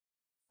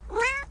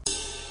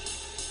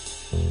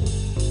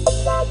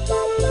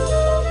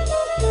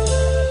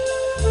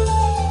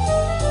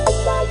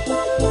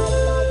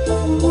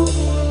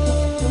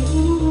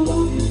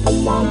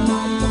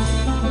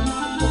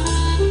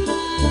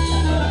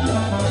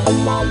Oh,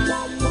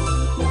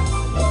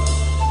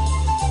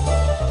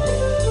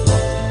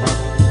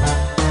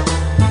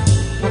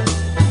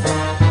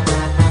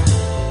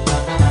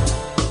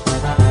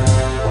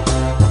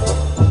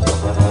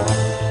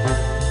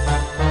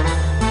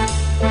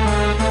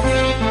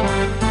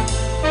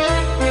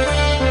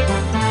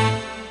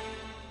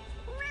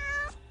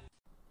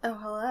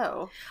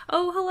 hello.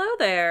 Oh, hello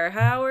there.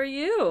 How are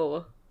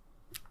you?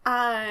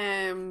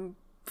 I'm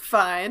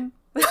fine.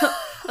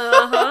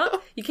 Uh-huh.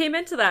 You came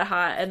into that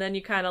hot and then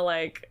you kind of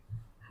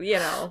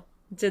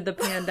did the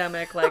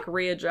pandemic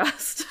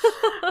readjust.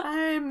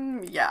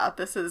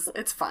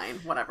 It's fine.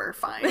 Whatever,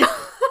 fine.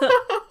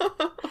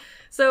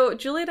 So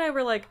Julie and I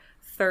were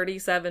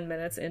 37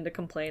 minutes into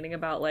complaining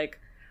about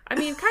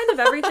kind of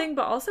everything,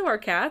 but also our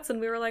cats, and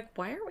we were like,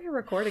 why aren't we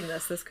recording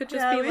this? This could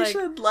just be we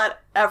should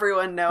let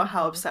everyone know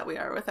how upset we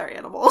are with our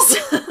animals.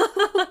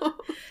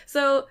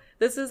 So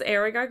this is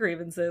Airing Our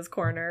Grievances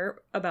corner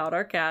about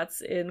our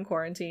cats in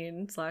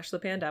quarantine / the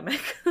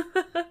pandemic.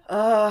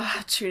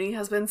 Chuny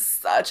has been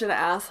such an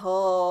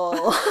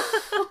asshole.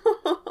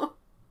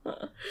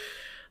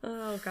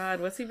 Oh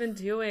God, what's he been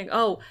doing?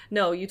 Oh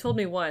no, you told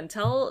me one.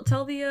 Tell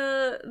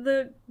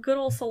the good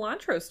old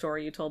cilantro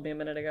story you told me a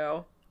minute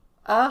ago.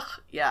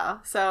 Yeah.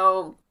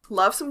 So,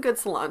 love some good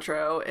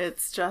cilantro.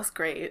 It's just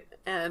great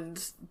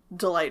and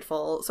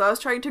delightful. So I was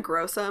trying to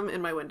grow some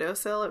in my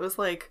windowsill. It was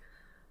my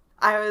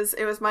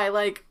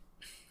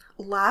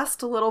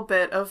last little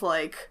bit of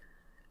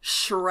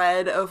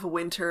shred of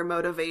winter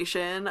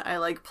motivation.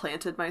 I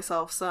planted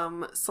myself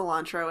some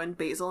cilantro and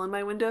basil in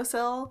my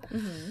windowsill.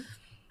 Mm-hmm.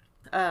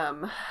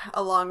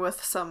 Along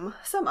with some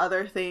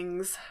other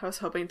things. I was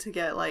hoping to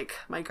get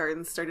my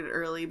garden started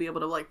early, be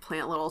able to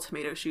plant little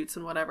tomato shoots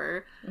and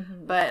whatever.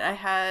 Mm-hmm. But I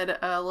had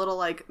a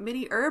little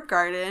mini herb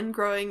garden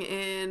growing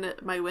in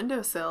my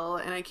windowsill,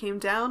 and I came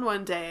down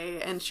one day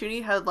and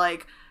Chuny had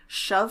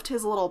shoved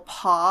his little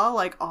paw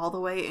all the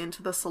way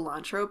into the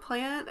cilantro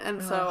plant,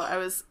 and so I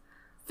was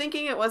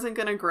thinking it wasn't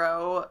gonna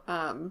grow,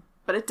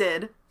 but it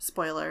did.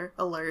 Spoiler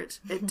alert,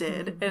 it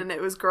did. And it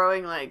was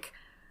growing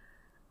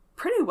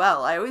pretty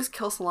well. I always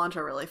kill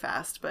cilantro really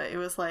fast, but it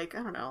was I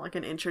don't know,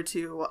 an inch or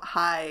two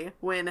high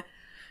when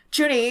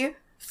Chuny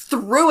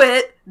threw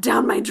it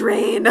down my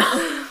drain.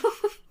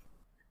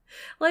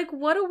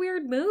 What a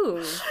weird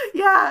move.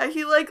 Yeah,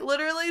 he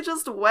literally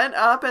just went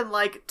up and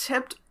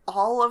tipped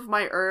all of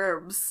my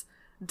herbs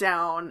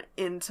down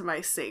into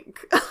my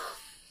sink.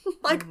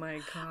 Oh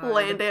my God.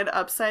 Landed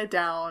upside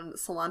down,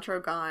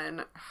 cilantro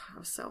gone. I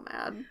was so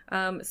mad.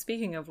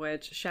 Speaking of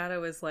which,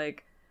 Shadow is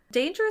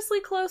dangerously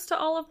close to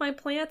all of my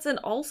plants and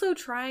also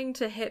trying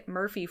to hit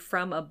Murphy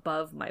from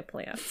above my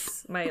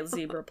plants, my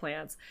zebra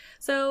plants.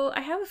 So I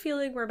have a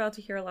feeling we're about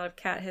to hear a lot of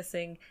cat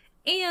hissing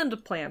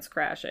and plants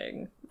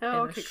crashing in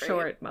a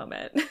short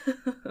moment.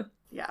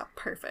 Yeah,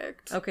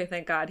 perfect. Okay,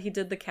 thank God. He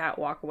did the cat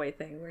walk away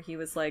thing where he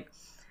was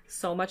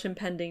so much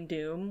impending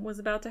doom was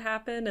about to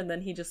happen, and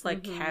then he just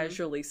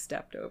casually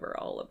stepped over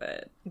all of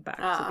it back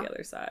to the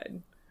other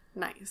side.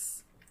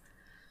 Nice.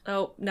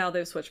 Oh, now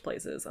they've switched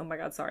places. Oh my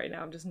God, sorry.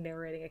 Now I'm just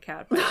narrating a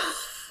cat fight.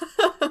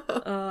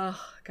 Oh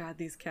God,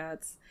 these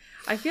cats.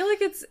 I feel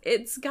like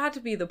it's got to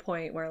be the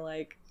point where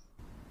oh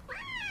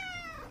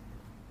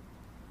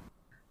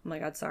my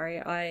God,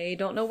 sorry. I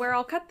don't know where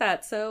I'll cut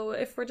that. So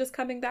if we're just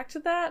coming back to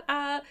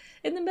that,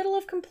 in the middle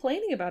of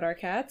complaining about our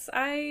cats,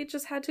 I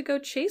just had to go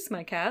chase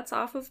my cats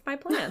off of my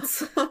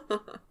plants.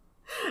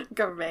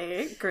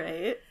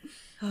 Great.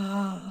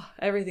 Oh,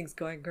 everything's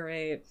going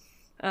great.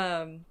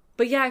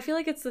 But yeah, I feel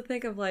like it's the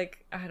thing of I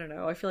don't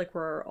know, I feel like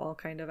we're all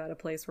kind of at a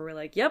place where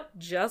we're yep,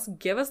 just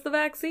give us the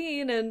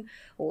vaccine and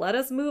let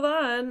us move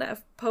on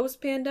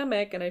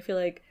post-pandemic. And I feel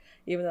like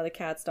even though the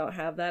cats don't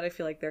have that, I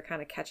feel like they're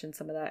kind of catching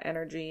some of that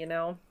energy, you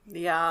know?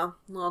 Yeah.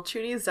 Well,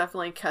 Chuny's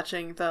definitely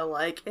catching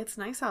the it's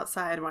nice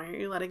outside, why aren't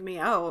you letting me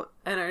out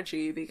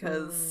energy,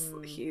 because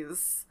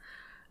he's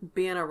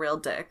being a real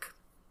dick.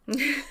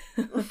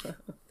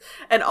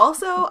 And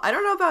also, I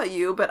don't know about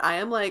you, but I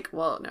am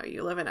well, no,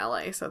 you live in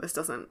LA, so this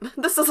doesn't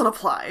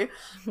apply.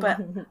 But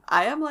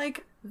I am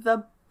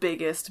the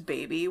biggest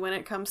baby when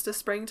it comes to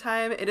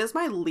springtime. It is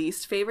my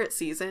least favorite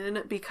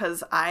season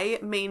because I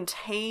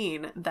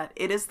maintain that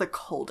it is the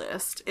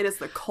coldest. It is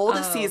the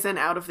coldest season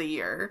out of the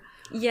year.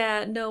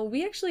 Yeah, no,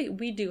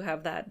 we do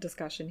have that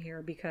discussion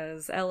here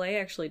because LA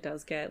actually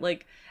does get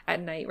at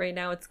night right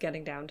now it's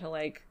getting down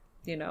to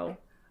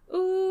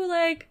ooh,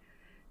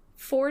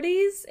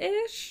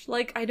 40s-ish.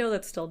 I know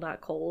that's still not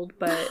cold,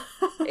 but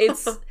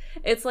it's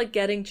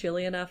getting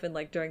chilly enough, and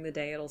during the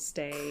day it'll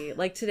stay.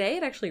 Today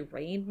it actually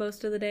rained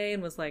most of the day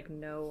and was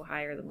no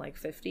higher than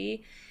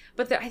 50.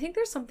 But I think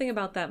there's something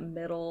about that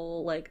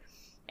middle,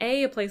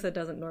 a place that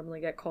doesn't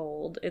normally get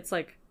cold. It's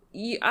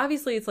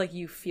obviously it's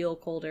you feel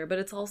colder, but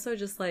it's also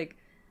just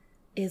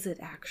is it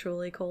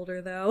actually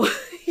colder though?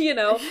 You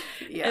know?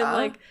 Yeah.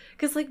 And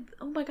because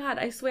oh my God,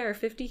 I swear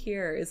 50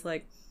 here is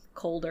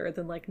colder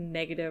than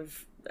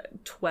negative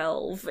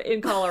 12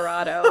 in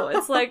Colorado.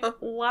 It's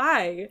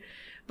why?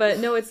 But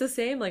no, it's the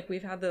same.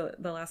 We've had the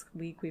last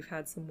week we've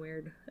had some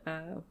weird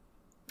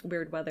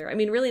weird weather. I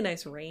mean, really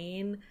nice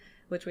rain,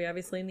 which we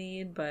obviously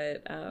need,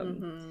 but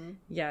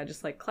yeah,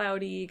 just like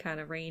cloudy, kind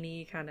of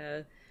rainy, kind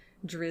of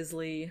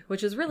drizzly,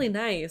 which is really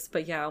nice.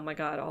 But yeah, oh my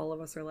god, all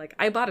of us are like,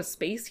 I bought a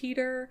space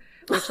heater,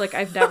 which like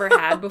I've never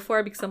had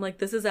before, because I'm like,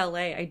 this is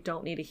LA, I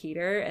don't need a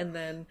heater. And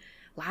then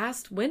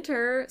last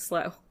winter,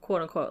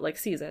 quote unquote, like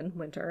season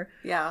winter,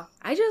 yeah,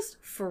 I just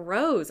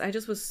froze. I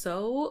just was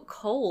so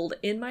cold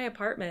in my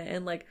apartment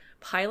and like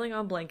piling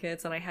on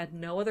blankets, and I had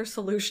no other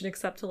solution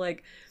except to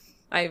like,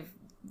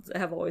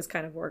 have always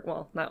kind of worked,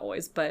 well, not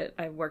always, but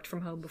I worked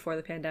from home before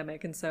the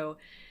pandemic, and so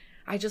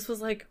I just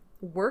was like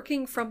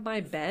working from my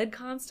bed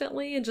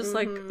constantly, and just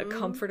like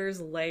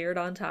comforters layered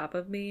on top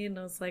of me, and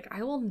I was like,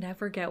 I will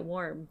never get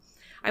warm.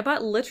 I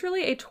bought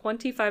literally a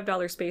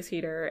 $25 space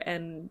heater,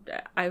 and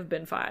I've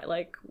been fine,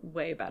 like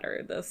way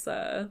better this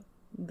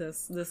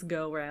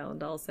go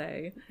round, I'll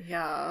say.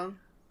 Yeah.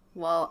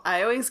 Well,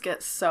 I always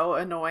get so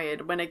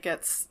annoyed when it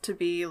gets to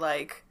be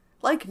like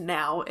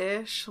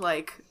now-ish,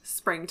 like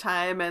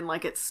springtime, and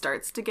like it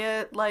starts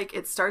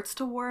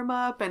to warm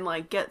up and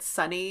like get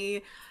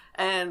sunny,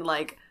 and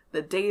like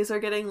the days are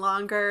getting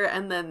longer,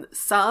 and then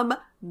some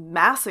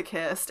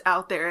masochist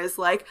out there is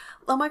like,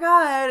 oh my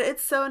god,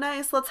 it's so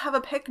nice, let's have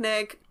a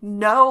picnic.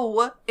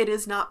 No, it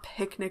is not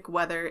picnic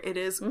weather. It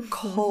is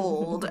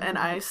cold, and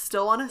I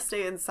still want to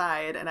stay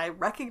inside, and I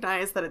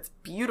recognize that it's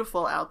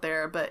beautiful out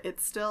there, but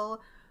it's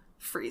still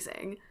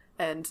freezing.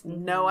 And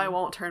no, I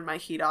won't turn my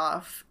heat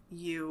off,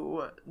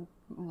 you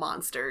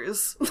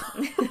monsters.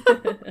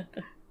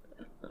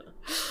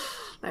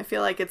 I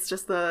feel like it's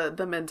just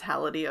the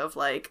mentality of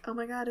like, oh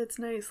my god, it's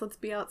nice, let's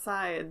be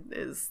outside,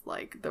 is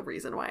like the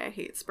reason why I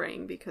hate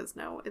spring, because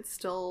no, it's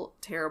still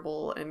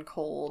terrible and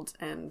cold,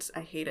 and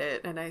I hate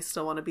it, and I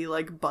still want to be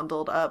like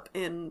bundled up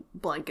in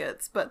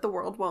blankets, but the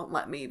world won't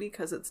let me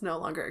because it's no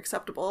longer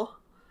acceptable.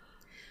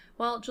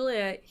 Well,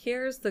 Julia,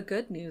 here's the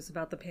good news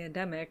about the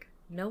pandemic.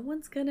 No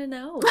one's gonna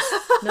know.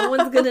 No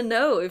one's gonna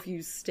know if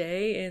you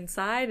stay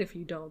inside, if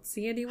you don't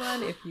see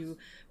anyone, if you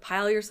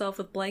pile yourself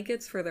with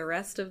blankets for the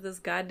rest of this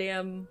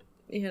goddamn,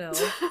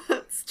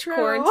 it's true.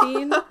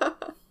 Quarantine.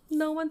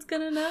 No one's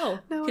gonna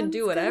know. No You can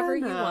do whatever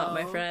you know. want,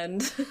 my friend.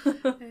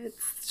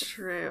 It's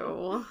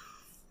true.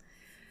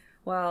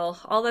 Well,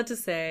 all that to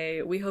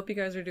say, we hope you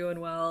guys are doing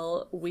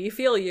well. We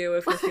feel you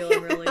if you're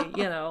feeling really,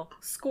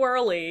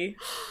 squirrely.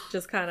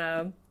 Just kind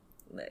of,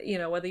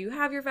 whether you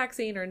have your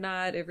vaccine or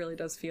not, it really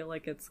does feel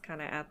like it's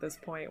kind of at this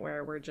point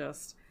where we're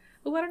just...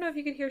 Oh, I don't know if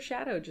you could hear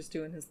Shadow just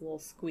doing his little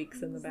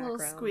squeaks in the background.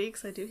 Little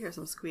squeaks. I do hear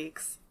some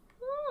squeaks.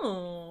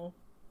 Oh,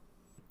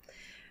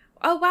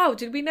 wow.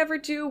 Did we never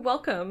do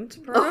Welcome to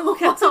Paranormal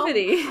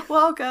Captivity?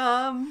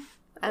 Welcome.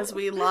 As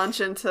we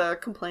launch into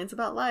complaints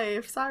about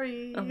life.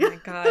 Sorry. Oh my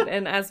god.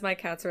 And as my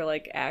cats are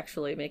like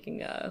actually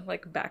making a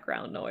like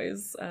background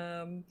noise.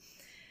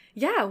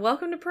 Yeah,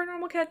 welcome to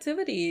Paranormal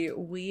Captivity.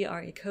 We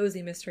are a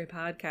cozy mystery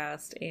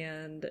podcast,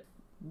 and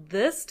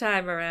this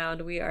time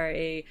around we are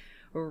a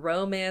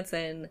romance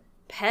and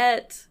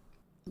pet.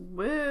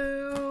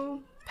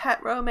 Woo!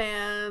 Pet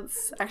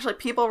romance. Actually,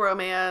 people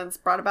romance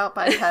brought about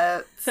by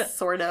pets,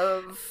 sort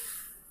of.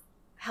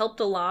 Helped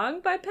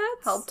along by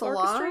pets?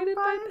 Orchestrated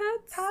by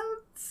pets?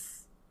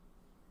 Pets?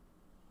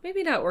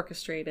 Maybe not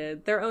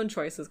orchestrated. Their own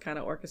choices kind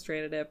of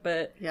orchestrated it,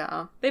 but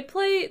yeah, they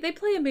play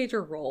a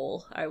major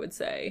role, I would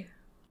say.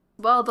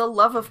 Well, the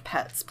love of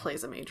pets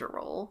plays a major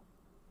role.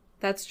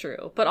 That's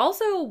true. But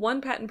also, one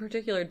pet in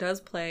particular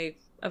does play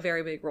a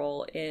very big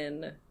role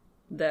in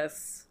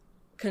this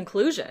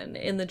conclusion,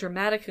 in the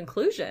dramatic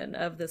conclusion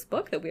of this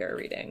book that we are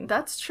reading.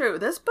 That's true.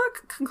 This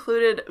book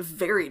concluded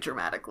very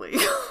dramatically.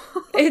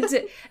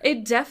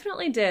 It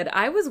definitely did.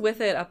 I was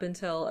with it up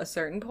until a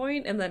certain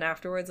point, and then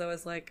afterwards I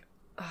was like,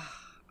 oh,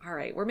 all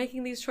right, we're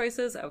making these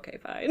choices? Okay,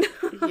 fine.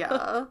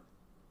 Yeah.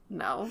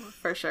 No,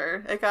 for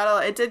sure.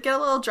 It did get a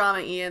little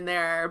drama-y in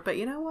there, but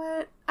you know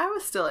what? I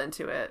was still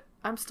into it.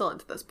 I'm still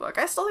into this book.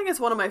 I still think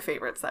it's one of my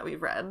favorites that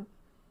we've read.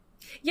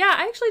 Yeah,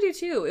 I actually do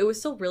too. It was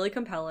still really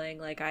compelling.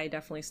 Like, I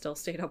definitely still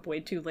stayed up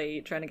way too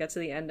late trying to get to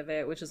the end of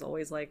it, which is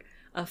always like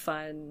a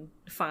fun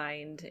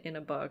find in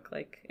a book.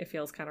 Like, it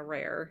feels kind of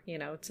rare,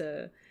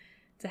 to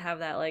have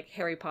that like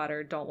Harry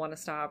Potter don't want to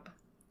stop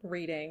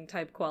reading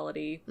type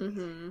quality.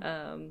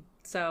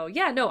 So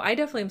yeah, no, I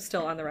definitely am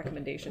still on the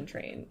recommendation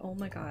train. Oh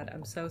my god,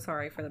 I'm so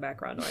sorry for the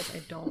background noise.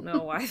 I don't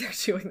know why they're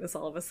doing this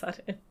all of a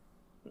sudden.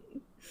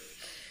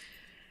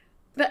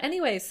 But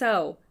anyway,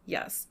 so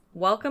yes,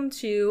 welcome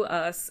to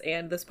us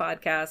and this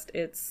podcast.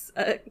 It's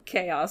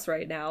chaos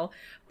right now,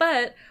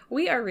 but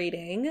we are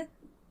reading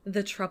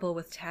The Trouble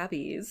with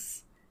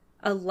Tabbies,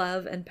 a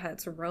love and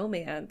pets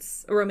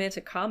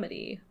romantic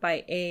comedy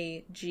by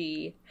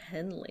A.G.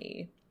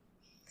 Henley.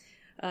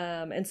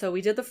 And so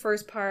we did the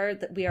first part,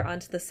 that we are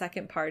on to the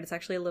second part. It's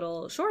actually a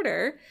little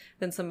shorter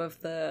than some of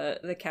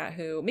the Cat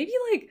Who, maybe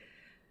like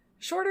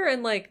shorter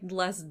and like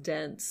less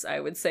dense, I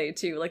would say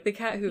too. Like the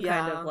Cat Who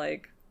kind of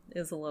like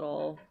is a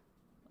little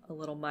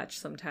much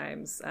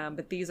sometimes.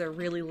 But these are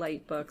really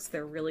light books.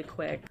 They're really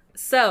quick.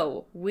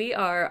 So we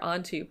are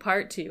on to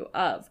part 2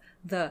 of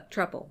The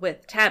Trouble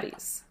with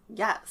Tabbies.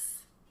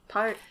 Yes.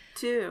 Part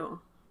too.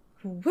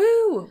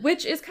 Woo!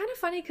 Which is kind of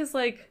funny because,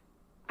 like,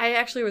 I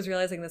actually was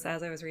realizing this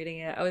as I was reading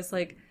it. I was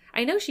like,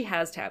 I know she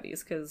has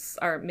tabbies, because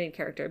our main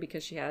character,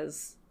 because she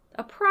has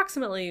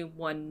approximately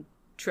 1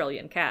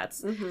 trillion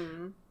cats.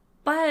 Mm-hmm.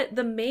 But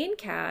the main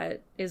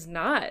cat is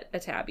not a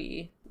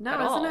tabby. No,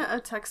 at all. Isn't it a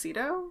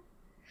tuxedo?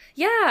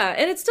 Yeah,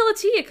 and it's still a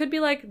T. It could be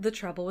like the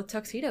trouble with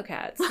tuxedo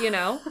cats, you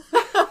know?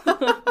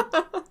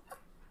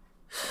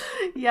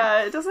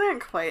 Yeah, it doesn't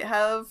quite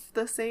have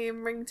the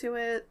same ring to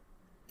it.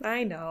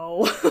 I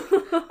know.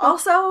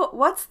 Also,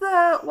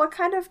 what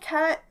kind of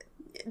cat?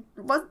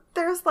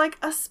 There's like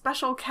a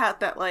special cat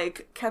that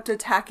like kept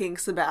attacking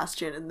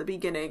Sebastian in the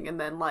beginning, and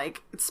then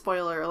like,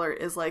 spoiler alert,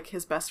 is like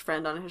his best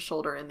friend on his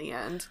shoulder in the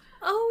end.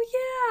 Oh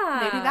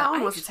yeah, Maybe that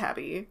one was a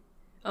tabby.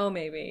 Oh,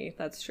 maybe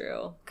that's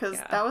true. Because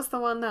that was the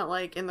one that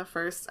like in the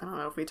first, I don't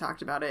know if we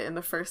talked about it in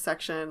the first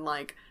section,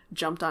 like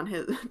jumped on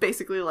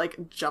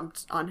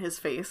his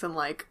face and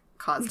like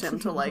caused him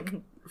to like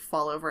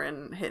fall over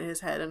and hit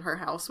his head in her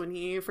house when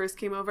he first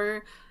came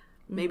over.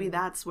 Maybe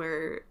that's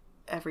where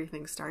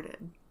everything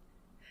started.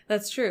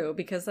 That's true,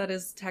 because that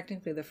is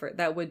technically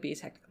that would be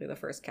technically the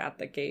first cat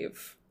that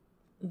gave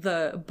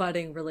the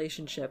budding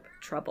relationship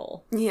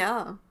trouble.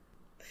 Yeah.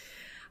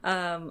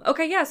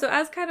 Okay, yeah, so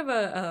as kind of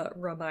a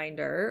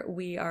reminder,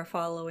 we are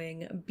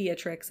following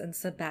Beatrix and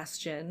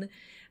Sebastian.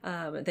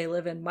 They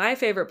live in my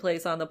favorite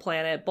place on the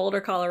planet,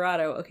 Boulder,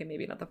 Colorado. Okay,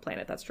 maybe not the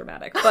planet, that's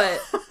dramatic, but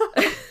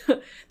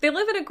they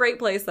live in a great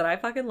place that I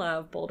fucking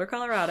love, Boulder,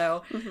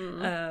 Colorado.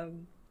 Mm-hmm.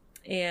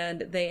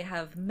 And they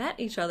have met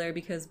each other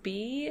because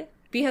B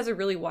has a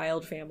really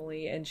wild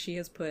family, and she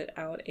has put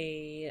out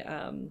a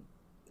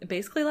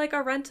basically like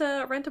a rent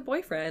a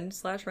boyfriend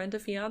 / rent a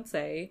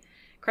fiance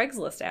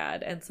Craigslist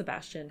ad, and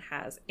Sebastian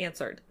has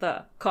answered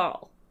the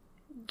call.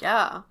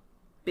 Yeah,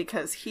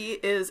 because he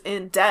is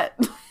in debt.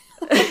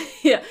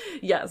 Yeah,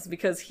 yes,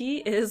 because he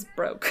is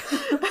broke.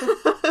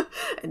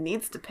 And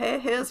needs to pay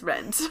his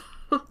rent.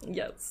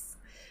 Yes.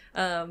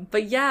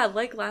 But yeah,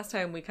 like last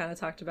time we kind of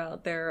talked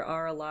about, there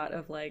are a lot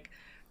of like,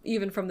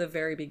 even from the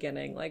very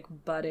beginning, like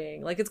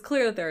budding, like it's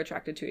clear that they're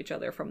attracted to each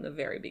other from the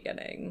very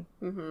beginning.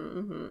 Mm-hmm,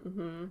 mm-hmm,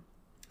 mm-hmm.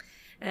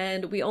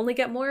 And we only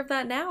get more of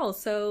that now.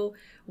 So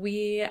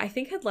we, I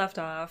think, had left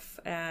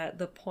off at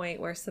the point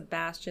where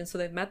Sebastian, so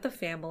they've met the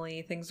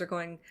family, things are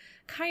going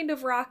kind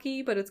of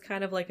rocky, but it's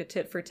kind of like a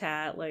tit for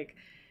tat. Like,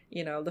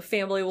 you know, the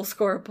family will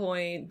score a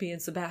point, B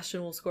and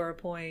Sebastian will score a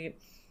point.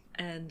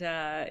 And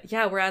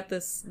yeah, we're at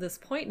this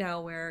point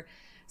now where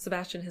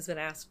Sebastian has been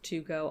asked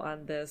to go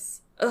on this,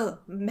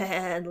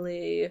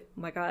 manly, oh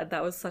my God,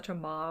 that was such a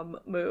mom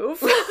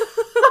move.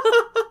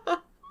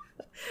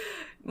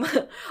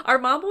 Our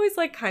mom always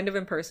like kind of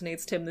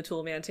impersonates Tim the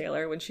Toolman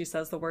Taylor when she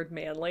says the word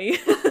manly.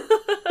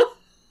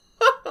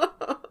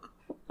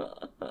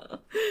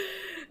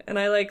 And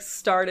I like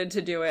started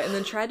to do it and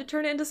then tried to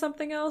turn it into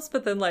something else,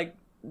 but then like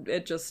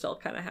it just still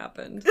kind of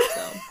happened.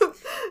 So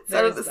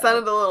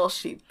sounded a little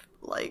sheep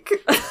like.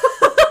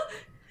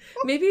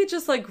 Maybe it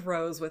just like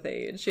grows with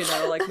age, you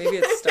know, like maybe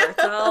it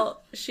starts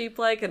out sheep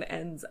like and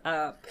ends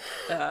up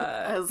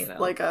as you know,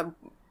 like a,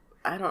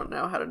 I don't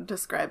know how to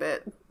describe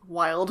it,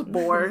 wild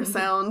boar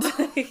sound.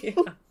 Yeah.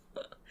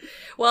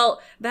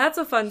 Well, that's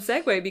a fun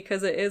segue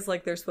because it is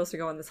like they're supposed to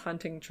go on this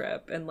hunting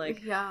trip, and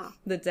like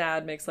the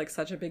dad makes like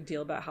such a big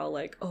deal about how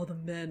like, oh, the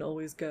men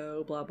always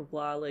go, blah blah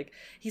blah. Like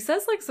he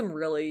says like some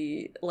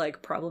really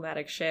like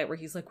problematic shit where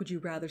he's like, would you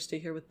rather stay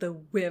here with the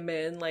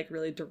women, like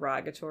really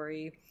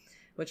derogatory,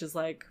 which is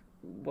like,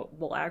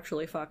 well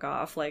actually fuck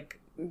off, like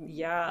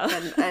yeah.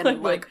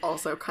 And like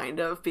also kind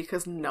of,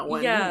 because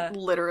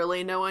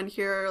literally no one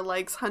here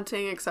likes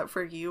hunting except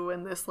for you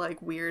and this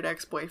like weird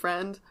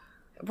ex-boyfriend.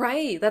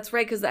 Right, that's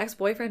right, because the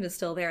ex-boyfriend is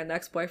still there, and the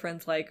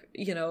ex-boyfriend's like,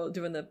 you know,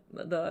 doing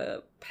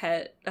the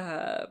pet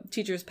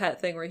teacher's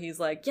pet thing where he's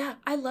like, yeah,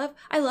 I love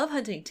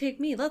hunting, take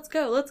me, let's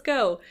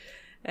go.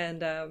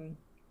 And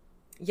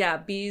yeah,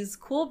 B's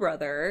cool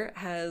brother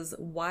has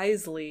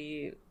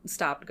wisely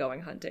stopped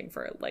going hunting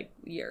for like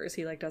years.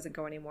 He like doesn't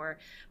go anymore,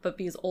 but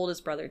B's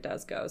oldest brother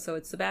does go. So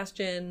it's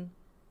Sebastian,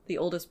 the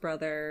oldest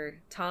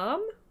brother,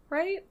 Tom,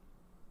 right?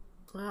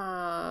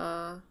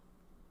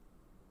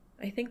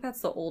 I think that's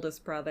the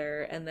oldest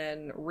brother, and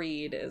then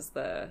Reed is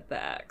the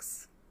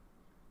ex.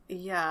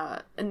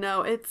 Yeah.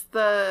 No, it's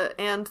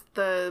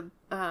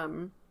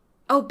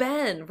Oh,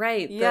 Ben,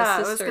 right. Yeah,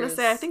 I was gonna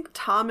say, I think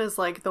Tom is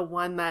like the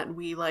one that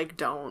we like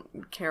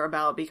don't care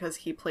about because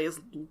he plays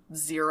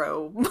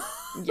zero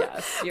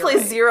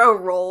zero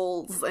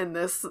roles in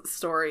this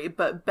story,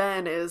 but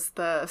Ben is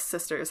the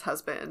sister's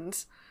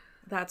husband.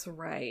 That's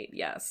right,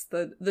 yes.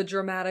 The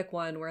dramatic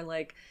one where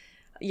like,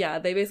 yeah,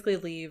 they basically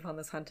leave on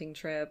this hunting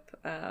trip.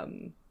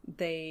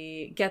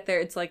 They get there.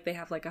 It's like they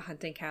have like a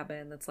hunting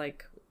cabin that's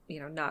like, you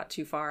know, not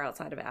too far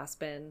outside of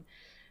Aspen.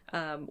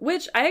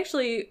 Which I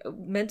actually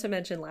meant to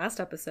mention last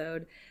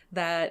episode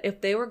that if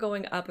they were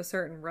going up a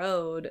certain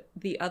road,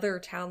 the other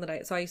town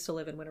I used to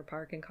live in Winter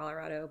Park in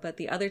Colorado, but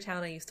the other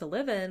town I used to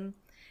live in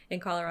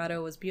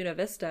Colorado was Buena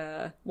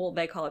Vista. Well,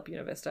 they call it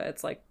Buena Vista.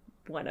 It's like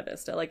Buena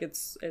Vista. Like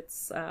it's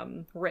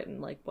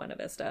written like Buena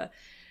Vista.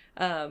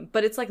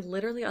 But it's like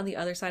literally on the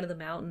other side of the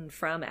mountain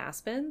from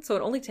Aspen. So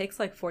it only takes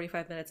like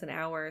 45 minutes an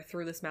hour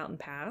through this mountain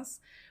pass.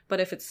 But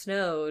if it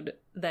snowed,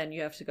 then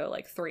you have to go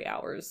like 3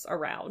 hours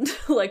around,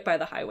 like by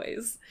the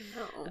highways.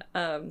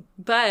 No.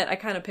 But I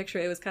kind of picture,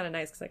 it was kind of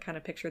nice because I kind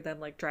of pictured them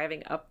like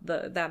driving up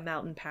that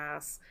mountain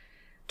pass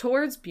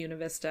towards Buena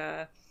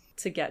Vista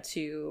to get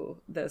to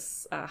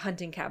this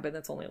hunting cabin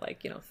that's only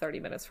like, 30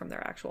 minutes from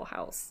their actual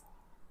house.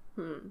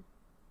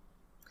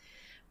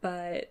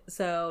 But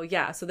so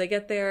they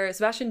get there.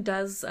 Sebastian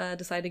does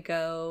decide to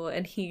go,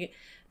 and he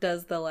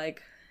does the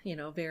like,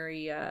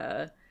 very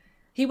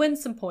he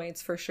wins some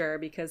points for sure,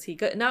 because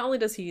not only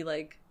does he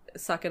like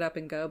suck it up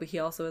and go, but he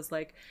also is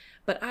like,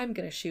 but I'm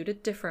gonna shoot a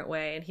different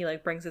way, and he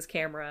like brings his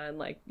camera and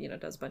like,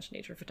 does a bunch of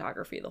nature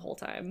photography the whole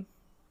time.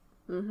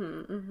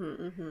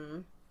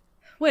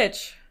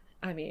 Which,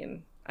 I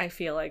mean, I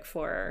feel like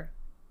for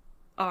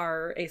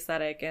our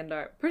aesthetic and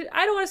I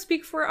don't want to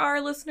speak for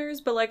our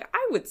listeners, but like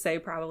I would say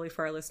probably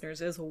for our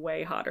listeners is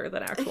way hotter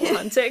than actual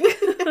hunting.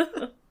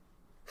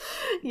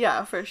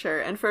 Yeah, for sure.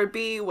 And for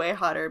B, way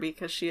hotter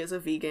because she is a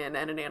vegan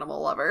and an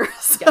animal lover.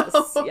 So.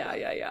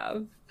 Yes. Yeah.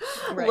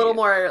 Right. A little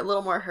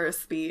more her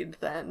speed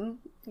than,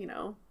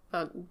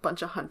 a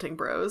bunch of hunting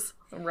bros.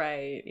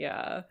 Right,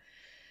 yeah.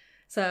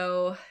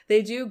 So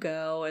they do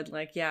go, and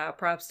like, yeah,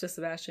 props to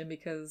Sebastian,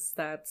 because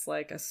that's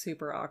like a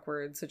super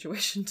awkward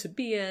situation to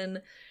be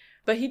in.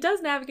 But he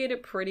does navigate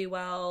it pretty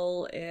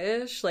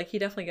well-ish. Like, he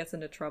definitely gets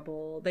into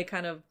trouble. They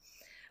kind of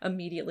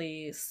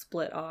immediately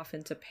split off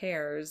into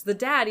pairs. The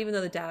dad, even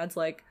though the dad's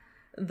like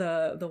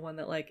the one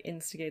that like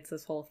instigates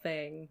this whole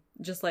thing,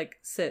 just like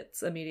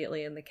sits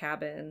immediately in the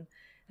cabin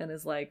and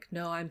is like,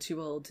 no, I'm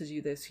too old to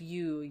do this.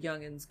 You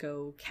youngins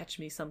go catch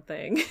me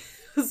something.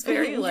 It's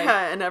very like,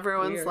 yeah, and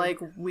everyone's weird. Like,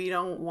 we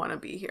don't want to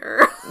be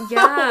here.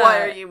 Yeah.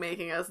 Why are you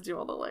making us do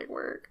all the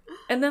legwork?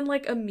 And then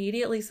like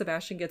immediately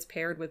Sebastian gets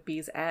paired with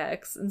B's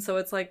ex, and so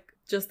it's like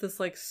just this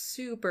like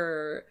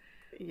super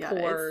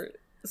poor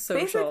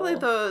social. Basically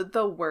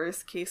the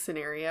worst case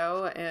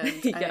scenario,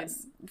 and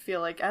yes. I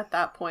feel like at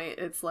that point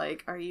it's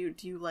like, do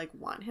you like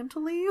want him to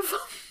leave?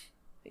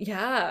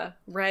 Yeah,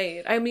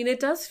 right. I mean, it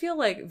does feel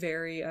like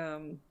very, I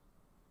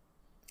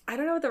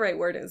don't know what the right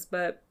word is,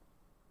 but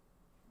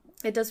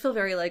it does feel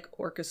very, like,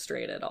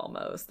 orchestrated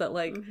almost. That,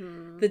 like,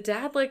 the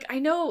dad, like, I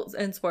know,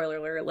 and spoiler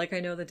alert, like, I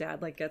know the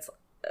dad, like, gets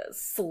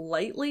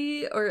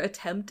slightly or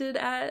attempted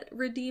at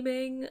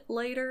redeeming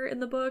later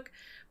in the book,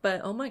 but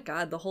oh my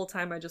god, the whole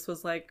time I just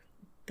was like,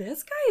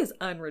 this guy is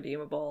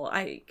unredeemable.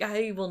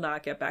 I will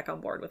not get back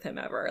on board with him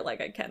ever. Like,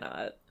 I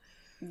cannot.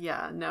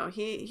 Yeah, no,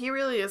 he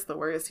really is the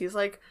worst. He's,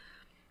 like,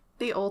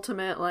 the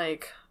ultimate,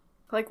 like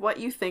what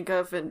you think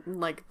of in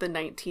like the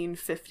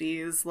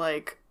 1950s,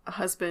 like a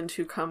husband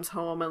who comes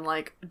home and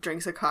like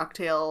drinks a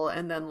cocktail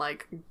and then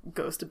like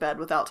goes to bed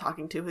without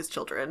talking to his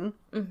children.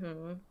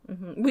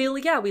 We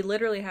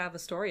literally have a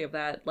story of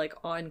that like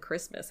on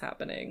Christmas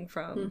happening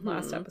from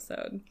last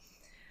episode.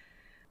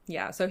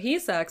 Yeah, so he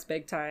sucks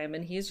big time,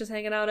 and he's just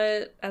hanging out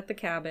at the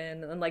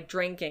cabin and like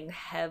drinking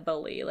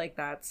heavily. Like,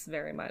 that's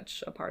very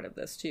much a part of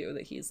this too,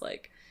 that he's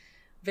like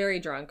very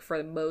drunk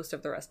for most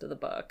of the rest of the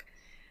book.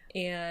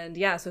 And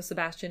yeah, so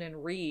Sebastian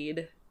and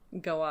Reed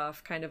go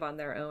off kind of on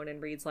their own,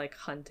 and Reed's like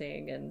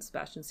hunting and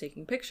Sebastian's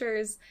taking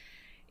pictures.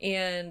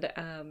 And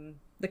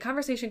the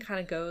conversation kind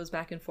of goes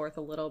back and forth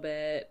a little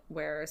bit,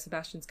 where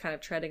Sebastian's kind of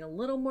treading a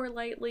little more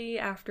lightly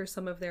after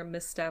some of their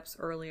missteps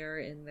earlier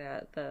in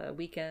the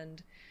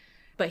weekend.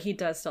 But he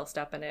does still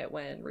step in it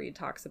when Reed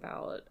talks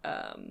about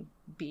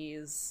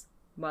B's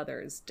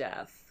mother's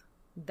death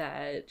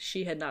that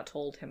she had not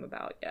told him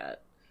about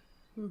yet.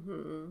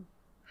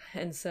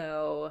 And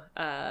so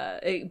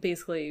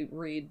basically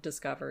Reed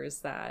discovers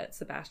that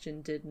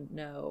Sebastian didn't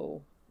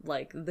know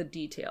like the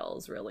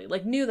details, really.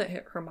 Like, knew that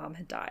her mom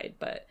had died,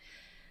 but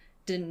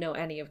didn't know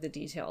any of the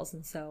details.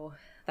 And so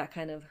that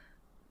kind of,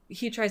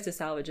 he tries to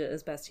salvage it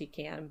as best he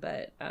can,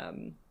 but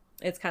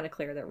it's kind of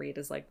clear that Reed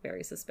is like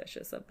very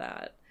suspicious of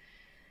that.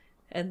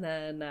 And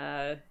then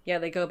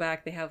they go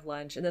back, they have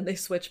lunch, and then they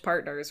switch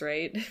partners,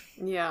 right?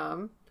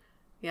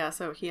 Yeah,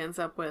 so he ends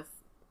up with,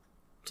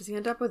 does he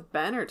end up with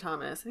Ben or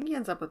Thomas? I think he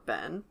ends up with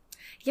Ben.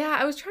 Yeah,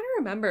 I was trying to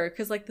remember,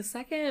 because like the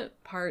second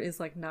part is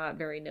like not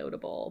very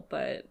notable,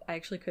 but I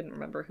actually couldn't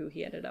remember who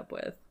he ended up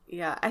with.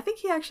 Yeah, I think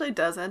he actually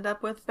does end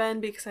up with Ben,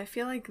 because I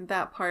feel like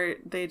that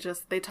part, they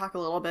talk a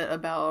little bit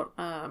about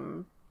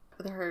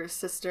her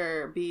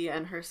sister B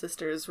and her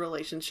sister's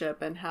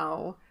relationship, and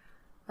how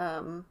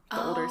the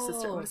older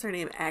sister, what is her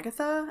name,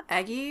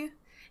 Aggie?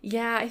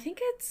 Yeah, I think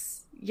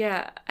it's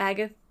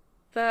Agatha,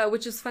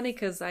 which is funny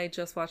because I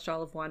just watched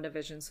all of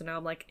WandaVision, so now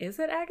I'm like, is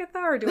it Agatha,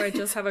 or do I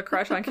just have a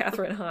crush on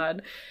Catherine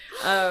Hahn?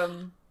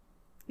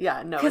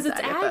 Yeah, no, it's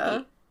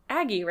Agatha.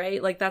 Aggie,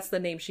 right? Like, that's the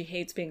name she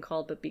hates being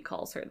called, but B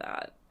calls her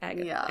that.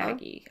 Yeah.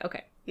 Aggie.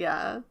 Okay.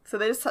 Yeah. So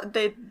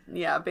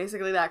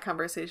basically that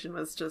conversation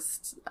was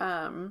just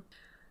them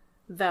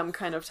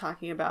kind of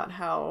talking about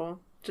how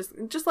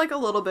just like a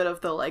little bit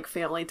of the like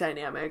family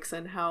dynamics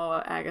and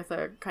how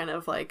Agatha kind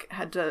of like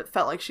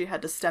felt like she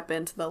had to step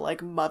into the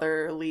like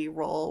motherly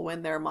role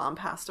when their mom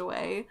passed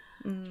away.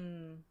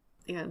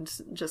 And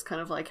just kind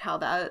of like how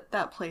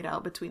that played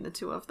out between the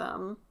two of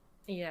them.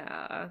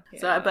 Yeah.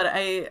 So, but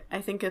I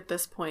think at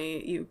this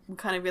point you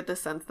kind of get the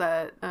sense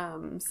that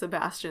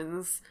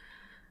Sebastian's,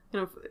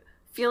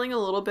 feeling a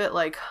little bit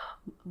like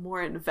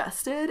more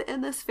invested in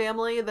this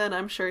family than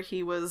I'm sure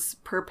he was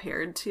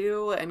prepared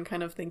to, and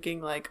kind of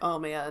thinking like, oh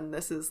man,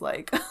 this is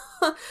like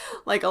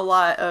like a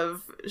lot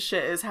of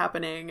shit is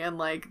happening, and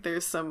like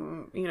there's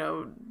some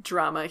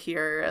drama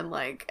here, and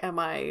like, am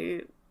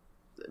I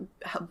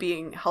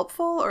being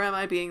helpful, or am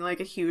I being like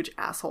a huge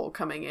asshole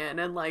coming in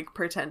and like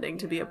pretending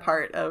to be a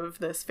part of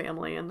this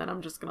family, and then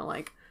I'm just gonna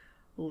like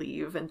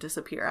leave and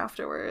disappear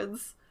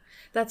afterwards?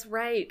 That's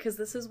right, because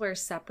this is where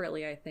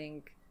separately, I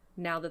think,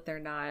 now that they're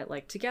not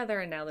like together,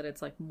 and now that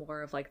it's like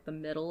more of like the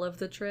middle of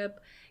the trip,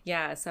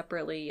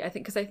 separately, I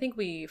think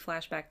we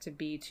flash back to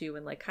B2,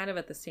 and like kind of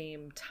at the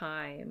same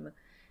time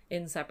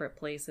in separate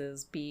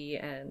places, B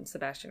and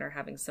Sebastian are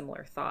having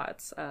similar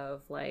thoughts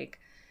of like,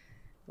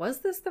 was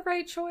this the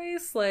right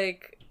choice?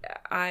 Like,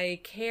 I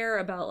care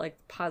about like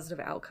positive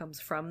outcomes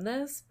from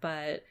this,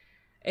 but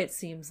it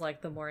seems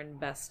like the more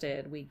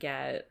invested we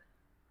get,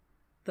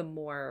 the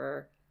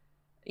more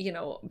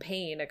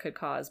pain it could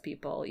cause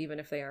people, even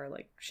if they are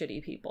like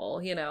shitty people,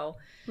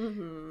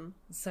 Mm-hmm.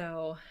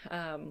 So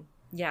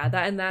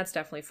that's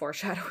definitely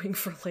foreshadowing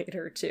for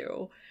later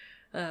too.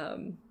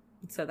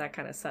 So that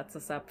kind of sets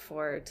us up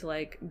to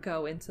like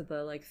go into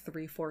the like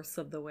 3/4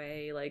 of the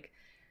way, like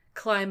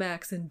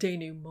climax and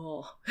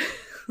denouement.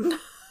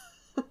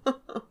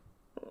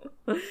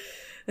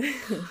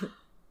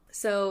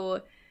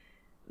 So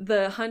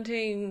the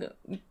hunting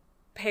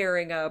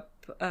pairing up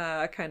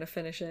kind of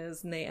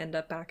finishes, and they end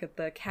up back at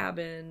the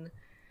cabin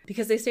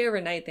because they stay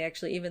overnight. They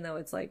actually, even though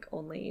it's like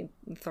only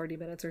 30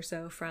 minutes or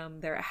so from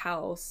their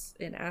house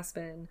in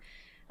Aspen,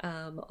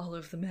 all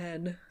of the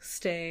men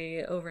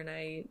stay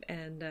overnight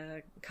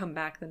and come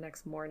back the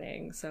next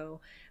morning.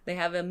 So they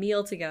have a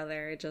meal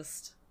together,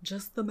 just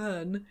the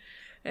men.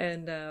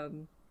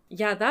 And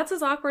that's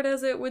as awkward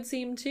as it would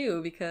seem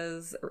too,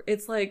 because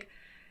it's like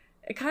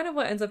kind of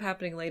what ends up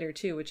happening later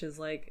too, which is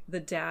like the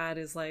dad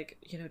is like,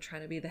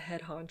 trying to be the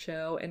head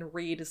honcho, and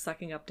Reed is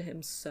sucking up to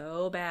him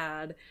so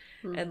bad.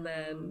 Mm-hmm. And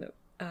then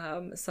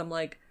some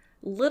like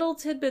little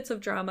tidbits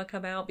of drama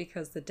come out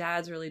because the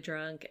dad's really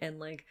drunk, and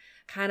like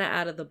kind of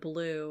out of the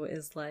blue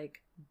is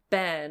like,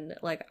 Ben,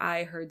 like,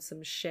 I heard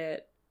some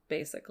shit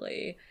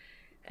basically.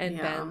 And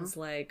Ben's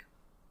like,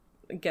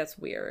 gets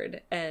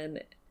weird,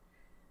 and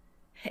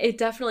it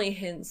definitely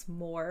hints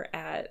more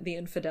at the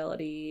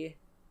infidelity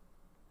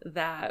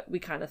that we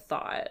kind of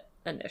thought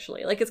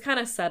initially. Like, it's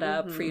kind of set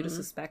up for you to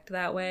suspect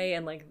that way,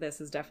 and like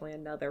this is definitely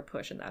another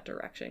push in that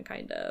direction,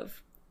 kind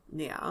of.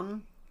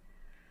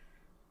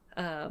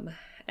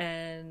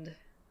 And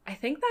I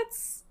think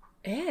that's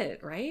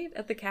it, right?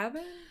 At the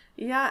cabin?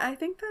 I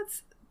think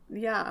that's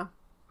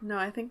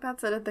I think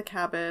that's it at the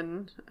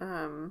cabin.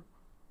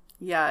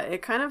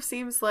 It kind of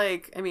seems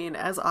like, I mean,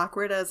 as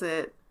awkward as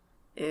it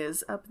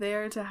is up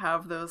there to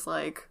have those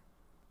like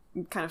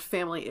kind of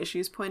family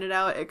issues pointed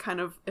out,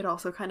 it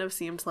also kind of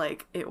seemed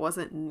like it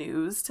wasn't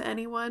news to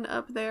anyone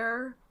up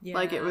there.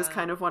 Like, it was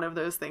kind of one of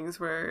those things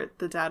where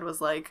the dad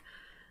was like,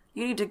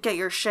 you need to get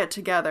your shit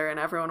together, and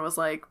everyone was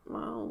like,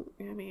 well,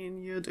 I mean,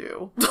 you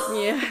do.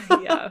 We're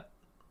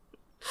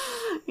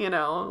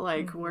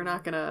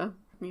not gonna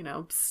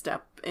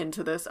step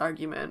into this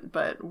argument,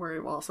 but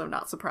we're also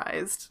not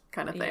surprised,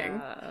 kind of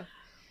thing.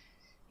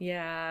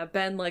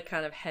 Ben like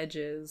kind of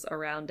hedges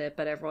around it,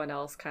 but everyone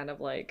else kind of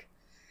like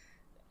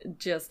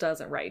just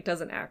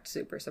doesn't act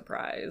super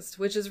surprised,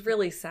 which is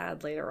really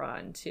sad later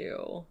on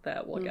too,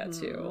 that we'll get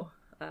to.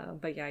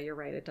 But you're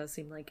right, it does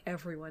seem like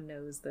everyone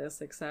knows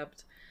this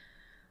except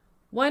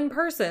one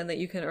person that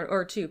you can,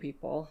 or two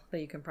people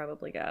that you can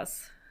probably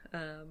guess.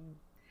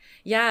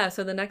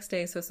 So the next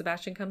day,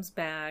 Sebastian comes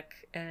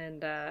back,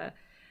 and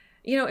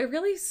it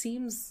really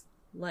seems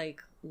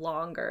like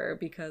longer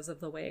because of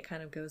the way it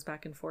kind of goes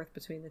back and forth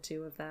between the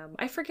two of them.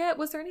 I forget,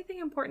 was there anything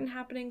important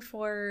happening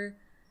for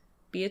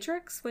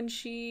Beatrix when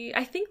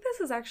I think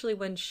this is actually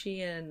when she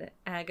and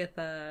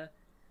Agatha,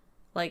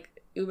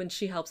 like when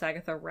she helps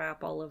Agatha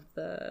wrap all of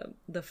the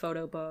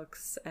photo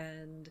books,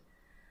 and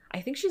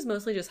I think she's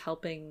mostly just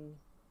helping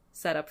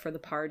set up for the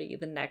party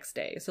the next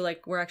day. So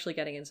like we're actually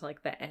getting into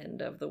like the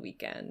end of the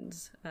weekend,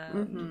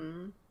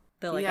 the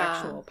like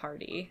actual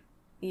party.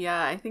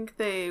 I think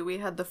we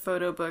had the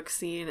photo book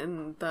scene,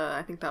 and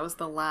I think that was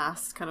the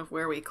last kind of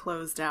where we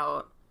closed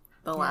out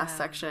the last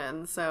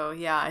section. So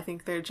I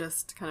think they're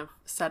just kind of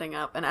setting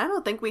up, and I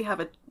don't think we have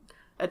a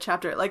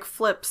chapter, like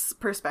flips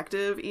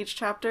perspective each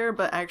chapter,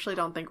 but I actually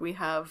don't think we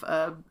have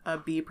a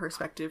B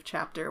perspective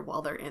chapter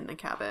while they're in the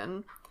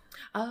cabin.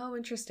 Oh,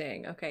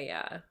 interesting. Okay,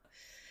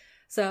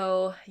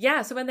 So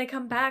when they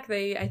come back,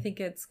 I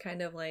think it's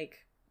kind of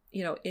like,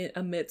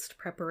 amidst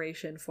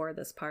preparation for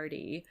this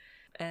party.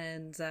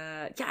 And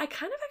I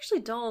kind of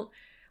actually don't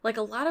like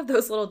a lot of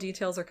those little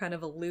details are kind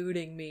of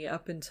eluding me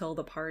up until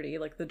the party,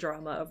 like the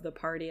drama of the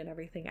party and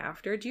everything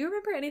after. Do you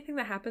remember anything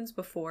that happens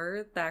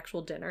before the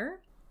actual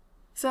dinner?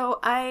 So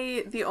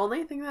the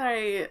only thing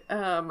that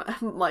I'm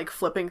like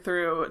flipping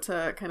through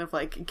to kind of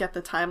like get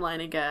the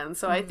timeline again.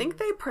 So I think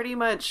they pretty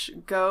much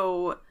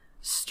go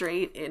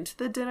straight into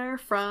the dinner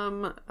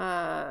from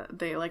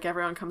they like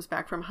everyone comes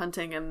back from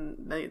hunting,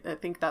 and I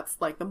think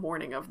that's like the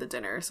morning of the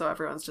dinner, so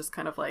everyone's just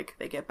kind of like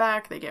they get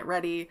back, they get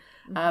ready,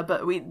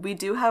 but we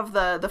do have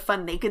the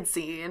fun naked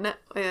scene.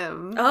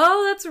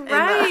 Oh, that's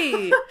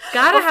right.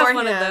 Gotta have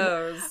one of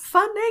those.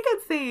 Fun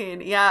naked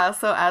scene. Yeah,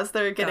 so as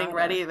they're getting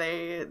ready,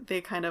 they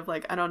kind of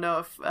like, I don't know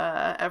if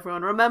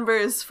everyone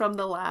remembers from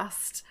the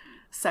last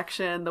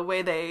section the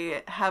way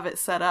they have it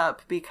set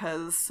up,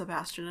 because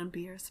Sebastian and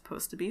Bea are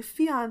supposed to be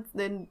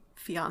fiancéed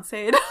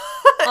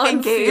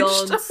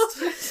engaged.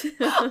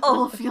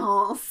 Oh,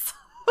 fiance.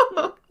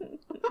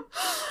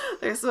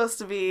 They're supposed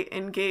to be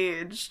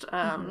engaged,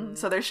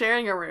 so they're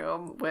sharing a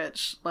room,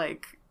 which,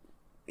 like,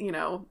 you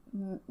know,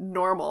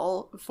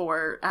 normal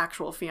for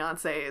actual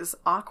fiancés,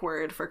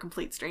 awkward for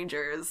complete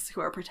strangers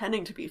who are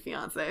pretending to be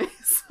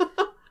fiancés.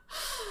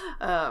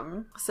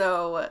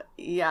 So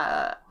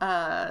yeah,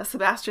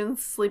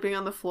 Sebastian's sleeping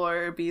on the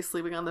floor, Bea's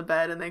sleeping on the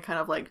bed, and they kind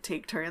of like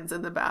take turns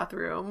in the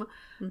bathroom.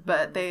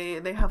 But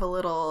they have a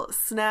little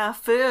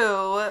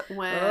snafu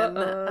when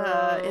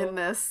in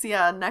this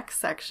next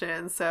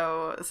section.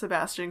 So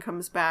Sebastian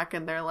comes back,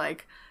 and they're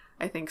like,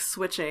 I think,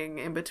 switching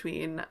in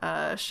between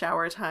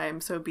shower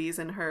time. So Bea's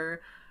in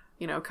her,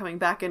 you know, coming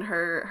back in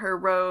her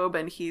robe,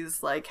 and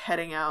he's like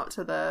heading out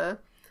to the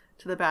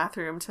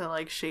bathroom to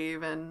like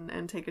shave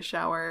and take a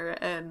shower,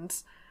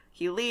 and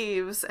he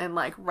leaves, and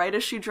like right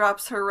as she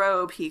drops her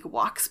robe, he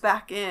walks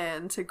back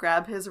in to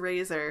grab his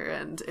razor,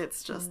 and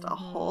it's just a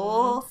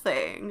whole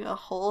thing, a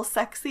whole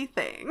sexy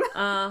thing.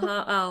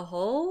 A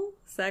whole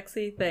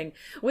sexy thing,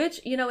 which,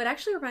 you know, it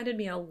actually reminded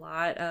me a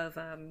lot of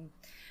a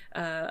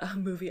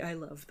movie I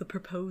love, The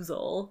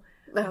Proposal.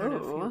 I don't know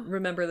if you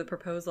remember The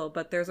Proposal,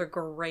 but there's a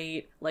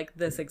great, like,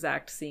 this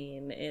exact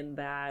scene in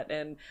that,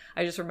 and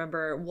I just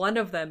remember one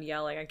of them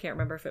yelling, I can't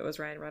remember if it was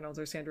Ryan Reynolds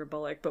or Sandra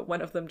Bullock, but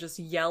one of them just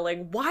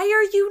yelling, "Why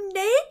are you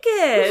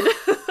naked?"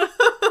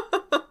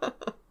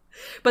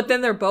 But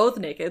then they're both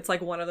naked. It's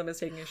like one of them is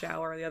taking a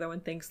shower, the other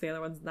one thinks the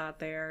other one's not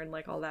there, and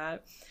like all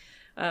that.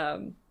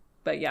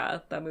 But yeah,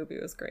 that movie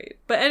was great.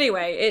 But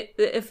anyway,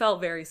 it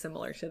felt very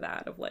similar to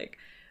that, of like,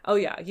 oh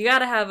yeah, you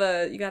gotta have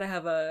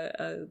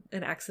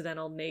an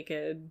accidental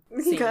naked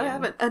scene. You gotta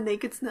have a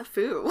naked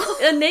snafu.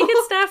 A naked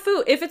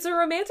snafu. If it's a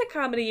romantic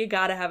comedy, you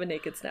gotta have a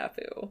naked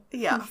snafu.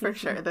 Yeah, for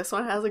sure. This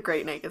one has a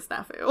great naked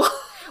snafu.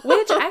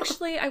 Which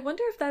actually, I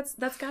wonder if that's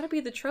gotta be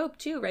the trope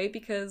too, right?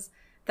 Because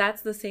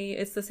it's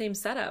the same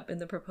setup in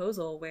The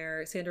Proposal,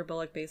 where Sandra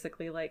Bullock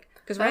basically, like,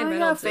 because Ryan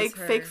Reynolds is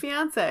her fake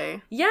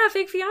fiance. Yeah,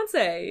 fake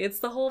fiance. It's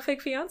the whole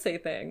fake fiance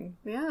thing.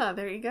 Yeah,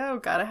 there you go.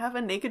 Gotta have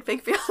a naked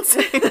fake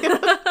fiance.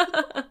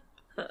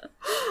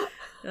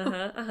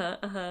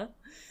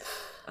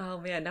 Oh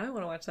man, now I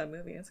want to watch that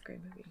movie. It's a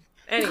great movie.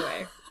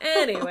 Anyway,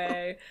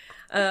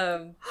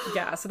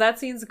 yeah. So that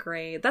scene's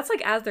great. That's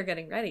like as they're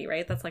getting ready,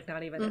 right? That's like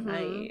not even at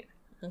night.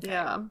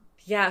 Okay.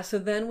 Yeah. So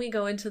then we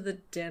go into the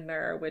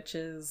dinner, which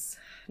is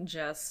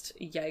just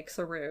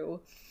yikes-a-roo.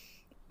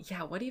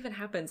 Yeah, what even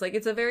happens? Like,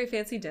 it's a very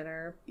fancy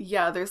dinner.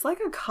 Yeah, there's like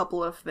a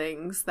couple of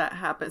things that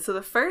happen. So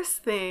the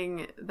first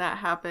thing that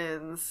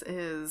happens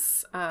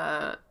is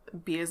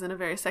Bea is in a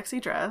very sexy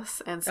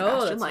dress, and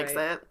Sebastian likes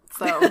it.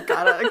 So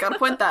gotta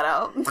point that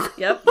out.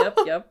 Yep.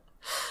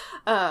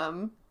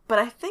 But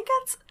I think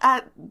it's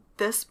at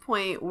this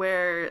point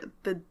where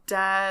the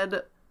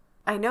dad,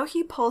 I know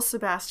he pulls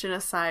Sebastian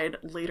aside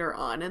later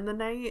on in the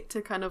night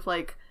to kind of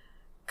like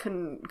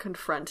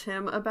confront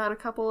him about a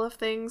couple of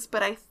things,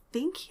 but I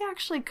think he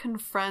actually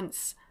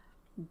confronts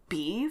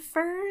Bea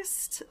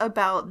first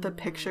about the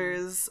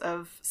pictures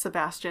of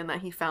Sebastian that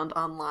he found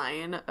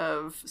online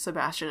of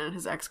Sebastian and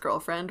his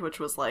ex-girlfriend, which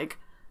was like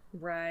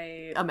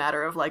a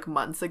matter of like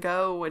months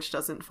ago, which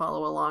doesn't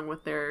follow along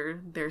with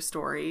their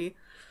story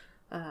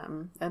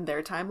and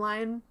their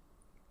timeline,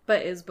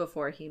 but is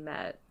before he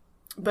met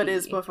But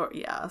is before,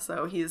 yeah.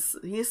 So he's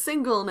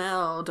single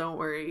now. Don't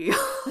worry.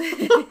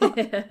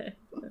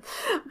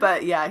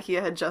 But yeah, he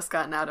had just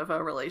gotten out of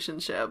a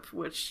relationship,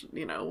 which,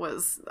 you know,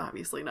 was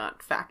obviously not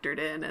factored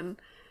in,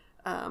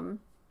 and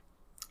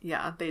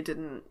yeah, they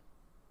didn't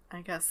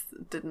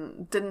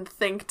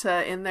think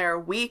to, in their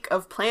week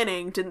of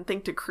planning, didn't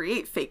think to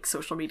create fake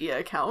social media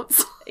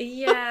accounts.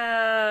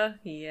 Yeah.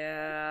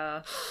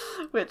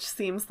 Which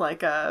seems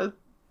like a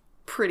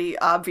pretty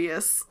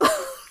obvious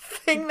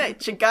thing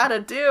that you gotta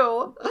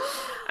do.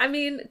 I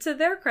mean, to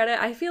their credit,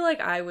 I feel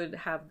like I would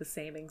have the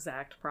same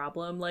exact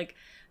problem. Like,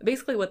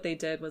 basically what they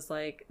did was,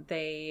 like,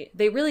 they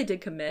really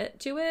did commit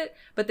to it,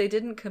 but they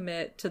didn't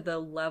commit to the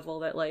level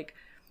that, like,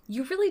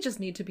 you really just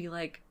need to be,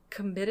 like,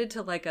 committed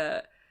to, like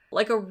a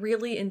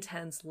really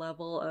intense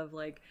level of,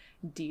 like,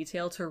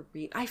 detail to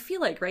read. I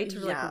feel like, right? To,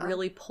 like,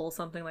 really pull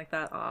something like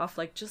that off.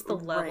 Like, just the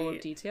level of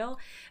detail.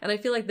 And I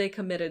feel like they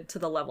committed to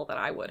the level that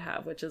I would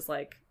have, which is,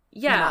 like,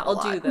 yeah, Not a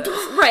I'll do lot.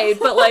 this. Right,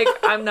 but like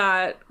I'm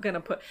not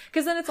gonna put,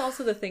 because then it's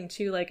also the thing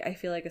too, like I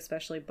feel like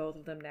especially both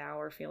of them now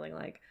are feeling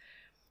like,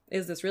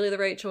 is this really the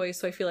right choice?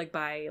 So I feel like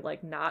by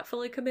like not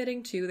fully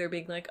committing to, they're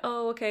being like,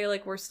 oh, okay,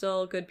 like we're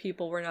still good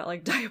people, we're not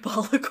like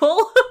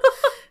diabolical.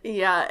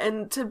 Yeah,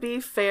 and to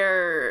be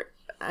fair,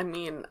 I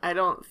mean, I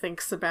don't think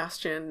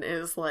Sebastian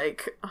is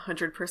like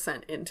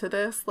 100% into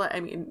this. Like, I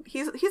mean,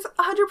 he's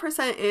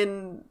 100%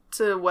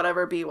 into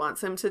whatever B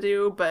wants him to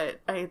do, but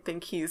I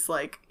think he's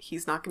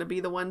not going to be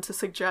the one to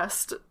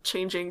suggest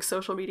changing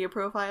social media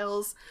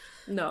profiles.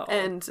 No.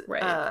 And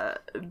right.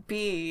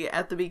 B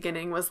at the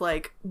beginning was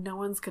like, no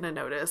one's going to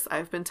notice.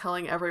 I've been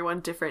telling everyone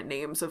different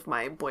names of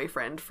my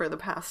boyfriend for the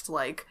past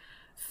like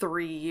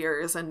 3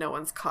 years and no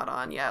one's caught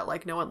on yet.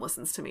 Like, no one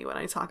listens to me when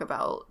I talk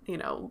about,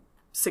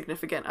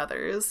 significant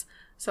others.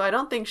 So I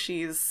don't think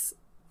she's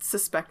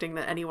suspecting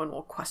that anyone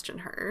will question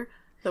her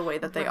the way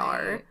that they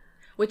are.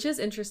 Which is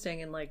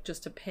interesting, and like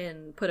just to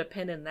put a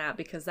pin in that,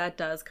 because that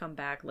does come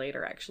back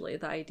later actually.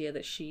 The idea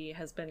that she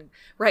has been,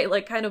 right,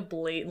 like kind of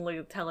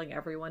blatantly telling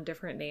everyone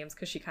different names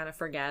because she kind of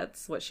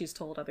forgets what she's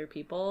told other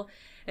people,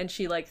 and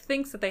she like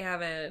thinks that they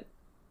haven't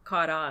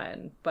caught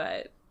on,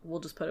 but we'll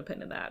just put a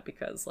pin in that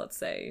because let's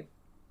say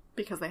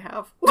because they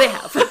have. They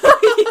have.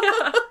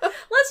 Yeah.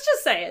 Let's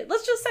just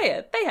say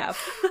it. They have.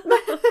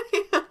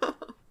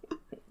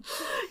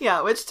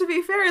 Yeah, which to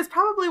be fair is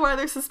probably why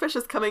they're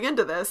suspicious coming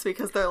into this,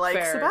 because they're like,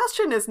 fair.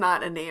 Sebastian is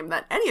not a name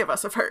that any of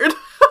us have heard.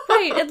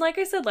 Right, and like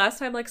I said last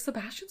time, like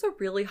Sebastian's a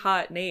really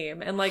hot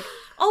name, and like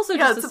also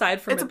just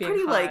aside from it being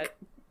pretty, hot, like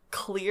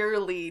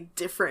clearly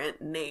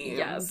different name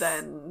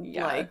than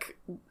like,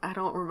 I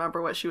don't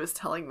remember what she was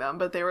telling them,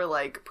 but they were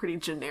like pretty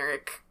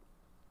generic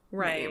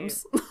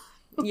names.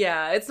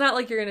 Yeah, it's not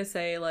like you're gonna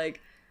say like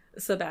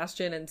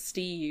Sebastian and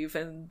Steve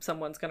and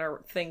someone's gonna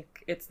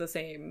think it's the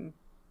same,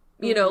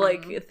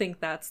 like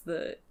think that's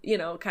the,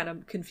 kind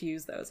of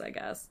confuse those, I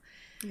guess.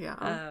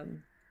 Yeah.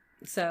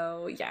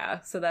 So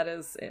that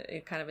is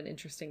a kind of an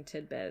interesting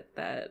tidbit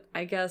that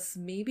I guess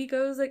maybe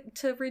goes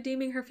to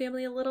redeeming her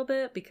family a little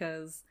bit,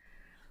 because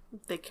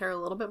they care a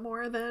little bit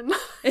more than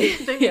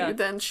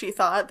than she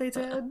thought they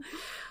did.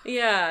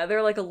 Yeah,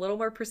 they're like a little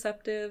more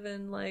perceptive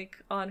and like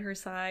on her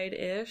side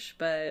ish,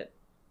 but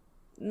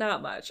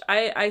not much.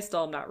 I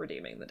still am not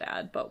redeeming the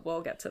dad, but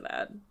we'll get to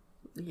that.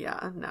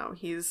 Yeah, no,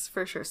 he's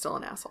for sure still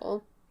an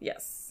asshole.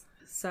 Yes.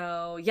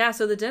 So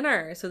the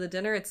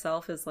dinner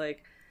itself is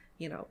like,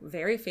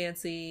 very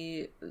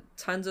fancy,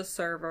 tons of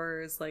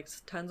servers, like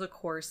tons of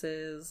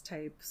courses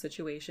type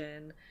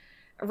situation.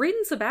 Reed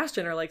and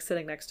Sebastian are like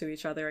sitting next to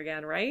each other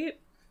again,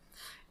 right?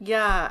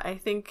 Yeah, I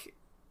think,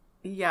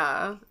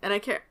 and I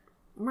can't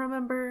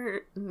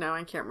remember. No,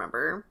 I can't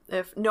remember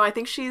I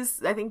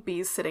think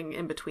B's sitting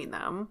in between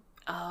them.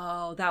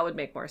 Oh, that would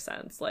make more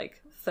sense,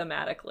 like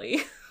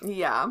thematically.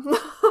 Yeah.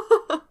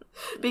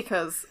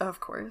 Because of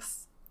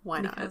course.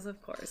 Why not? Because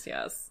of course,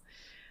 yes.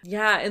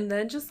 Yeah, and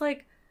then just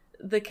like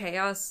the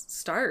chaos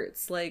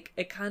starts. Like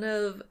it kind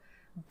of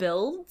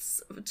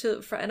builds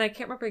and I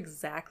can't remember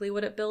exactly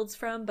what it builds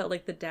from, but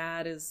like the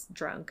dad is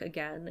drunk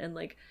again and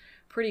like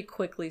pretty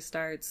quickly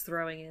starts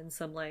throwing in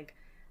some like,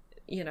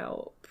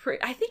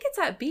 I think it's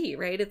at B,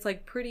 right? It's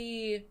like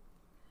pretty.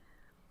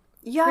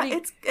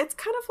 It's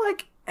kind of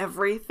like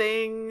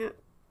everything.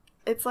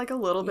 It's like a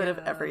little bit of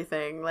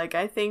everything. Like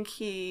I think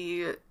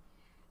he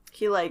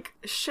like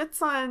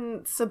shits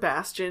on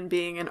Sebastian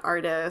being an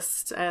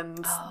artist,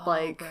 and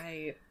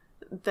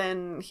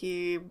then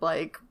he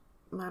like,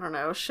 I don't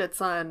know,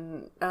 shits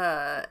on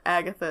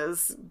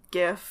Agatha's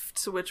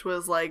gift, which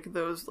was like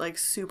those like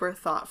super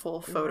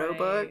thoughtful photo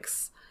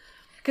books.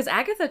 Because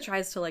Agatha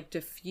tries to like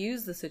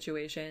diffuse the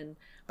situation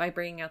by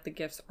bringing out the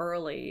gifts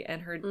early,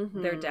 and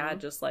their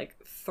dad just like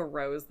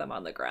throws them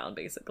on the ground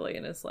basically,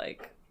 and is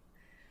like,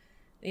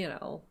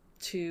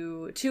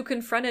 too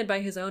confronted by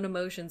his own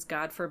emotions,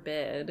 God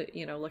forbid,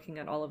 looking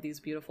at all of these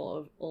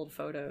beautiful old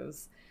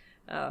photos,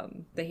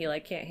 that he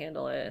like can't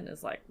handle it and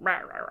is like, rah,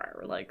 rah,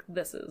 rah, like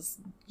this is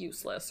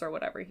useless or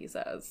whatever he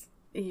says.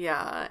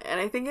 Yeah, and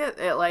I think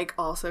it like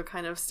also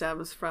kind of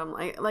stems from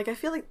like I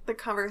feel like the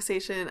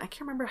conversation, I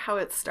can't remember how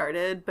it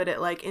started, but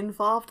it like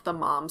involved the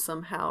mom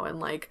somehow, and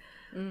like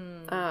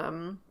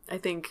I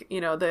think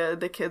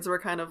the kids were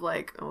kind of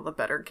like, the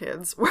better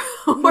kids were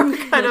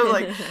kind of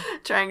like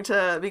trying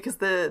to, because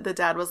the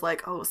dad was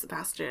like, oh,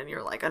 Sebastian,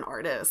 you're like an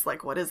artist,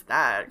 like what is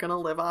that, gonna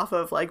live off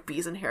of like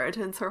B's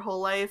inheritance her whole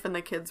life? And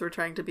the kids were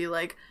trying to be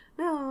like,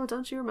 no,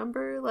 don't you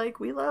remember, like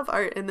we love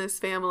art in this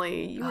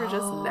family, you were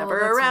just never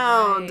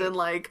around, right. And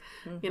like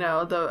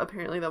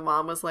apparently the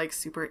mom was like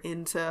super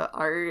into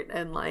art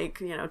and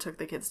like took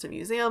the kids to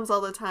museums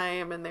all the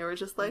time, and they were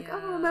just like,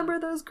 oh, remember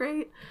those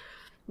great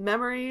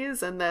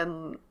memories. And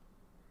then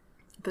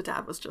the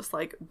dad was just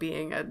like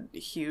being a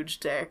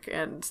huge dick,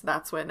 and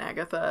that's when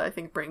Agatha, I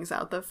think, brings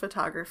out the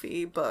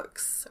photography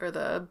books or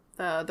the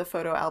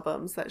photo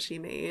albums that she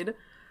made.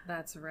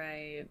 That's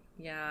right.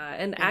 Yeah.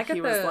 And Agatha,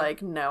 he was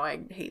like, no, I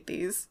hate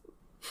these.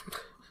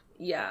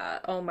 Yeah.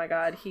 Oh my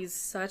god, he's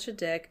such a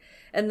dick.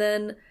 And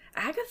then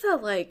Agatha,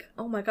 like,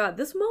 oh my god,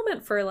 this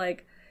moment for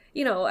like,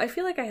 you know, I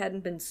feel like I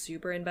hadn't been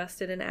super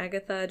invested in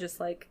Agatha, just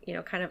like, you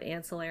know, kind of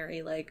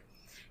ancillary, like,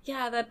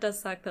 yeah, that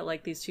does suck that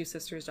like these two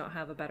sisters don't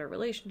have a better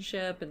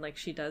relationship, and like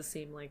she does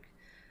seem like,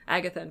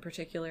 Agatha in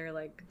particular,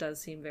 like does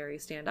seem very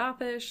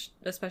standoffish,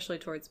 especially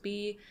towards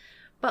B.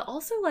 But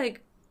also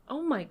like,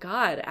 oh my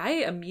god,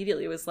 I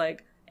immediately was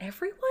like,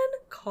 everyone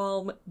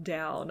calm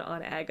down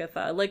on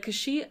Agatha. Like, cause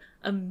she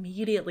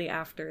immediately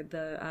after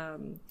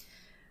the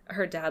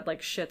her dad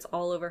like shits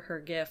all over her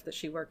gift that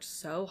she worked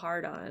so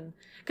hard on.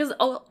 Because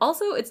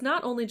also it's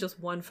not only just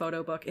one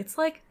photo book, it's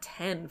like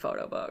 10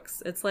 photo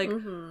books. It's like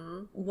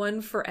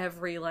one for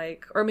every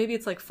like, or maybe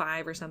it's like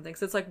 5 or something,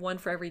 so it's like one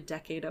for every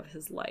decade of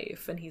his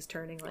life, and he's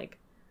turning like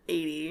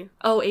 80.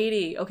 Oh,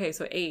 80. Okay,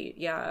 so 8.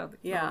 Yeah.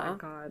 Yeah. Oh my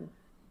god.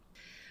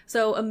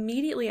 So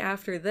immediately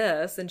after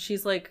this, and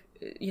she's like,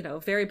 you know,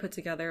 very put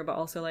together, but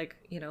also like,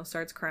 you know,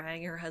 starts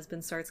crying. Her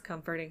husband starts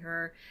comforting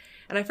her.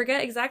 And I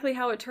forget exactly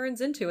how it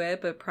turns into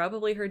it, but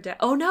probably her dad.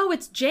 Oh no,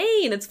 it's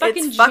Jane. It's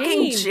fucking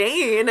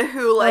Jane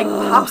who like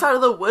pops out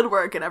of the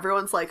woodwork, and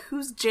everyone's like,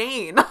 "Who's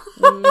Jane?"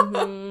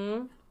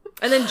 Mm-hmm.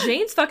 And then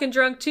Jane's fucking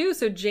drunk too.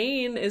 So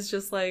Jane is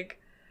just like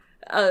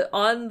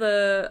on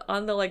the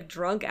like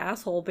drunk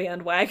asshole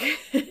bandwagon.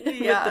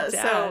 Yeah.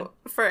 So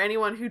for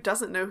anyone who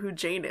doesn't know who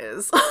Jane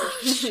is,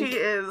 she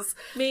is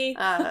me.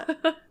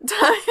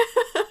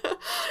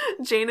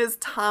 Jane is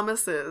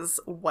Thomas's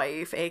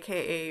wife,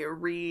 aka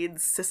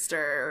Reed's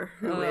sister,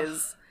 who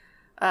is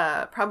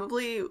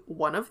probably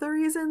one of the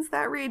reasons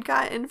that Reed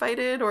got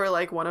invited, or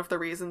like one of the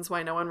reasons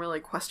why no one really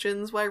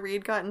questions why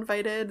Reed got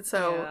invited.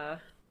 So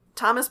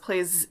Thomas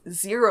plays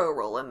zero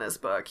role in this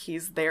book.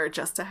 He's there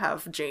just to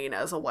have Jane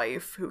as a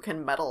wife who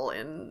can meddle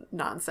in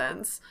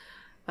nonsense.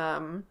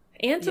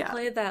 And to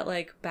play that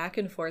like back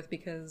and forth,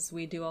 because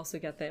we do also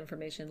get the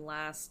information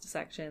last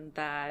section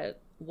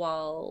that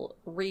while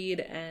Reed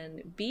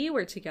and B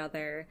were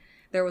together,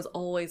 there was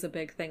always a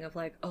big thing of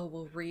like, oh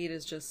well, Reed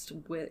is just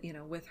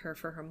with her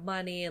for her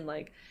money, and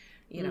like,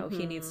 you know,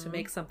 he needs to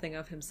make something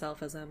of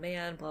himself as a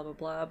man, blah blah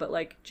blah. But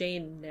like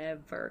Jane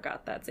never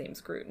got that same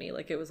scrutiny.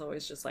 Like it was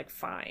always just like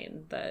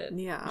fine that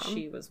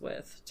she was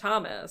with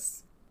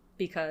Thomas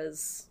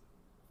because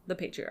the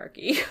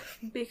patriarchy.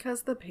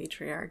 Because the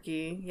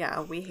patriarchy.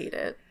 Yeah, we hate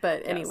it.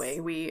 But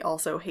anyway, we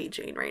also hate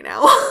Jane right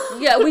now.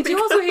 Yeah, we do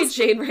also hate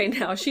Jane right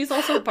now. She's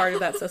also part of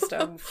that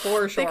system,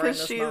 for sure,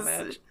 because in this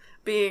moment.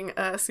 Being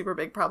a super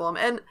big problem.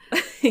 And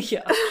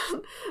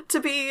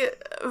to be,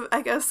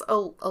 I guess,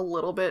 a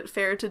little bit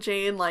fair to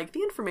Jane, like,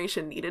 the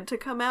information needed to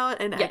come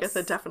out, and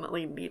Agatha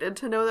definitely needed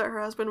to know that her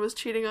husband was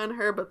cheating on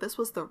her, but this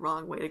was the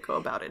wrong way to go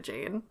about it,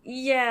 Jane.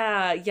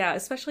 Yeah,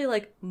 especially,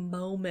 like,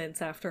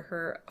 moments after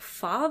her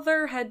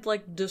father had,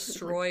 like,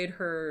 destroyed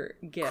her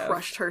gift.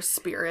 Crushed her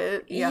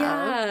spirit.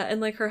 Yeah, and,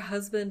 like, her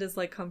husband is,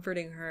 like,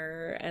 comforting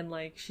her, and,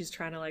 like, she's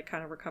trying to, like,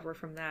 kind of recover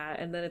from that,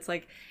 and then it's,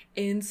 like,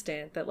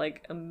 instant that,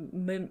 like,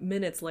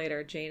 minutes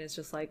later, Jane is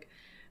just like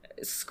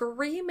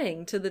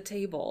screaming to the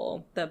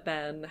table that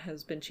Ben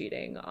has been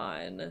cheating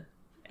on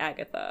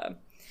Agatha.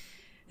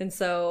 And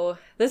so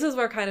this is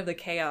where kind of the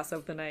chaos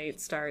of the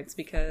night starts,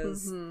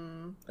 because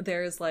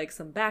there's like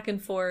some back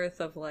and forth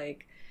of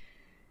like,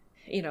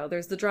 you know,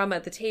 there's the drama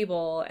at the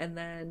table, and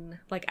then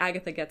like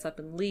Agatha gets up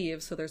and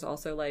leaves, so there's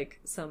also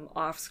like some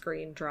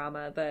off-screen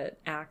drama that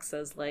acts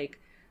as like,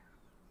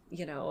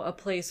 you know, a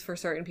place for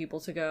certain people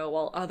to go,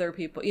 while other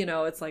people, you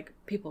know, it's like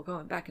people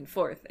going back and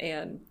forth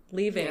and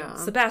leaving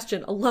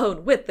Sebastian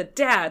alone with the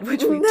dad,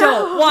 which we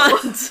don't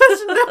want.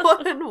 No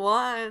one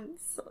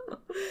wants.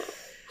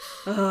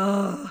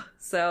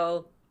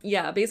 So,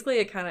 yeah, basically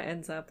it kind of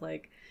ends up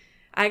like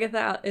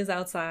Agatha is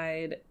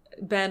outside.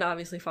 Ben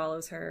obviously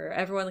follows her.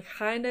 Everyone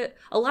kind of,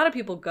 a lot of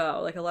people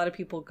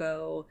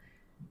go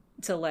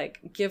to like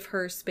give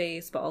her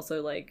space, but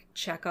also like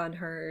check on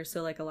her.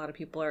 So like a lot of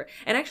people are,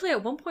 and actually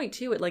at one point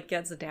too, it like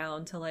gets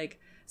down to like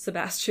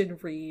Sebastian,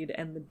 Reed,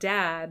 and the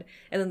dad,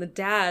 and then the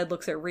dad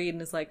looks at Reed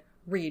and is like,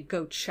 Reed,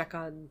 go check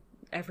on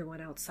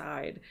everyone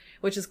outside,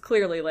 which is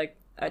clearly like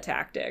a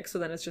tactic. So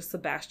then it's just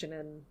Sebastian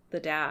and the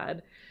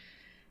dad,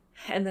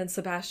 and then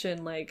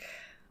Sebastian like,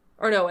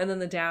 or no, and then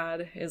the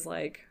dad is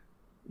like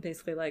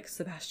basically like,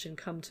 Sebastian,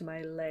 come to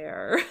my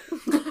lair.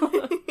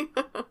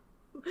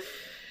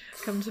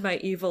 Come to my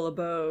evil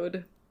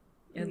abode.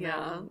 And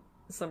then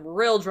some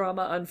real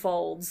drama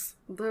unfolds.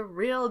 The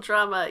real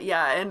drama,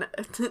 and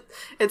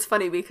it's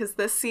funny because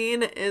this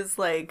scene is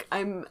like,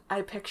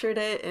 I pictured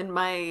it in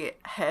my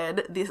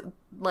head,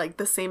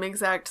 the same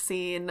exact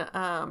scene.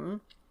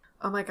 Oh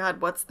my god,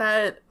 what's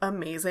that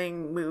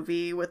amazing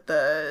movie with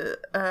the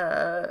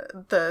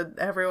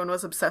everyone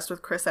was obsessed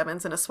with Chris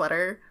Evans in a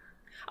sweater?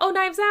 Oh,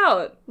 Knives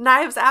Out!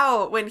 Knives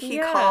Out, when he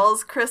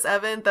calls Chris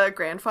Evans, the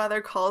grandfather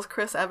calls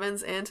Chris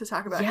Evans in to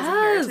talk about his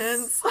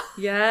inheritance.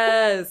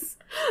 Yes!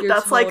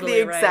 That's totally like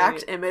the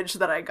exact image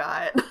that I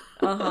got.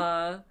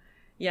 Uh-huh.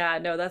 Yeah,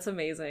 no, that's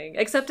amazing.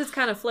 Except it's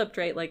kind of flipped,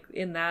 right? Like,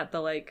 in that, the,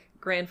 like,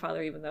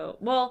 grandfather, even though,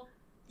 well,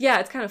 Yeah,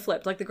 it's kind of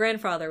flipped. Like, the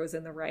grandfather was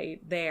in the right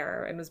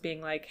there and was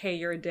being like, hey,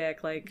 you're a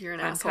dick. Like, you're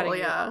an I'm asshole,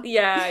 yeah.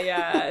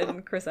 Yeah.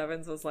 And Chris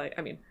Evans was like,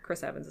 I mean,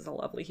 Chris Evans is a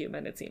lovely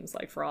human, it seems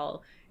like, for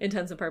all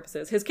intents and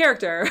purposes. His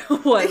character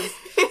was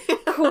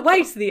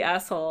quite the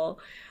asshole.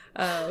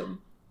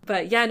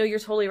 But yeah, no, you're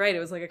totally right. It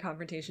was like a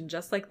confrontation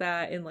just like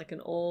that in like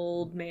an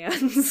old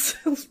man's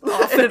office.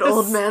 In an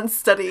old man's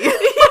study. Yeah, in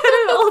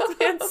an old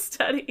man's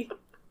study.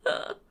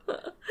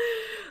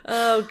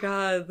 Oh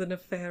god, the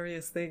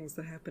nefarious things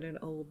that happen in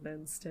old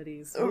men's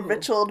studies. Ooh.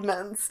 Rich old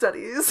men's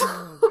studies.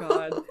 Oh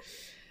god.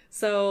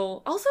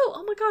 So, also,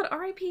 oh my god,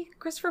 R.I.P.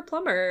 Christopher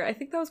Plummer. I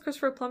think that was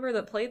Christopher Plummer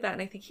that played that,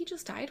 and I think he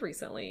just died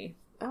recently.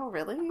 Oh,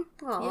 really?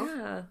 Aww.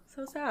 Yeah,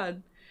 so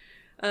sad.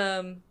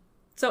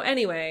 So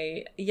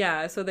anyway,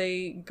 yeah, so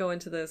they go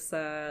into this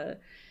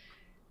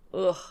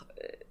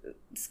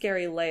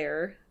scary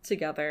lair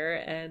together,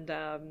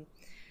 and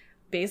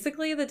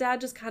basically the dad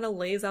just kind of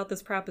lays out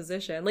this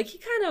proposition. Like, he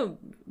kind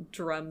of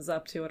drums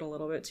up to it a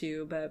little bit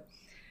too, but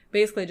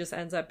basically just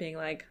ends up being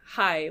like,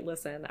 hi,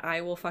 listen,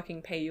 I will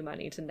fucking pay you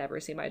money to never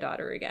see my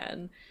daughter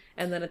again.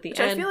 And then at the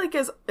end, I feel like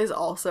is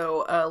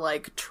also a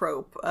like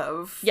trope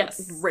of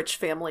rich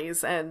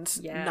families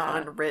and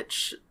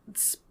non-rich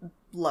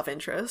love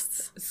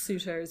interests.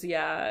 Suitors,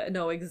 yeah.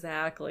 No,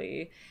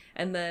 exactly.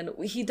 And then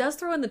he does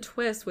throw in the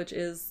twist, which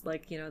is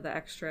like, you know, the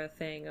extra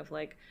thing of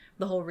like,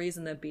 the whole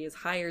reason that Bee has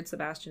hired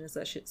Sebastian is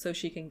that so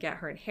she can get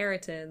her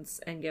inheritance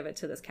and give it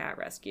to this cat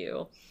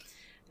rescue.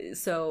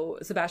 So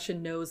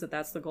Sebastian knows that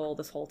that's the goal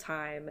this whole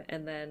time.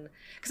 And then,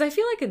 because I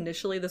feel like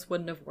initially this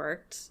wouldn't have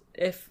worked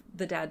if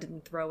the dad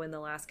didn't throw in the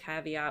last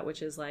caveat,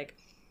 which is like,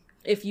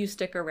 if you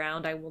stick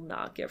around, I will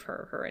not give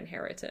her her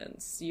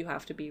inheritance. You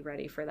have to be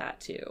ready for that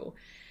too.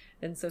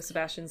 And so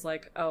Sebastian's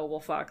like, oh,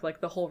 well, fuck.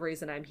 Like, the whole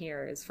reason I'm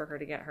here is for her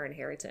to get her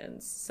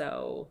inheritance.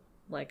 So,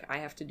 like, I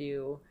have to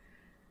do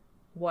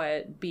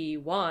what Bee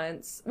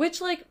wants.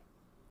 Which, like,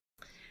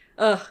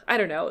 I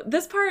don't know.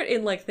 This part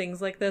in, like, things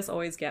like this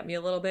always get me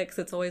a little bit. Because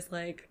it's always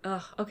like,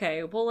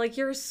 okay, well, like,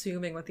 you're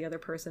assuming what the other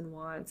person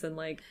wants. And,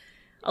 like,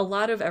 a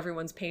lot of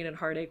everyone's pain and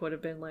heartache would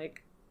have been,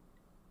 like,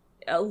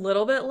 a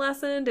little bit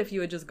lessened if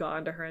you had just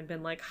gone to her and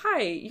been like,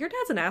 hi, your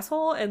dad's an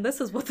asshole, and this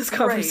is what this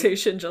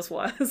conversation just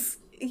was.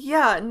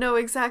 Yeah, no,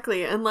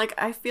 exactly. And like,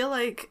 I feel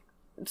like,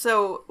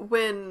 so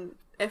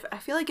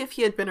if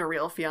he had been a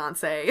real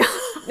fiance,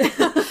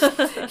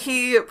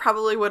 he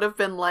probably would have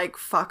been like,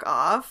 fuck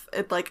off,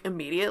 like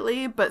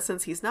immediately. But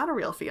since he's not a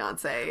real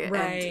fiance,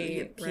 and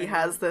he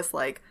has this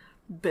like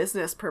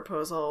business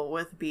proposal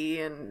with Bee,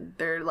 and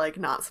they're like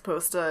not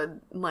supposed to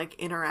like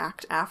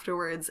interact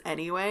afterwards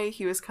anyway,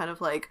 he was kind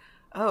of like,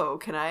 oh,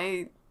 can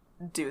I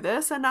do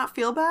this and not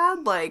feel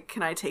bad? Like,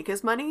 can I take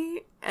his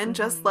money and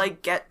just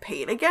like get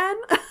paid again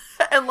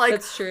and like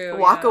that's true,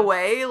 walk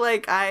away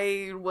like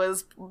I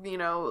was, you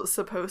know,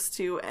 supposed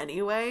to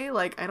anyway?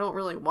 Like, I don't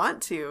really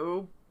want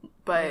to,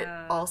 but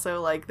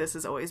also like this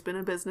has always been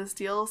a business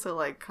deal, so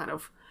like kind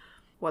of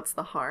what's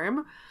the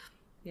harm?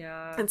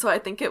 Yeah. And so I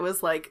think it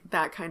was like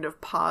that kind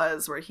of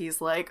pause where he's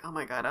like, oh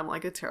my god, I'm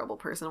like a terrible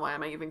person, why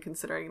am I even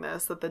considering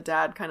this, that the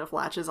dad kind of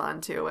latches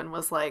onto and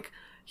was like,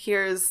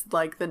 here's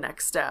like the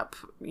next step,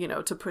 you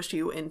know, to push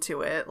you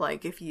into it.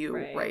 Like, if you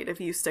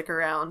if you stick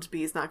around,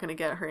 Bee's not going to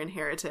get her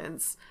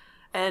inheritance.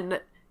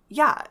 And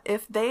yeah,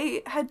 if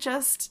they had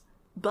just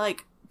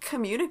like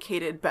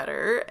communicated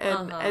better,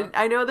 and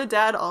I know the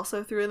dad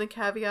also threw in the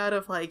caveat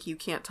of like, you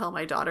can't tell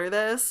my daughter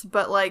this,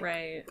 but like,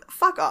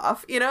 fuck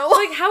off, you know?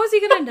 Like, how is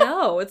he gonna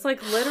know? It's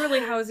like, literally,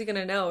 how is he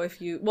gonna know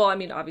if you, well, I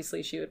mean,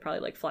 obviously she would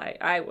probably like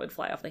I would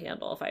fly off the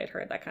handle if I had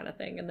heard that kind of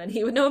thing, and then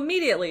he would know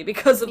immediately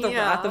because of the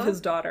wrath of his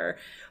daughter.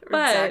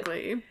 But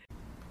exactly.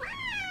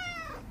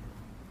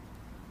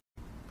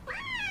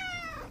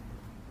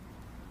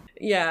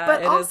 Yeah.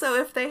 But also,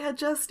 if they had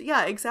just,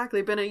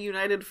 been a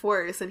united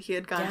force, and he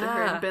had gone to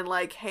her and been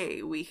like,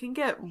 hey, we can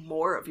get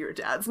more of your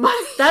dad's money.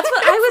 That's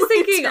what I was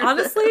thinking.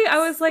 Honestly,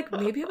 I was like,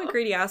 maybe I'm a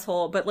greedy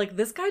asshole, but like,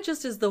 this guy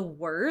just is the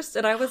worst.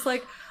 And I was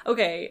like,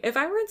 okay, if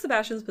I were in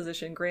Sebastian's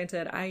position,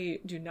 granted, I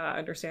do not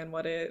understand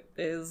what it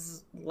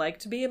is like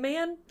to be a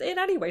man in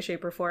any way,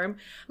 shape, or form.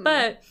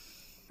 But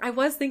I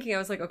was thinking, I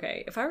was like,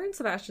 okay, if I were in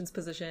Sebastian's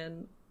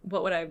position,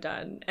 what would I have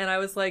done? And I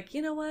was like,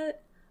 you know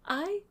what?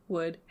 I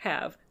would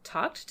have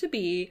talked to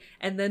Bee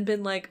and then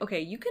been like, okay,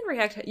 you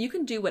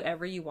can do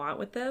whatever you want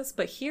with this,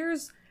 but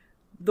here's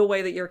the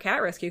way that your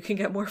cat rescue can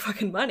get more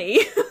fucking money.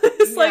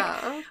 It's like,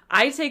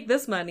 I take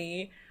this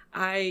money,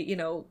 I, you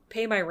know,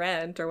 pay my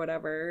rent or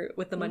whatever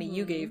with the money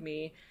you gave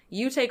me.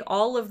 You take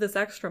all of this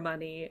extra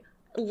money,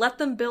 let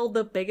them build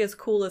the biggest,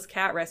 coolest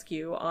cat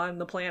rescue on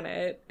the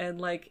planet,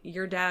 and like,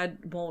 your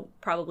dad won't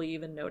probably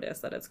even notice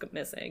that it's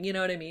missing. You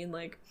know what I mean?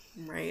 Like,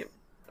 right.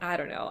 I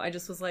don't know. I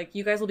just was like,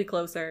 you guys will be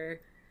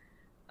closer.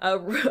 A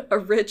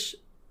rich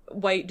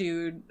white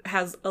dude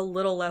has a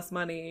little less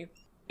money,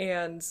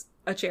 and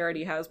a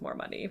charity has more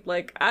money.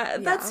 Like,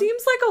 that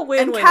seems like a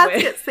win-win. And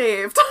cats get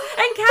saved.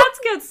 And cats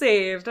get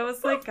saved. I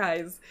was like,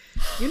 guys,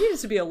 you needed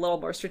to be a little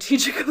more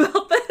strategic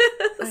about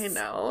this. I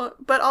know.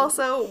 But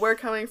also, we're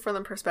coming from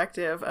the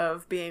perspective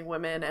of being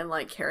women and,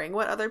 like, caring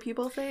what other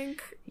people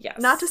think. Yes.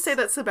 Not to say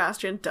that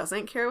Sebastian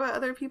doesn't care what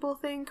other people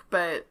think,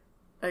 but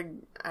I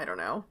don't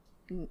know.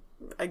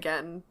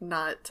 Again,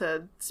 not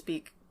to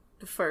speak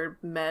for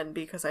men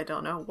because I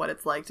don't know what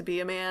it's like to be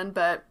a man,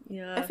 but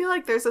yeah. I feel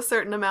like there's a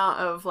certain amount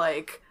of,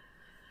 like,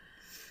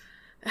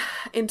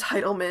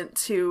 entitlement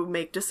to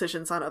make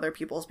decisions on other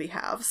people's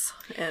behalves.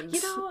 And,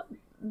 you know,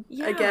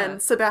 yeah. Again,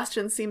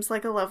 Sebastian seems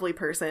like a lovely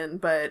person,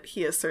 but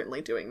he is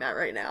certainly doing that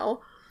right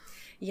now.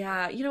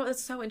 Yeah, you know,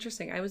 it's so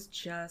interesting.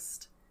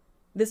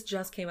 This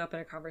just came up in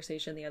a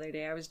conversation the other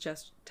day. I was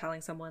just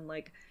telling someone,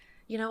 like,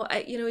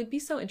 it'd be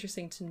so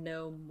interesting to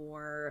know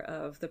more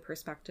of the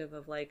perspective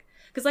of, like,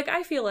 because, like,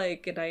 I feel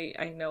like, and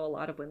I know a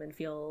lot of women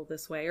feel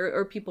this way,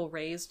 or people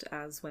raised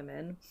as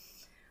women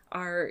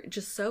are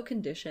just so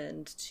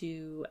conditioned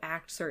to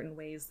act certain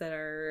ways that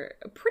are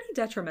pretty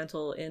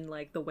detrimental in,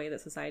 like, the way that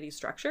society's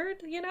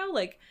structured,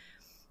 like,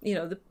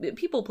 the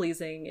people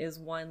pleasing is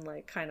one,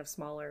 like, kind of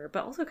smaller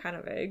but also kind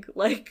of big,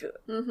 like,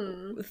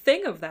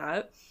 thing of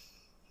that.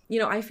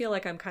 I feel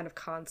like I'm kind of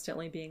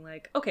constantly being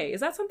like, okay, is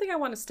that something I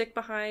want to stick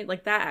behind?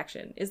 Like, that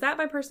action, is that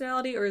my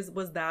personality, or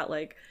was that,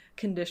 like,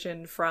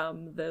 conditioned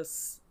from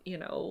this,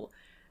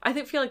 I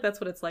feel like that's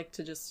what it's like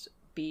to just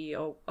be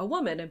a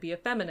woman and be a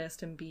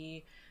feminist and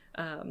be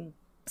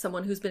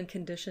someone who's been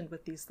conditioned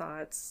with these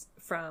thoughts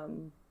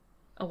from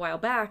a while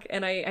back.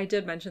 And I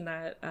did mention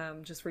that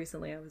just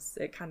recently.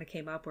 It kind of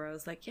came up where I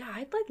was like, yeah,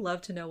 I'd, like, love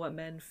to know what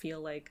men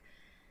feel like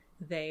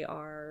they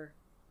are,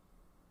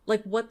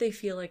 like, what they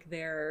feel like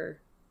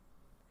they're,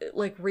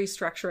 like,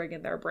 restructuring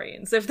in their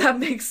brains, if that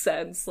makes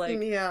sense.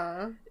 Like,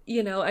 yeah,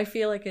 I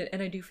feel like it,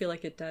 and I do feel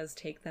like it does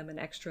take them an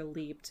extra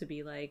leap to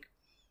be like,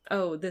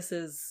 oh, this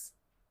is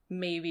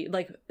maybe,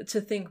 like,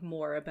 to think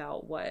more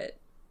about what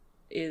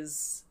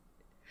even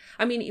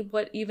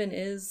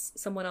is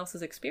someone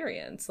else's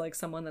experience, like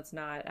someone that's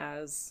not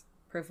as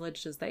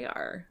privileged as they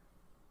are.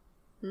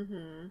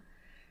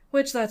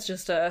 Which, that's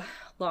just a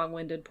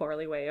long-winded,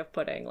 poorly way of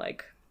putting,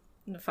 like,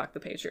 fuck the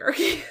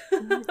patriarchy.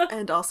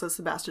 And also,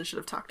 Sebastian should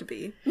have talked to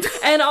B.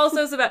 And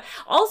also,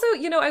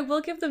 I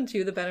will give them,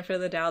 too, the benefit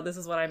of the doubt. This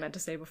is what I meant to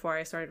say before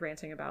I started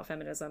ranting about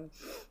feminism.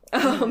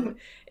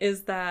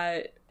 Is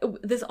that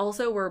this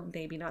also, we're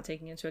maybe not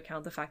taking into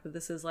account the fact that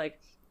this is, like,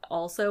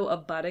 also a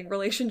budding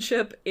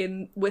relationship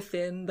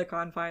within the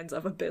confines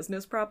of a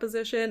business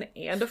proposition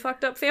and a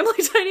fucked up family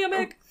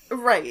dynamic.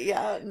 Right,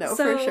 yeah, no,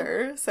 for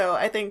sure. So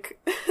I think,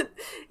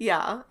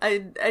 yeah, I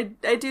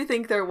do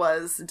think there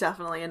was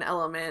definitely an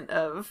element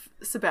of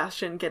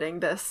Sebastian getting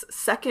this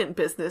second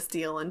business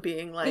deal and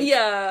being like,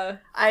 yeah,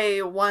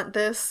 I want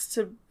this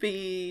to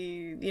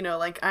be,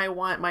 like, I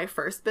want my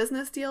first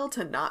business deal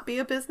to not be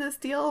a business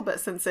deal, but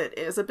since it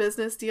is a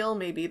business deal,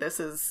 maybe this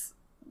is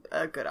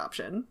a good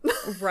option.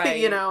 Right.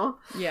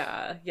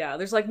 Yeah,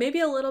 there's, like, maybe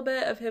a little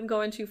bit of him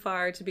going too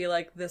far to be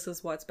like, this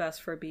is what's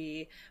best for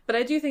B, but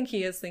I do think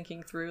he is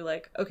thinking through,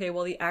 like, okay,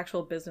 well, the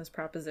actual business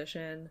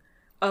proposition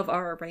of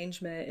our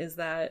arrangement is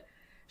that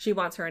she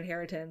wants her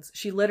inheritance.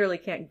 She literally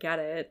can't get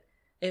it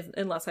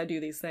unless I do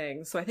these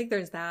things. So I think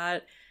there's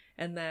that.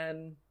 And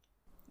then,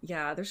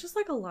 yeah, there's just,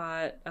 like, a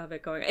lot of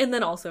it going. And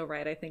then also,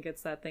 right, I think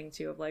it's that thing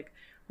too of, like,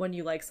 when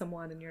you like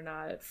someone and you're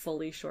not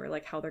fully sure,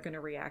 like, how they're going to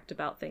react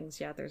about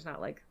things yet, there's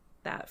not, like,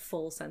 that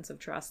full sense of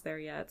trust there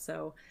yet.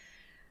 So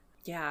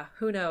yeah,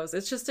 who knows?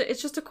 It's just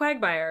a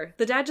quagmire.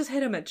 The dad just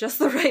hit him at just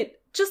the right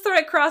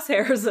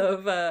crosshairs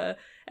of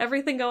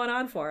everything going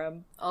on for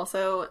him.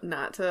 Also,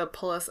 not to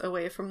pull us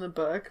away from the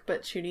book,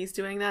 but Chuni's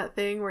doing that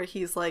thing where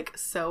he's, like,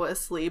 so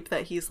asleep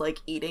that he's, like,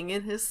 eating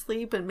in his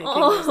sleep and making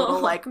those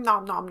little, like,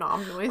 nom nom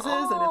nom noises,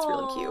 and it's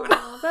really cute.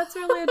 That's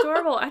really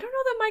adorable. I don't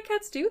know that my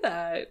cats do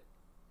that.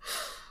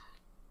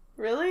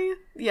 Really?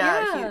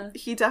 Yeah.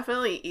 He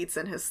definitely eats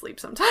in his sleep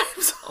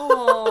sometimes.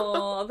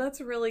 Oh, that's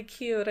really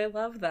cute. I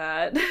love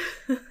that.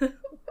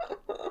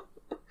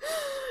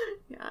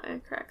 Yeah,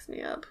 it cracks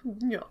me up.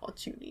 Aw,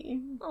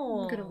 Chuni.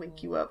 I'm gonna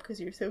wake you up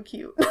because you're so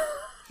cute.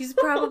 He's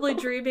probably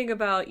dreaming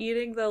about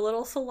eating the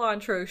little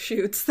cilantro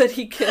shoots that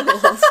he killed.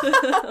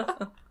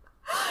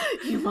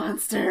 You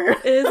monster.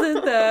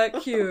 Isn't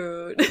that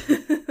cute?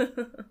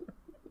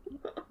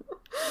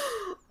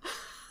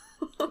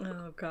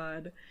 Oh,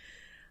 God.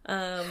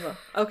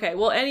 Okay,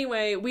 well,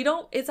 anyway,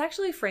 it's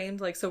actually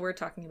framed, like, so we're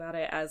talking about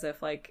it as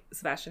if, like,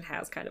 Sebastian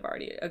has kind of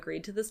already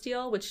agreed to this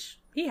deal, which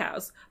he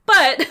has,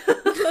 but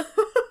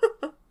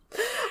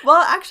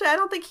well, actually, I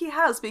don't think he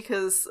has,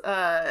 because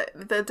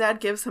the dad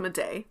gives him a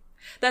day.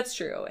 That's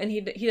true, and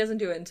he doesn't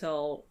do it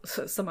until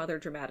some other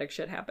dramatic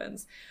shit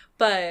happens,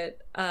 but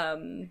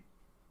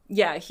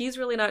yeah, he's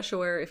really not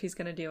sure if he's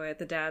gonna do it.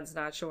 The dad's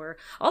not sure.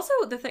 Also,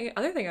 other thing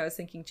I was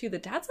thinking too, the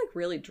dad's, like,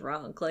 really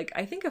drunk. Like,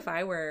 I think if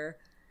I were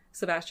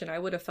Sebastian, I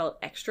would have felt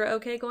extra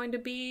okay going to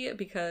B,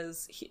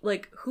 because he,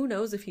 like, who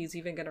knows if he's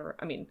even gonna,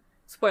 I mean,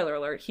 spoiler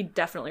alert, he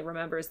definitely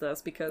remembers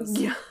this because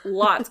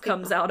lots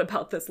comes out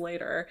about this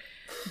later.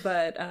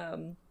 But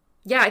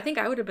yeah, I think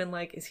I would have been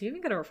like, is he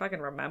even gonna fucking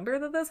remember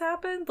that this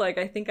happened? Like,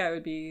 I think I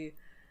would be,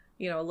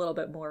 a little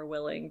bit more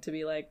willing to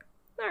be like,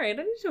 all right,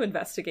 I need to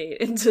investigate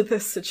into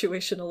this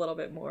situation a little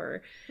bit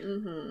more.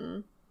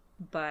 Mm-hmm.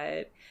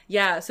 But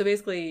yeah, so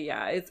basically,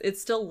 yeah,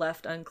 it's still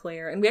left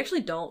unclear, and we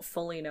actually don't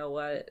fully know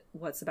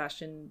what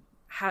Sebastian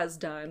has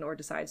done or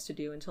decides to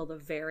do until the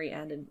very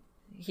end, and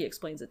he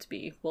explains it to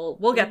be.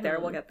 We'll get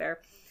there. We'll get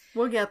there.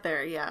 We'll get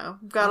there. Yeah,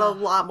 got a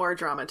lot more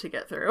drama to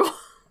get through.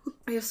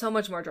 We have so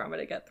much more drama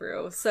to get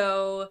through.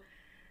 So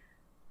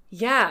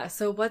yeah,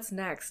 so what's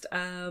next?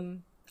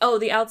 Oh,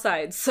 the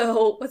outside.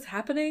 So what's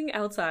happening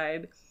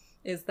outside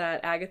is that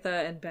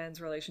Agatha and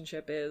Ben's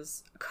relationship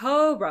is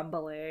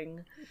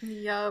crumbling.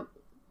 Yep.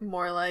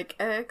 More like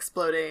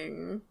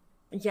exploding.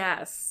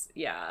 Yes.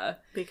 Yeah.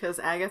 Because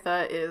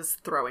Agatha is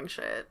throwing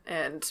shit,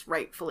 and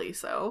rightfully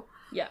so.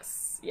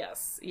 Yes.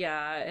 Yes.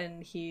 Yeah.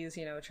 And he's,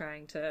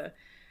 trying to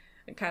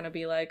kind of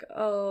be like,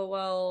 oh,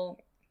 well,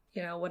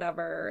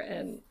 whatever.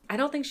 And I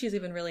don't think she's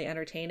even really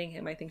entertaining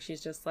him. I think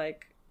she's just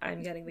like,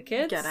 I'm getting the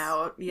kids. Get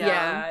out. Yeah.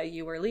 Yeah,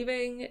 you were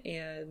leaving,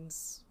 and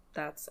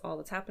that's all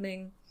that's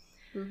happening.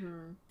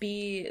 Mm-hmm.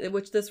 B,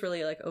 which this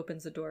really like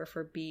opens the door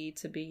for B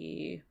to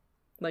be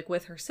like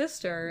with her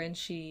sister, and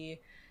she,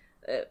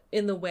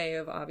 in the way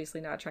of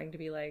obviously not trying to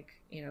be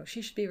like,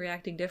 she should be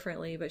reacting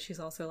differently, but she's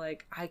also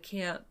like, I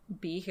can't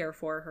be here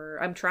for her.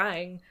 I'm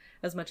trying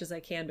as much as I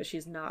can, but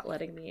she's not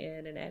letting me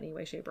in any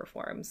way, shape, or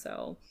form.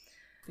 So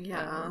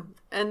yeah.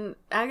 And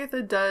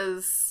Agatha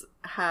does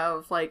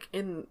have like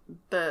in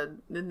the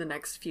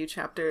next few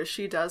chapters,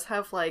 she does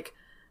have like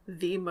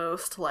the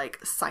most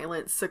like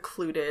silent,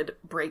 secluded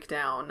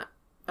breakdown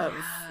of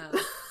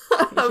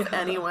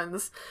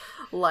anyone's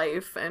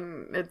life,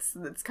 and it's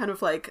kind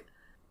of like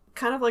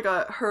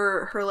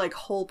her like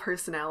whole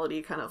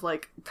personality kind of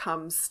like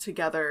comes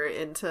together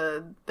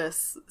into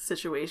this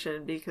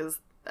situation, because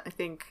I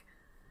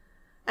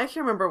can't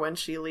remember when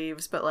she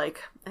leaves, but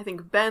like I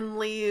think Ben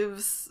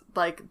leaves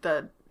like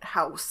the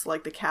house,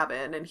 like the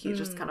cabin, and he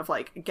just kind of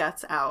like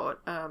gets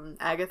out.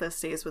 Agatha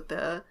stays with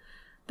the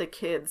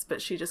kids,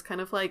 but she just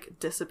kind of like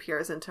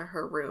disappears into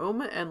her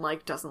room and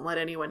like doesn't let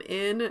anyone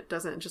in,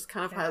 doesn't, just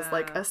kind of has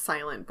like a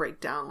silent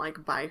breakdown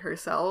like by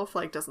herself,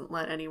 like doesn't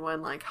let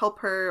anyone like help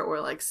her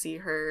or like see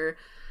her,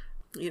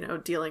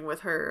 dealing with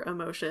her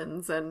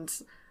emotions. And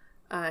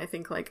I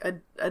think like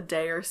a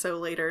day or so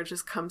later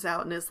just comes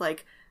out and is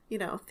like,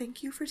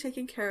 thank you for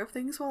taking care of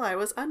things while I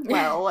was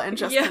unwell, and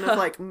just kind of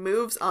like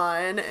moves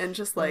on and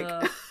just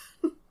like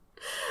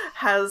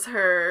has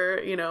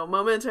her,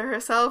 moment to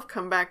herself,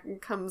 comes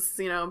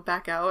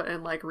back out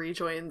and like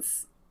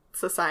rejoins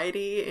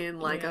society in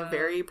like a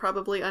very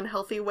probably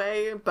unhealthy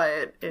way,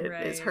 but it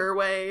is her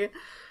way.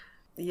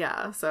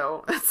 Yeah,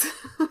 so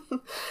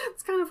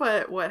it's kind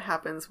of what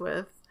happens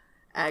with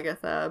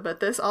Agatha. But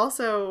this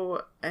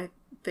also, I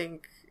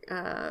think,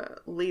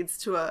 leads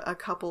to a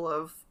couple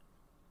of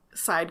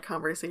side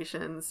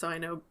conversations. So I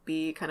know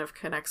B kind of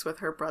connects with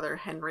her brother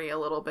Henry a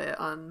little bit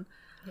on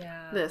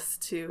this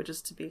too,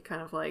 just to be kind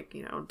of like,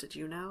 did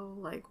you know,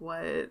 like,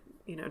 what,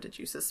 did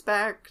you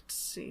suspect,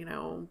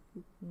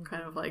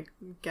 kind of like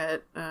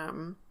get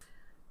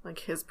like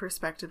his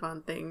perspective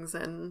on things.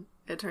 And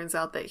it turns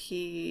out that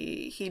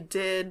he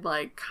did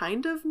like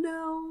kind of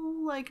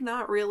know, like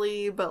not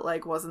really, but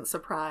like wasn't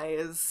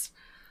surprised.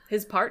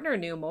 His partner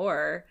knew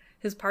more.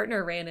 His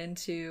partner ran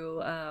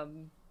into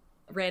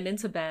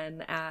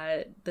Ben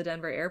at the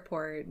Denver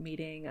airport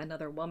meeting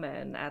another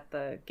woman at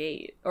the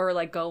gate, or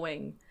like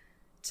going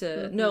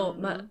to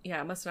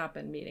it must not have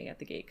been meeting at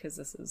the gate, because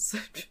this is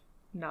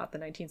not the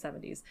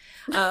 1970s.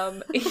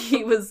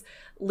 He was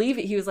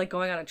leaving, he was like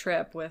going on a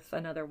trip with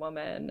another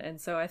woman, and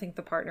so I think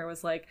the partner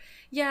was like,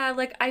 yeah,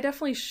 like I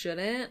definitely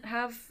shouldn't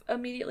have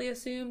immediately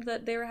assumed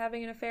that they were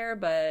having an affair,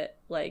 but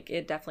like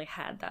it definitely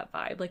had that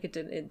vibe, like it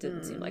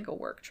didn't seem like a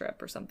work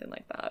trip or something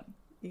like that.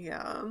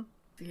 Yeah,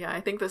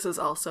 I think this is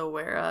also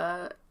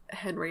where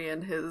Henry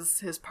and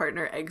his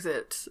partner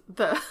exit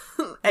the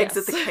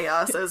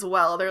chaos as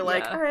well. They're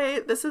like, all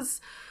right, this is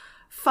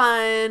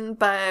fun,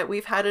 but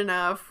we've had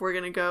enough. We're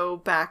gonna go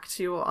back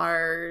to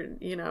our,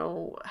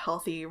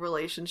 healthy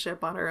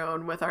relationship on our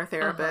own with our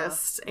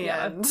therapist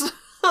and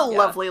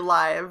lovely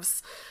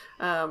lives.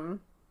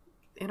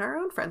 In our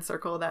own friend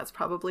circle, that's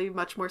probably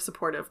much more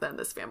supportive than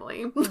this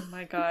family. Oh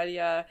my god,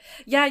 yeah.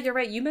 Yeah, you're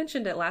right. You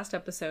mentioned it last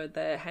episode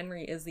that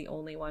Henry is the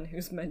only one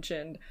who's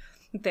mentioned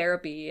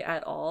therapy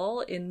at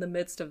all in the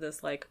midst of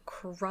this like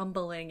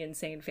crumbling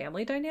insane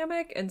family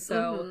dynamic, and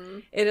so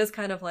it is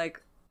kind of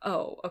like,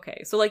 oh,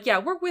 okay, so like, yeah,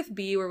 we're with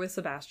B, we're with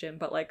Sebastian,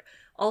 but like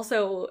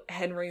also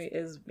Henry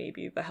is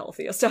maybe the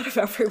healthiest out of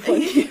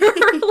everyone here.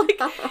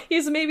 Like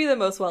he's maybe the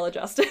most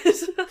well-adjusted.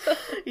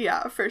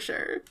 Yeah, for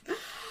sure.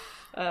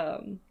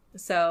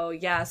 So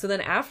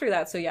then after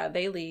that,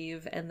 they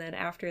leave, and then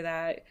after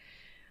that,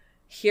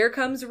 here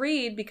comes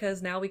Reed,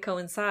 because now we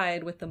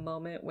coincide with the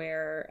moment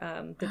where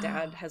the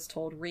dad has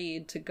told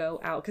Reed to go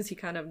out, because he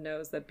kind of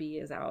knows that B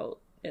is out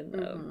in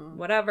the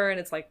whatever, and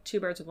it's like two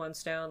birds with one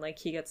stone. Like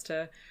he gets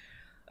to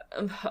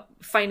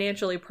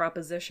financially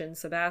proposition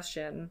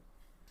Sebastian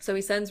So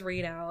he sends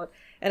Reed out,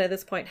 and at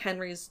this point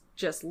Henry's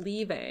just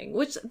leaving,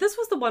 which this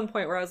was the one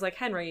point where I was like,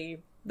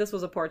 Henry, this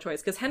was a poor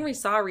choice, because Henry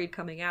saw Reed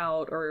coming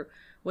out, or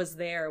was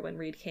there when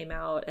Reed came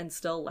out, and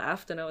still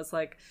left, and I was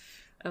like,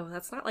 oh,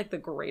 that's not like the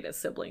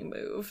greatest sibling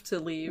move, to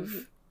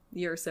leave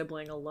your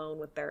sibling alone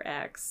with their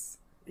ex.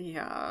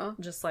 Yeah.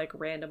 Just like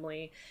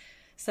randomly.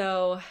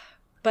 So,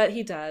 but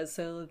he does.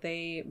 So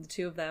the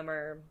two of them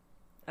are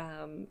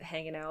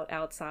hanging out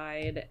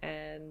outside,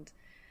 and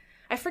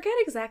I forget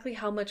exactly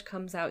how much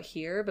comes out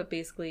here, but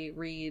basically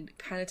Reed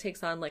kind of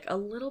takes on like a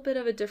little bit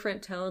of a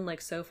different tone.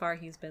 Like so far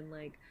he's been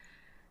like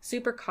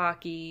super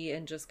cocky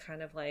and just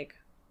kind of like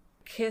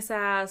kiss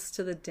ass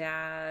to the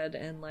dad,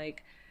 and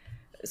like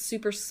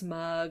super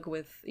smug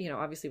with, you know,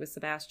 obviously with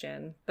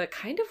Sebastian, but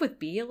kind of with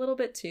B a little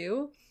bit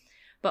too.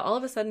 But all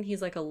of a sudden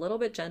he's like a little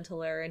bit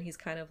gentler, and he's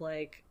kind of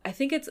like, I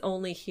think it's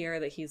only here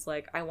that he's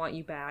like, I want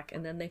you back,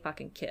 and then they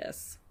fucking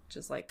kiss, which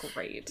is like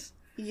great.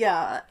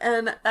 Yeah,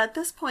 and at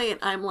this point,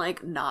 I'm,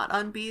 like, not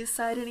on B's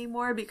side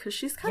anymore, because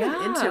she's kind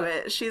of into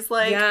it. She's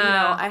like, you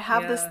know, I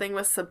have this thing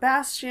with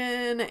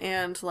Sebastian,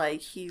 and,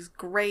 like, he's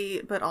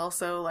great, but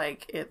also,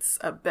 like, it's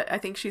a bit, I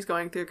think she's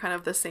going through kind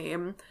of the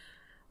same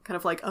kind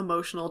of, like,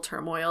 emotional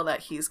turmoil that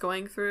he's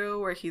going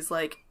through, where he's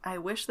like, I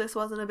wish this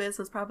wasn't a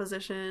business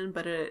proposition,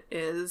 but it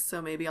is,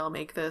 so maybe I'll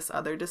make this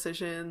other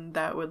decision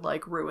that would,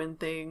 like, ruin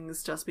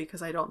things just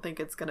because I don't think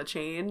it's gonna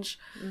change.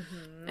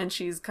 And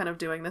she's kind of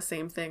doing the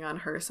same thing on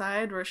her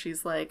side, where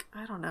she's like,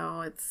 I don't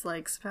know, it's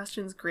like,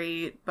 Sebastian's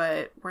great,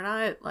 but we're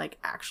not, like,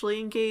 actually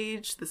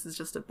engaged. This is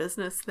just a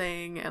business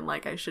thing, and,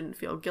 like, I shouldn't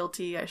feel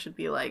guilty. I should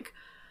be, like,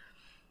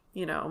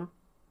 you know,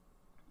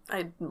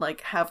 I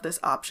like have this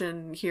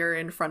option here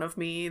in front of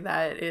me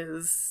that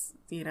is,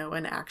 you know,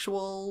 an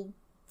actual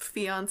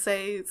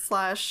fiance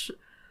slash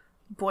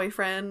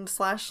boyfriend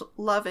slash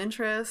love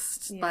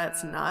interest.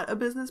 That's not a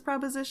business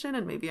proposition,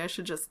 and maybe I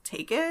should just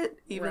take it,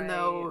 even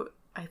though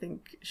I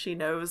think she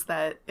knows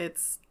that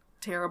it's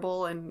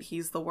terrible and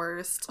he's the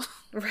worst.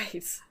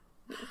 Right.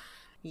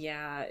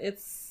 Yeah,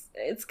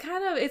 it's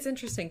kind of, it's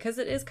interesting, because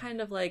it is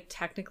kind of like,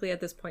 technically at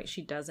this point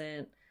she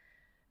doesn't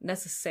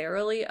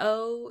necessarily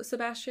owe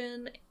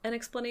Sebastian an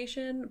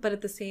explanation, but at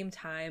the same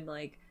time,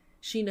 like,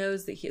 she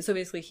knows that so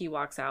basically he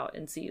walks out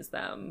and sees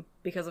them,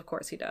 because of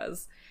course he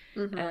does.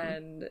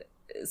 And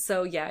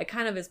so yeah, it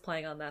kind of is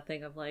playing on that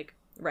thing of like,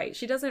 right,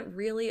 she doesn't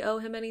really owe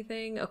him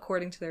anything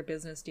according to their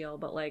business deal,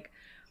 but like,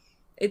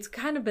 it's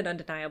kind of been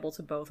undeniable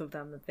to both of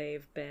them that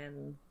they've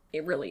been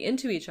really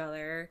into each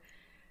other,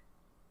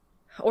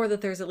 or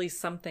that there's at least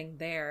something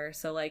there.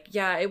 So like,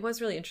 yeah, it was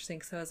really interesting,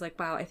 because I was like,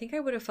 wow, I think I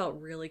would have felt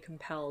really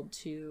compelled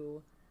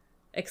to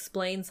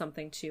explain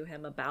something to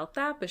him about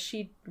that, but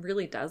she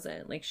really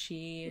doesn't. Like,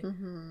 she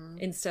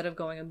instead of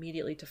going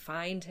immediately to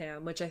find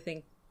him, which I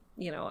think,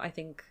 you know, I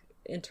think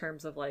in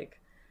terms of like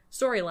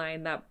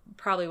storyline, that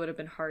probably would have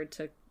been hard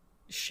to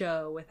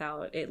show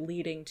without it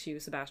leading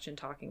to Sebastian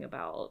talking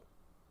about,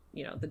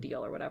 you know, the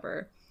deal or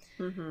whatever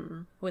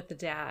with the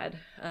dad.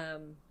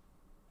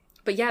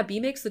 But yeah, B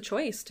makes the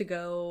choice to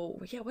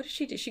go, yeah, what does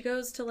she do? She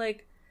goes to,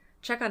 like,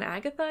 check on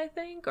Agatha, I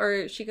think?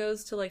 Or she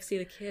goes to, like, see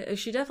the kid.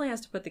 She definitely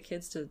has to put the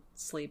kids to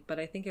sleep, but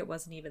I think it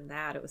wasn't even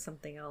that. It was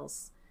something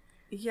else.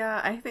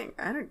 Yeah,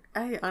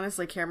 I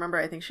honestly can't remember.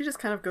 I think she just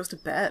kind of goes to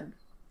bed.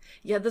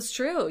 Yeah, that's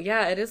true.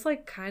 Yeah, it is,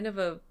 like, kind of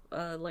a,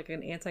 like,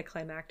 an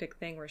anticlimactic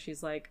thing where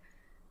she's, like,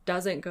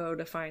 doesn't go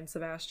to find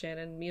Sebastian,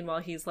 and meanwhile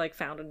he's, like,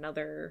 found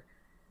another...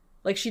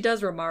 Like, she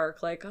does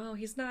remark, like, oh,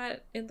 he's not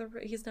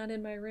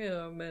in my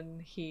room,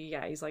 and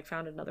he's, like,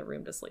 found another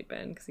room to sleep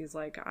in, because he's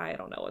like, I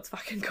don't know what's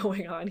fucking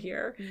going on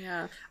here.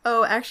 Yeah.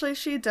 Oh, actually,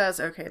 she does,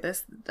 okay,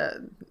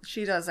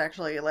 she does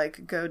actually,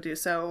 like, go do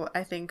so.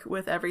 I think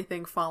with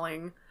everything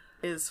falling,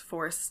 is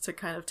forced to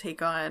kind of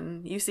take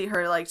on, you see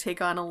her, like,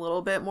 take on a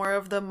little bit more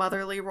of the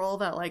motherly role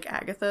that, like,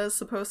 Agatha is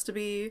supposed to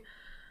be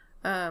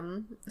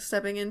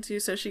stepping into.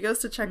 So she goes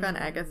to check on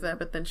Agatha,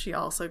 but then she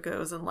also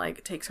goes and,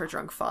 like, takes her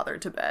drunk father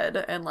to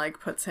bed and, like,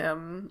 puts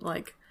him,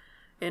 like,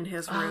 in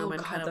his room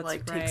and kind of,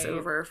 like, takes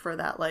over for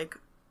that, like,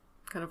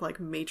 kind of, like,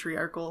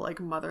 matriarchal, like,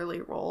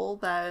 motherly role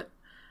that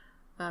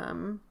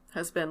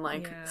has been,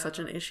 like, such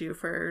an issue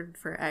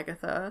for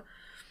Agatha.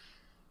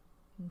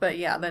 But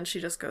yeah, then she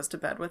just goes to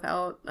bed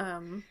without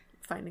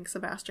finding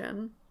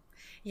Sebastian.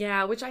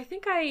 Yeah, which I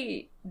think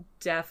I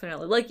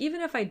definitely, like,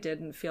 even if I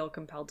didn't feel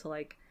compelled to,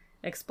 like,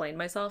 explain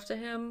myself to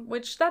him,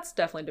 which that's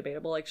definitely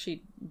debatable, like,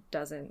 she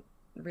doesn't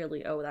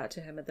really owe that to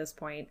him at this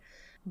point,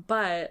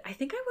 but I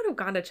think I would have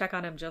gone to check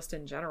on him just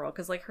in general,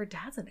 because, like, her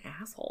dad's an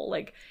asshole,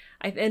 like,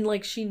 and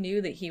like, she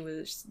knew that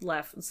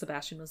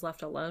Sebastian was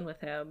left alone with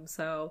him,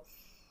 so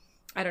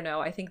I don't know,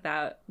 I think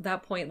that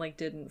point, like,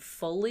 didn't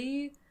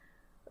fully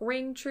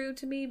ring true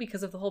to me,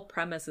 because of the whole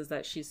premise is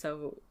that she's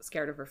so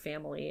scared of her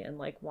family and,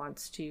 like,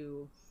 wants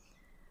to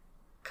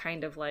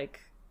kind of,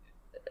 like,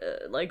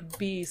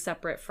 be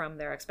separate from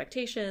their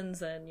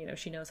expectations, and, you know,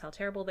 she knows how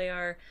terrible they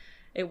are.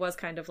 It was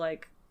kind of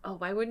like, oh,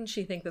 why wouldn't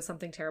she think that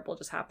something terrible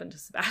just happened to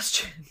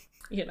Sebastian?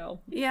 You know?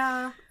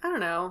 Yeah, I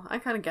don't know. I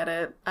kind of get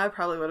it. I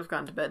probably would have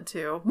gone to bed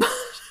too.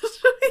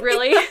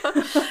 Really?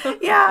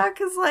 Yeah,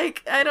 because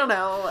like I don't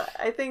know.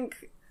 I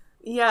think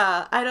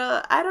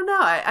I don't know.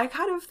 I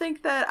kind of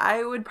think that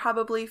I would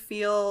probably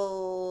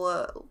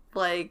feel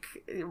like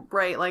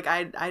right, like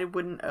I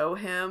wouldn't owe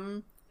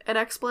him an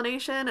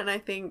explanation, and I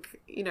think,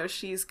 you know,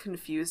 she's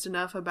confused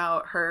enough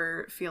about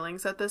her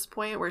feelings at this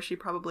point where she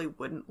probably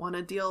wouldn't want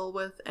to deal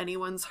with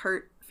anyone's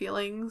hurt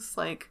feelings.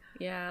 Like,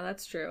 yeah,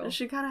 that's true.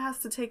 she kind of has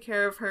to take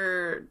care of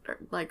her,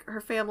 like,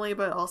 her family,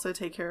 but also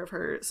take care of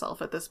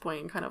herself at this point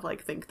and kind of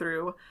like think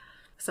through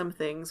some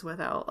things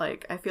without,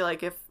 like, I feel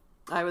like if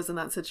I was in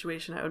that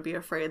situation, I would be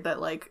afraid that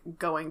like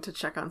going to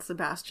check on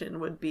Sebastian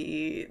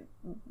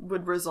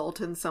would result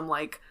in some,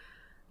 like,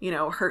 you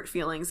know, hurt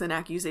feelings and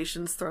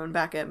accusations thrown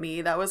back at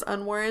me that was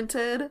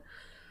unwarranted.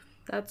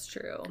 That's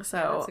true. So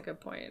yeah, that's a good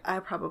point. I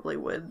probably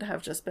would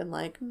have just been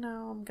like,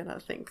 no, I'm gonna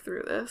think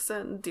through this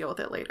and deal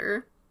with it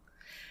later.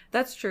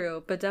 That's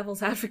true, but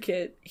devil's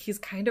advocate, he's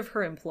kind of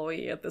her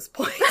employee at this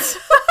point.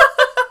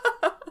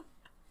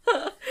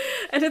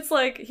 And it's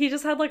like, he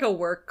just had like a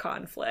work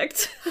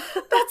conflict.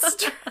 That's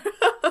true.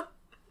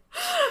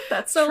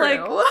 That's so true.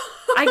 Like,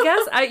 I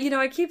guess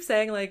I keep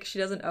saying like she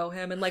doesn't owe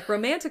him, and like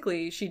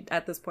romantically she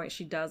at this point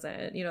she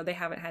doesn't. You know, they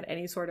haven't had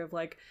any sort of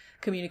like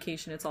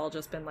communication. It's all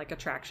just been like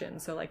attraction.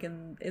 So like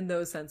in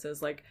those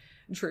senses, like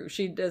true,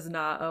 she does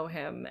not owe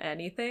him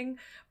anything.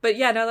 But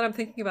yeah, now that I'm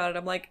thinking about it,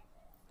 I'm like,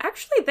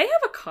 actually they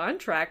have a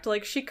contract.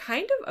 Like she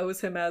kind of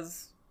owes him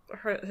as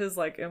his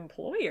like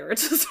employer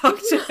to talk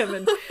to him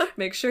and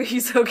make sure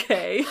he's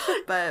okay.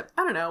 But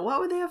I don't know, what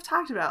would they have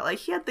talked about? Like,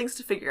 he had things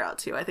to figure out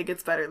too. I think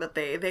it's better that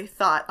they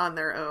thought on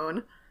their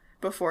own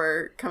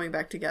before coming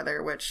back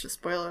together, which,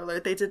 spoiler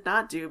alert, they did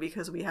not do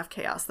because we have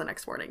chaos the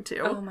next morning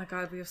too. Oh my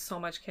god, we have so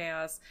much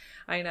chaos.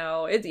 I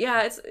know.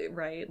 It's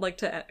right, like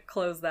to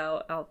close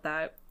out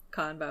that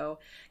convo.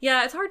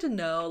 Yeah, it's hard to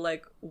know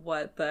like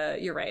what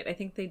you're right. I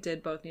think they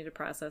did both need to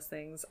process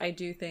things. I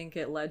do think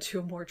it led to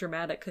a more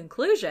dramatic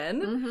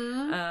conclusion.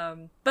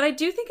 Mm-hmm. But I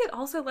do think it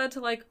also led to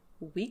like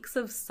weeks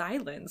of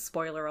silence,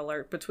 spoiler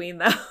alert, between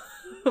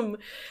them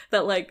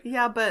that like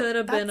but could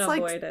have been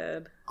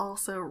avoided. Like,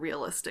 also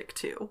realistic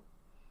too.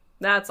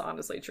 That's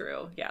honestly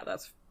true. Yeah,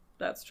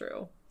 that's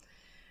true.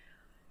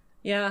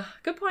 Yeah,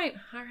 good point.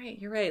 All right,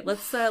 you're right.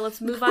 Let's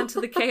move on to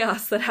the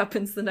chaos that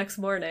happens the next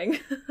morning.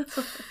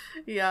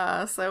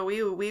 Yeah, so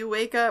we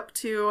wake up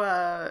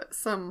to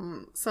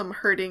some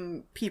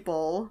hurting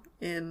people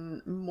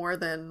in more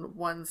than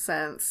one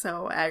sense.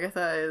 So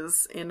Agatha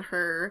is in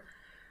her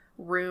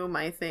room,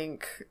 I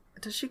think.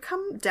 Does she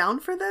come down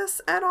for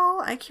this at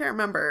all? I can't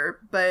remember.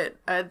 But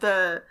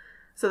the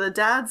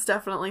dad's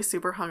definitely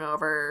super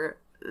hungover.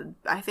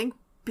 I think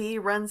B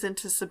runs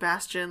into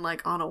Sebastian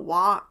like on a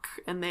walk,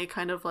 and they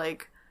kind of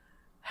like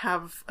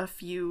have a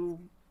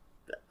few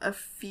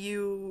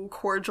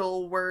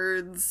cordial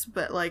words,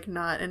 but like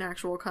not an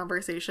actual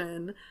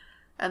conversation.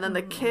 And then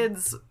the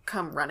kids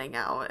come running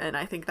out, and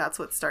I think that's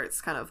what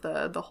starts kind of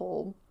the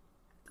whole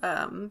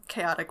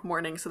chaotic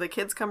morning. So the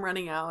kids come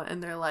running out,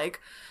 and they're like,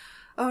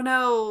 "Oh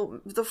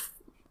no, the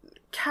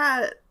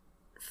cat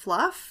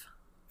Fluff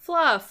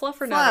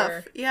or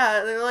Nutter."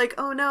 Yeah, they're like,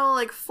 "Oh no,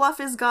 like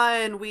Fluff is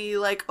gone. We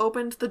like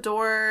opened the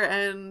door,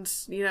 and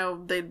you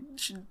know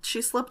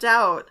she slipped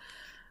out."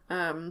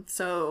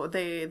 So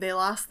they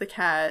lost the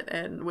cat,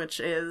 and which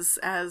is,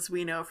 as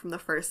we know from the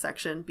first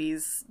section,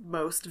 B's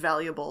most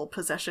valuable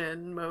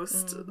possession,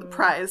 most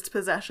prized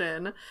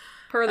possession.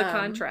 Per the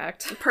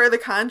contract. Per the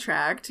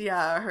contract,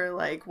 yeah, her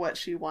like what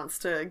she wants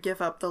to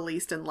give up the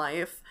least in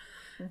life.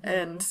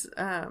 And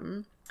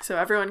so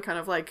everyone kind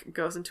of like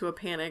goes into a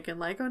panic and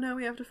like, oh no,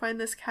 we have to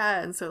find this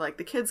cat. And so like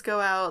the kids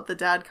go out, the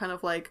dad kind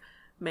of like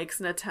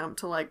makes an attempt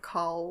to like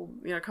call,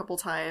 you know, a couple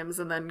times,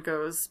 and then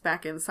goes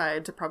back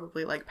inside to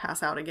probably like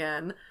pass out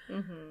again.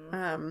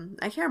 I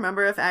can't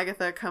remember if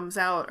Agatha comes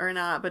out or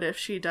not, but if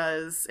she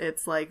does,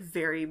 it's like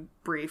very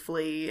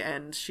briefly,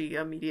 and she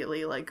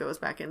immediately like goes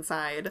back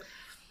inside.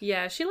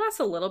 Yeah, she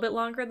lasts a little bit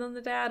longer than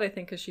the dad, I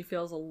think, because she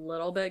feels a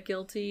little bit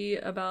guilty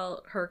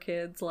about her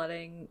kids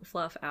letting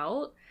Fluff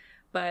out.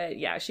 But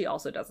yeah, she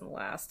also doesn't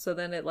last. So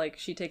then it like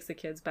she takes the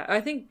kids back. I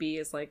think B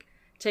is like,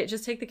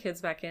 just take the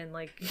kids back in,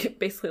 like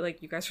basically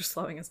like, you guys are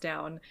slowing us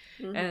down.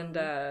 And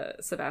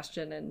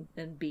Sebastian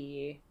and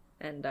B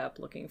end up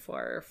looking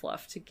for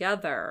Fluff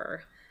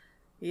together.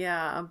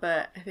 Yeah,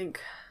 but I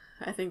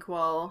think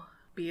while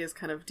B is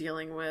kind of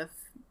dealing with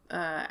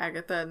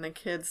Agatha and the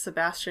kids,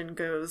 Sebastian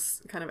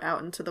goes kind of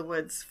out into the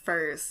woods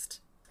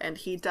first, and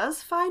he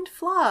does find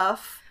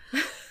Fluff.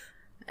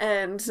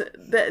 And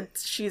that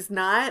she's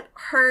not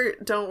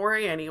hurt. Don't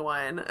worry,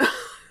 anyone.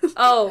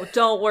 Oh,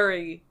 don't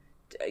worry.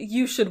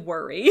 You should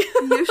worry.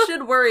 You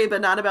should worry,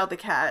 but not about the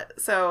cat.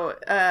 So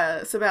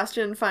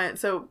Sebastian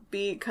so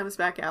B comes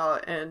back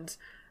out and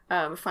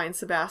finds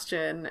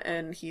Sebastian,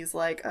 and he's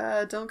like,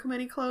 don't come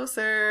any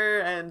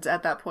closer. And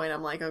at that point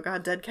I'm like, oh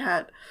god, dead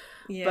cat.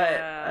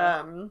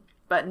 Yeah.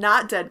 But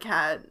not dead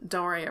cat.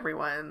 Don't worry,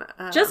 everyone.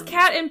 Just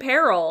cat in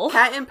peril.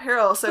 Cat in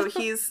peril. So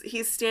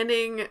he's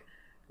standing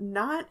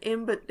not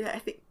in, but I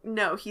think,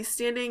 no, he's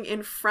standing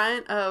in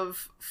front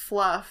of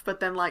Fluff,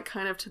 but then, like,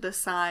 kind of to the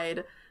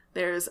side,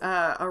 there's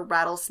a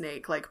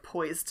rattlesnake, like,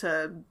 poised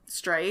to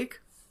strike.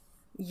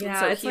 Yeah,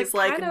 so it's he's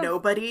like, kind of...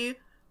 nobody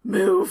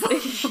move.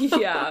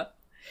 Yeah.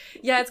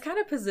 Yeah, it's kind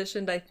of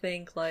positioned, I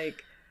think,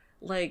 like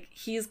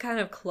he's kind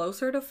of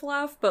closer to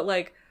Fluff, but,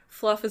 like,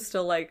 Fluff is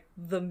still, like,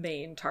 the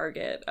main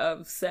target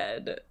of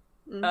said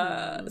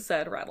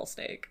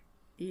rattlesnake.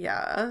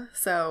 Yeah,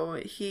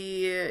 so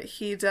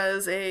he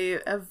does a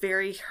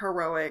very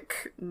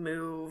heroic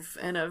move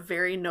and a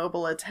very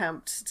noble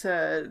attempt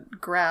to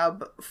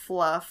grab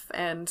Fluff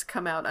and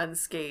come out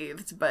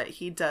unscathed, but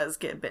he does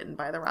get bitten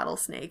by the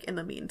rattlesnake in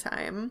the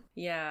meantime.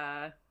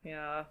 Yeah.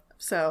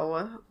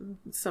 So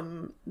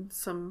some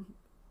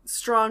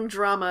strong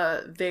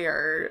drama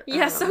there.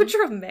 Yeah, so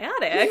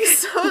dramatic.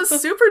 So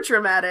super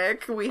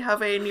dramatic. We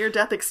have a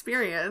near-death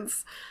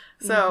experience.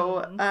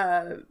 So,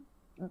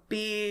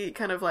 Bee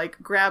kind of,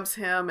 like, grabs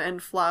him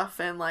and Fluff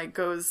and, like,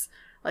 goes,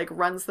 like,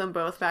 runs them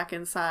both back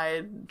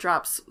inside,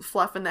 drops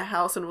Fluff in the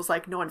house, and was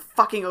like, no one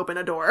fucking open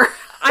a door.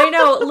 I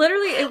know,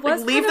 literally, it was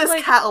like, leave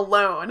this cat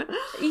alone.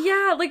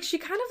 Yeah, like, she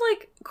kind of,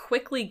 like,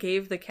 quickly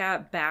gave the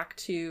cat back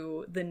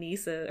to the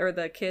nieces, or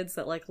the kids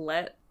that, like,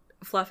 let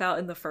Fluff out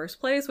in the first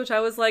place, which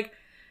I was like,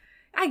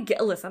 I get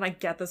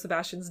that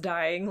Sebastian's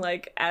dying,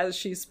 like, as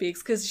she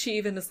speaks, because she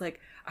even is like,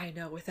 I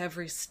know, with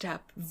every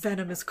step,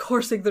 venom is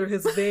coursing through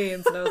his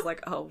veins, and I was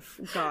like, oh,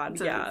 God,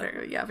 yeah.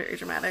 Very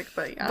dramatic,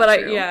 but yeah, but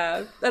true.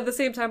 At the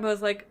same time, I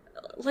was like,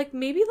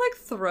 maybe, like,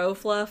 throw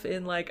Fluff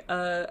in, like,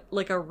 a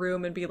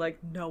room and be like,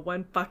 no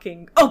one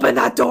fucking open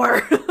that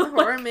door!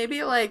 Or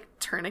maybe, like,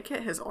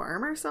 tourniquet his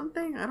arm or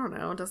something? I don't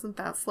know, doesn't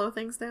that slow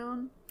things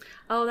down?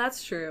 Oh,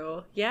 that's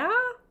true. Yeah?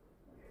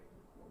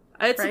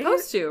 It's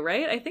supposed to,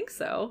 right? I think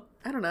so.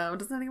 I don't know.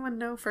 Does anyone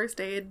know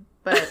first aid?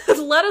 But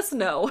let us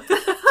know.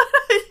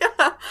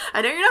 Yeah.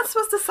 I know you're not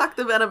supposed to suck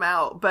the venom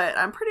out, but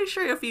I'm pretty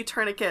sure if you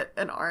tourniquet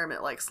an arm,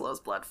 it, like,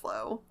 slows blood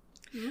flow.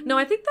 No,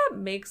 I think that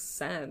makes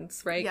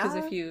sense, right? Because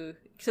Yeah.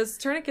 because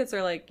tourniquets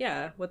are, like,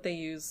 what they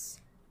use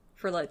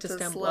for, like, to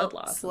stem blood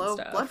loss slow and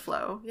stuff. blood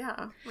flow,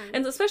 yeah. Right.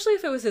 And especially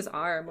if it was his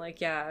arm,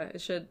 like,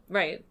 it should,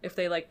 right, if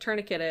they, like,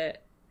 tourniquet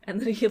it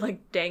and then he,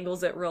 like,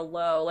 dangles it real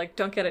low, like,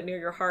 don't get it near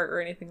your heart or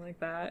anything like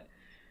that.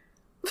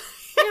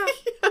 Yeah.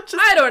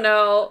 I don't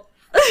know.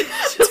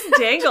 Just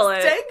dangle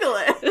it. Dangle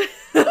it.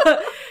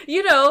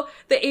 You know,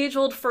 the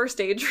age-old first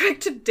aid trick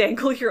to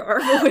dangle your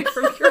arm away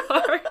from your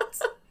heart.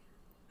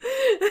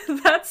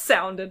 That's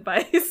sound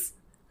advice.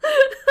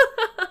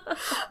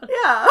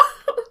 Yeah.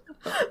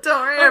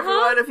 Don't worry,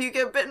 everyone. If you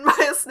get bitten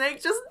by a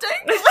snake, just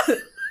dangle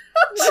it.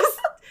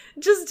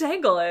 just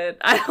dangle it.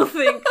 I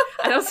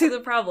don't see the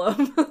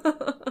problem.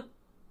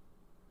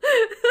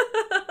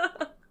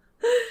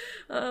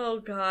 Oh,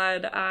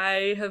 God.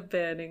 I have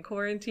been in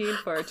quarantine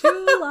for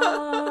too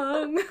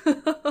long.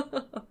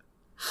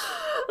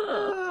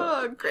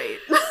 Oh, great.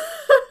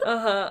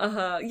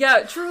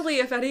 Yeah, truly,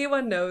 if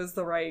anyone knows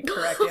the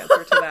correct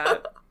answer to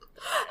that,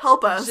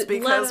 help us,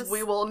 because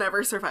we will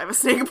never survive a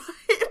snake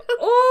bite.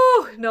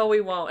 Oh, no,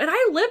 we won't. And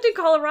I lived in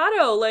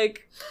Colorado.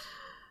 Like,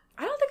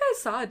 I don't think I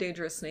saw a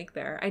dangerous snake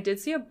there. I did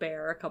see a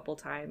bear a couple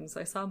times.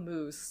 I saw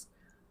moose.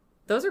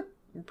 Those are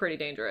pretty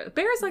dangerous.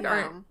 Bears, like,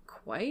 aren't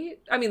quite.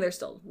 I mean, they're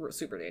still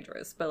super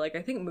dangerous, but, like,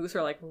 I think moose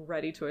are, like,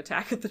 ready to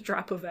attack at the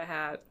drop of a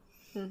hat.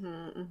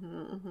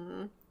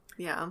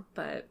 Yeah.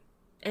 But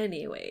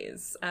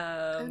anyways,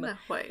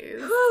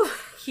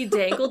 he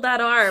dangled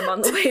that arm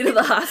on the way to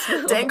the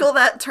hospital. Dangle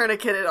that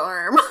tourniqueted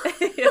arm.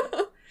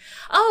 Yeah.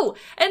 Oh,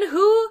 and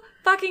who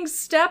fucking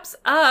steps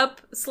up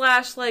 /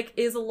 like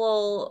is a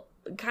little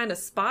kind of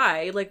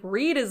spy? Like,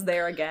 Reed is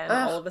there again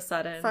all of a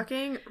sudden.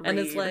 Fucking Reed. And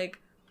it's like,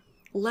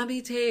 let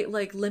me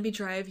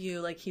drive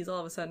you. Like, he's all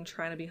of a sudden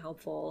trying to be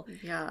helpful.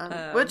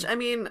 Yeah. Which, I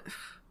mean,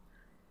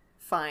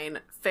 fine,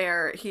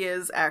 fair. He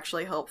is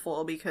actually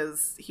helpful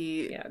because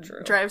he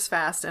drives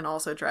fast and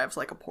also drives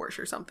like a Porsche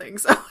or something.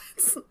 So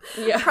it's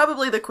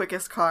probably the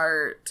quickest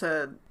car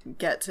to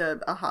get to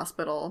a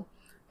hospital.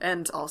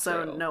 And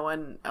also no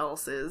one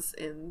else is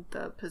in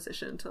the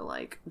position to,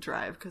 like,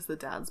 drive because the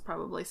dad's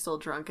probably still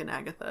drunk and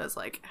Agatha is,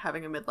 like,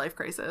 having a midlife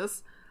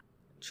crisis.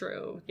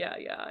 True. Yeah.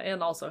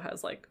 And also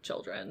has, like,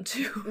 children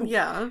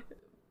to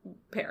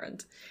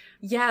parent.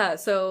 Yeah,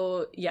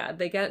 so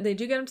they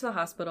do get him to the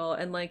hospital,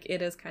 and, like,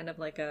 it is kind of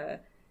like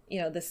a,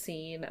 the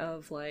scene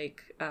of,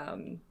 like,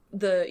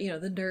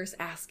 the nurse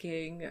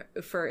asking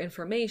for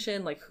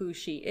information, like, who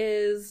she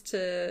is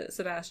to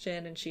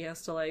Sebastian, and she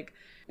has to, like,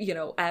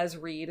 as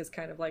Reed is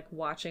kind of, like,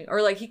 watching,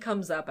 or, like, he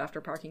comes up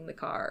after parking the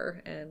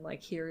car and,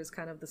 like, hears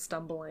kind of the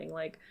stumbling,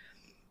 like,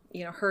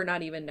 her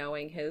not even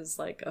knowing his,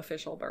 like,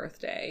 official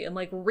birthday. And,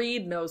 like,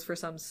 Reed knows for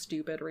some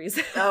stupid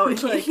reason. Oh,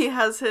 like, he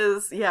has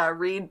his,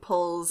 Reed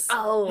pulls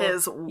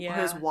his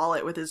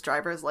wallet with his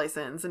driver's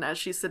license. And as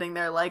she's sitting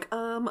there, like,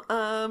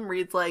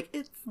 Reed's like,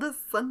 it's this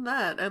and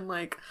that. And,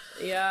 like,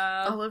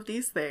 all of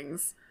these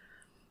things.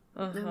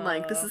 And,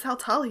 like, this is how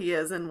tall he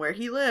is and where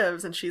he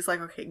lives. And she's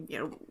like, okay,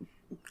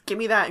 give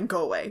me that and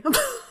go away.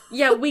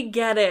 Yeah, we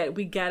get it.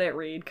 We get it,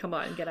 Reed. Come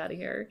on, get out of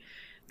here.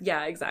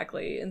 Yeah,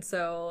 exactly. And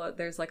so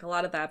there's like a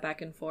lot of that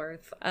back and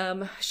forth.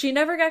 She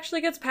never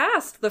actually gets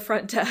past the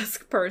front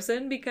desk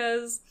person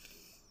because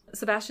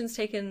Sebastian's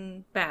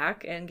taken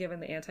back and given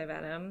the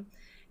antivenom,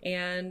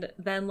 and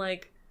then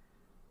like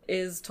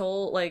is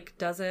told like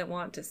doesn't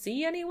want to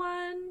see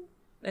anyone,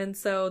 and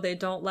so they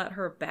don't let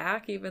her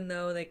back, even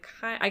though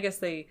I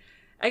guess it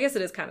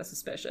is kind of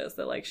suspicious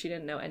that like she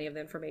didn't know any of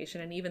the information,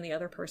 and even the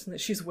other person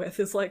that she's with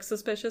is like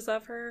suspicious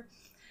of her.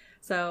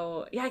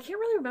 So yeah, I can't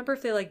really remember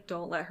if they like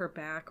don't let her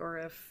back or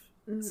if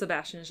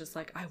Sebastian is just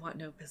like, I want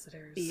no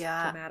visitors.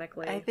 Yeah,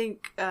 dramatically. I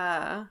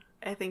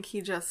think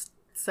he just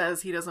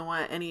says he doesn't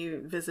want any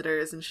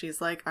visitors, and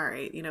she's like, all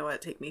right, you know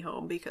what, take me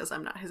home because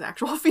I'm not his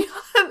actual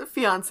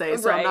fiance,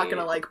 so I'm not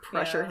gonna like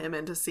pressure him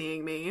into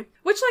seeing me.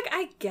 Which like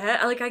I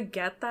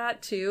get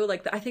that too.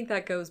 Like I think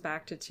that goes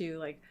back to too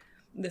like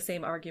the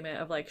same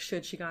argument of like,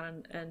 should she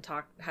gone and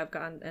talked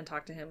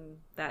to him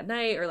that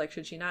night, or like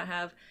should she not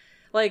have?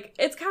 Like,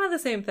 it's kind of the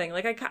same thing.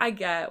 Like, I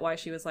get why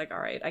she was like, all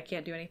right, I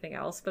can't do anything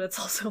else. But it's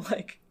also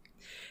like,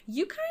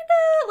 you kind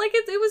of, like,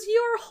 it was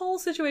your whole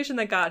situation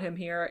that got him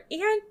here.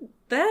 And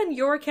then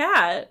your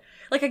cat.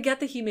 Like, I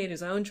get that he made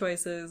his own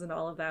choices and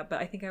all of that.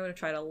 But I think I would have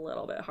tried a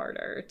little bit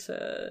harder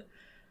to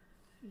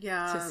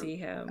see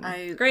him.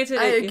 Granted,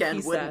 I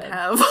again wouldn't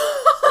have.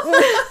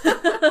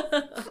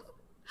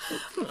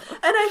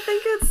 And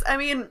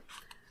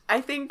I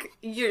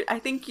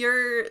think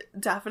you're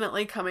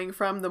definitely coming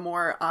from the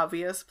more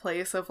obvious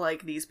place of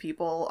like, these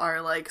people are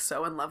like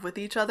so in love with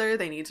each other,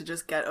 they need to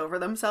just get over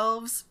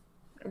themselves.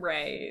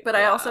 Right. But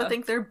I also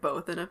think they're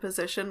both in a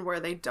position where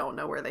they don't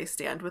know where they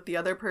stand with the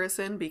other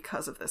person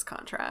because of this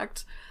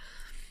contract.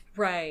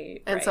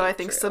 Right. And so I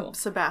think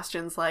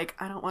Sebastian's like,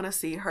 I don't want to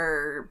see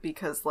her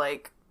because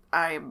like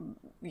I'm,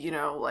 you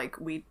know, like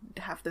we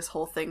have this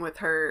whole thing with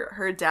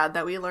her dad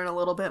that we learn a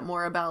little bit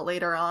more about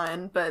later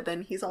on, but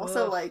then he's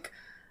also like,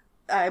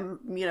 I'm,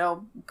 you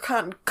know,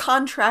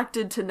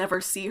 contracted to never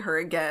see her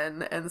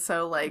again, and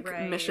so like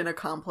mission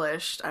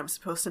accomplished, I'm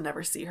supposed to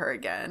never see her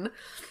again,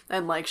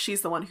 and like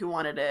she's the one who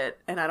wanted it,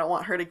 and I don't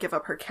want her to give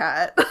up her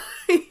cat.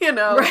 You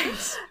know,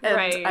 and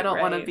I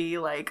don't want to be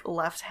like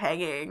left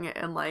hanging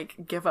and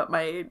like give up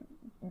my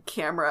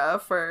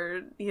camera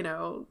for, you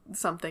know,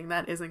 something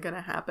that isn't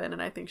gonna happen.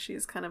 And I think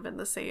she's kind of in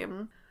the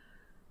same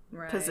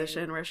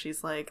position where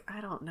she's like,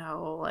 I don't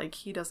know, like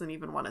he doesn't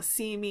even want to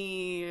see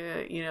me,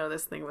 you know,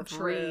 this thing with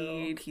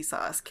Reed, he saw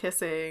us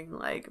kissing,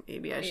 like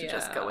maybe I should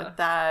just go with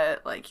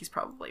that, like he's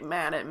probably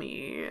mad at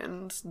me,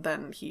 and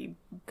then he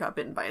got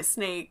bitten by a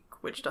snake,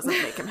 which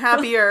doesn't make him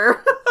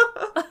happier.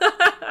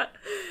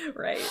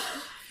 Right.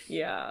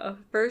 Yeah,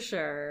 for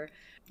sure.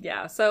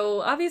 Yeah,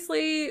 so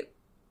obviously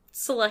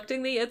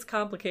selecting the It's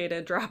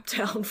Complicated drop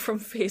down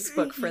from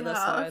Facebook for this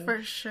one.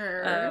 For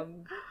sure.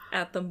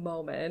 At the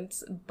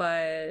moment,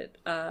 but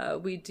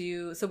we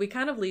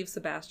kind of leave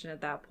Sebastian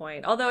at that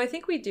point, although I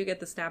think we do get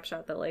the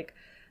snapshot that like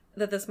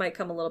that this might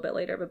come a little bit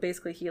later, but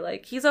basically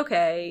he's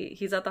okay,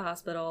 he's at the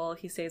hospital,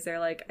 he stays there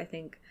like I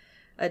think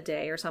a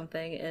day or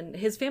something, and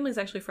his family's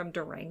actually from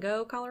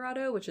Durango,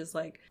 Colorado, which is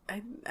like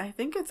I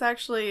think it's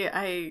actually,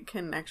 I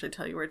can actually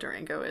tell you where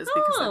Durango is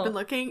because I've been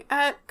looking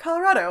at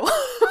Colorado.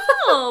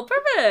 Oh,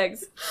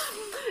 perfect.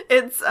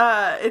 It's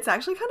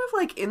actually kind of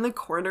like in the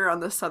corner on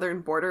the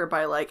southern border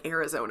by like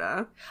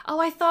Arizona. Oh,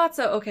 I thought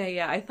so. Okay,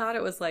 yeah, I thought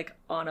it was like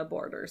on a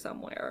border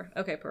somewhere.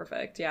 Okay,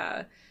 perfect.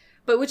 Yeah.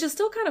 But which is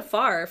still kind of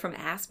far from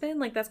Aspen.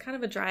 Like that's kind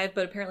of a drive,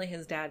 but apparently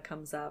his dad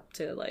comes up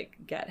to like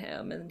get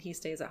him, and he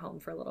stays at home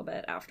for a little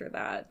bit after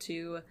that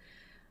to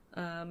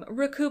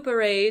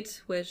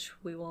recuperate, which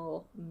we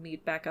will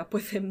meet back up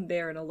with him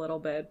there in a little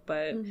bit.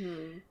 But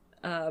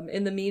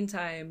in the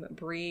meantime,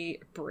 Bree,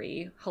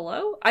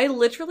 hello? I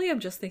literally am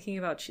just thinking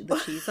about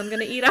the cheese I'm going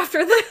to eat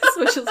after this,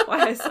 which is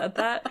why I said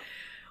that.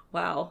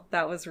 Wow,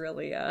 that was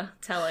really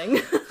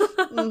telling.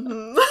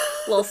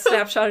 Little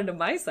snapshot into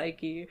my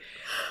psyche.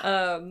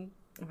 Oh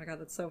my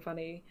god, that's so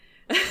funny.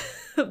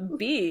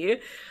 B,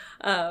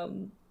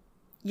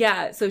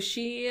 yeah, so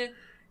she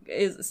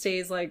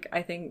stays like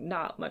I think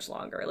not much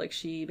longer. Like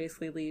she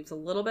basically leaves a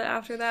little bit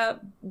after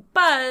that,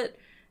 but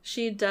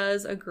she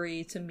does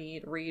agree to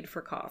meet Reed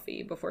for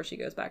coffee before she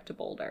goes back to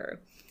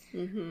Boulder.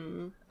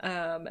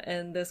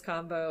 And this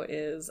combo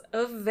is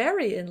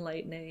very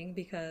enlightening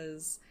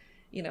because,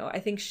 you know, I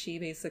think she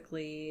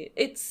basically,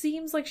 it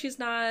seems like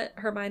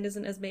her mind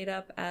isn't as made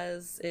up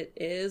as it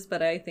is,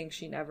 but I think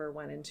she never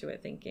went into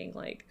it thinking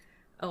like,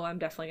 oh, I'm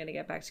definitely going to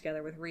get back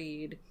together with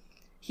Reed.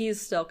 He's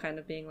still kind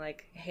of being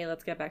like, hey,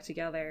 let's get back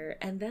together.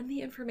 And then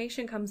the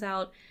information comes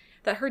out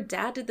that her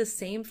dad did the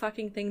same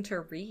fucking thing to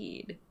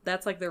Reed.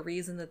 That's like the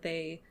reason that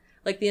they,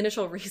 like the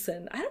initial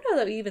reason, I don't know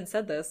that we even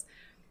said this,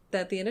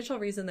 that the initial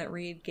reason that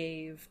Reed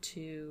gave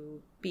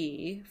to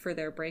B for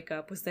their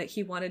breakup was that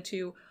he wanted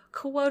to,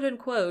 quote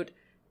unquote,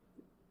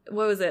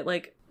 what was it,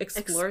 like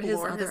explore his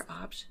other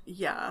options.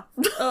 Yeah.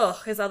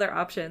 Oh, his other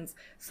options.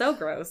 So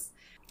gross.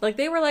 Like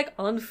they were like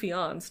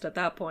unfianced at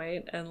that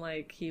point, and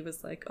like he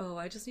was like, oh,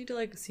 I just need to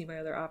like see my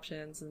other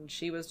options, and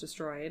she was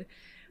destroyed.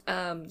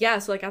 Yeah,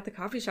 so like at the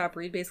coffee shop,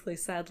 Reed basically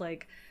said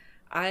like,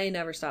 I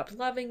never stopped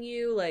loving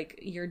you. Like,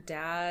 your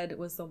dad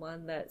was the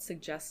one that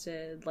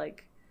suggested,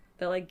 like,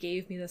 that, like,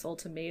 gave me this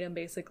ultimatum,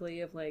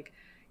 basically, of, like,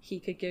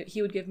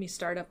 he would give me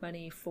startup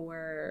money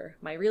for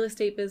my real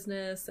estate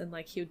business, and,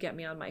 like, he would get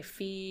me on my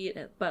feet,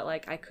 but,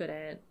 like, I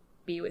couldn't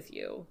be with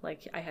you.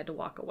 Like, I had to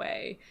walk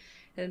away.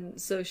 And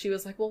so she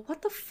was like, well,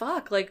 what the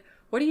fuck? Like,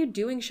 what are you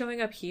doing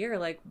showing up here?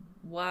 Like,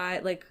 why?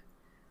 Like,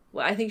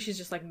 well, I think she's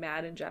just, like,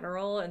 mad in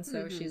general. And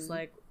so she's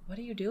like, what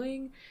are you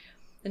doing?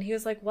 And he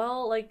was like,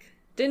 well, like,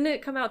 didn't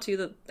it come out too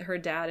that her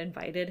dad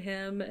invited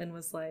him and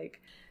was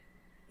like...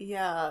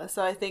 Yeah,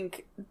 so I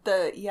think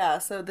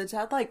so the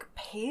dad, like,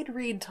 paid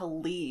Reed to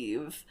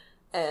leave,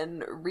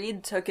 and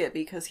Reed took it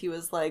because he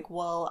was like,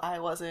 well, I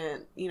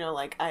wasn't, you know,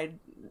 like, I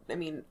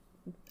mean,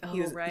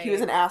 he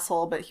was an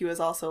asshole, but he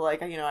was also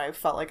like, you know, I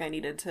felt like I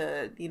needed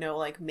to, you know,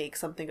 like, make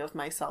something of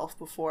myself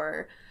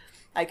before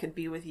I could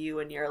be with you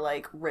and your,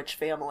 like, rich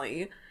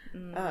family,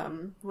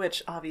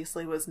 which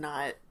obviously was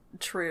not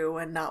true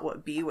and not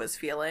what B was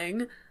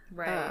feeling.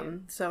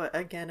 Right. So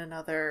again,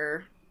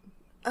 another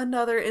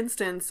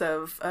instance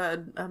of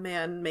a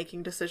man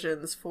making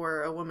decisions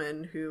for a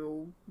woman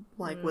who,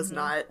 like, was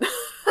not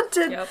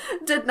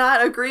did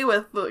not agree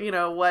with, you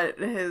know, what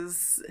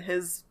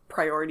his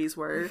priorities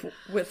were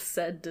with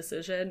said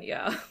decision.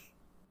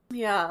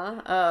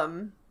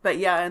 But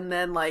yeah, and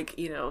then, like,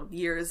 you know,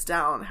 years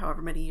down,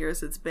 however many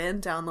years it's been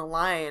down the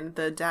line,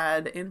 the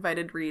dad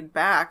invited Reed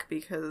back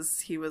because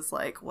he was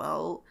like,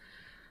 well,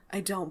 I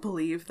don't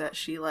believe that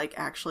she, like,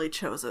 actually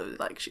chose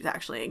she's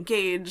actually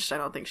engaged. I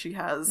don't think she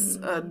has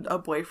a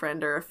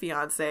boyfriend or a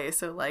fiance.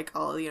 So, like,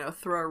 I'll, you know,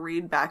 throw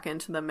Reed back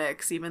into the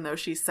mix, even though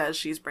she says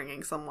she's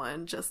bringing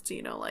someone, just to,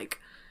 you know, like,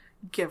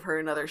 give her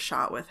another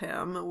shot with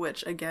him,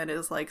 which, again,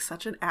 is, like,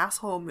 such an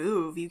asshole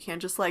move. You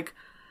can't just, like,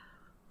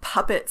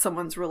 puppet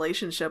someone's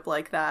relationship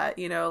like that,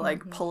 you know,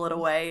 like, pull it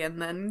away and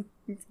then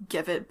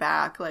give it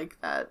back. Like,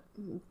 that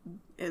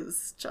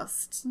is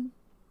just...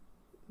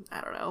 I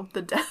don't know.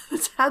 The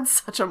dad's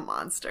such a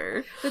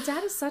monster. The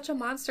dad is such a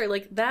monster.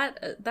 Like,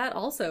 that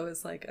also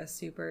is, like, a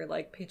super,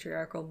 like,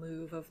 patriarchal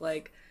move of,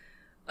 like,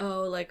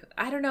 oh, like,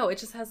 I don't know. It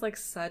just has, like,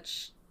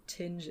 such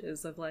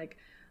tinges of, like,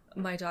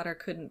 my daughter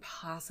couldn't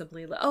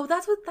possibly... that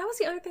was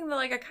the other thing that,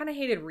 like, I kind of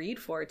hated Reed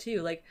for,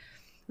 too. Like,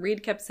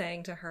 Reed kept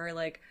saying to her,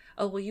 like,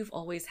 oh, well, you've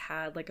always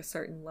had, like, a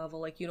certain level.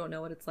 Like, you don't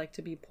know what it's like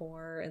to be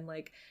poor, and,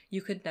 like,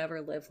 you could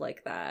never live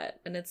like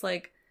that. And it's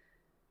like,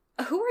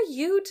 who are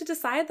you to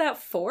decide that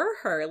for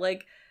her?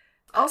 Like,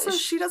 also,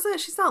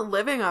 she's not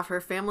living off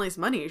her family's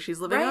money. She's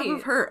living off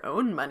of her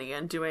own money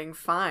and doing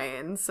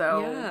fine.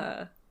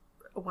 So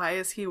why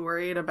is he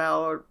worried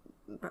about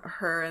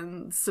her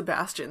and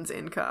Sebastian's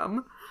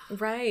income?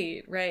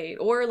 Right.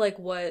 Or, like,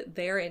 what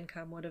their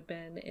income would have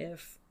been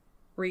if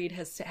Reed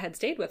had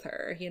stayed with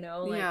her, you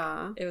know?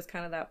 Like, it was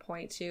kind of that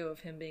point, too,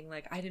 of him being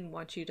like, I didn't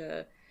want you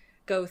to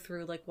go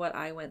through, like, what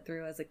I went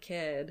through as a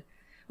kid.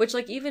 Which,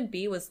 like, even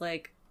B was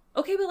like,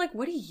 okay, but, like,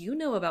 what do you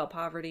know about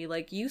poverty?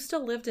 Like, you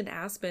still lived in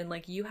Aspen.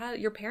 Like,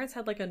 your parents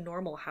had, like, a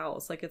normal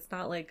house. Like, it's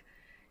not like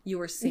you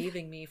were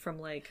saving me from,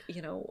 like,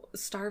 you know,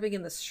 starving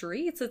in the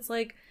streets. It's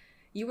like,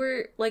 you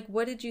were, like,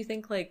 what did you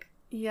think, like...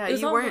 Yeah,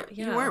 you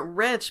weren't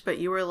rich, but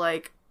you were,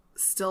 like,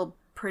 still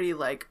pretty,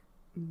 like,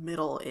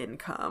 middle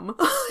income.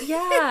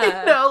 Yeah.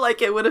 You know,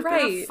 like, it would have been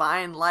a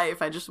fine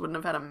life. I just wouldn't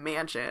have had a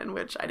mansion,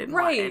 which I didn't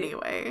want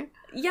anyway.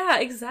 Yeah,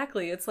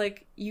 exactly. It's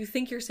like, you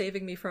think you're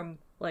saving me from,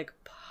 like,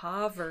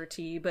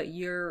 poverty, but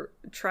you're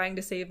trying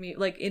to save me,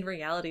 like, in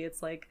reality,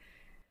 it's like,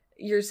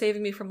 you're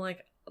saving me from,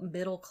 like,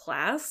 middle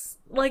class?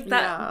 Like,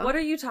 that, what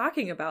are you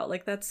talking about?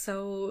 Like, that's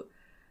so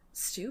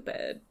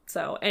stupid.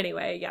 So,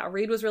 anyway, yeah,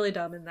 Reed was really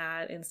dumb in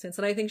that instance,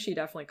 and I think she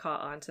definitely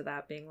caught on to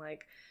that, being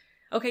like,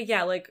 okay,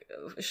 yeah, like,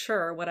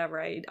 sure,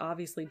 whatever, I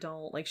obviously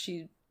don't, like,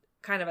 she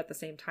kind of at the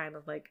same time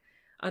of, like,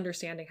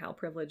 understanding how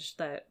privileged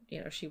that, you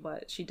know,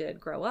 she did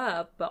grow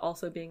up, but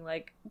also being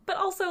like, but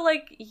also,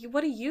 like,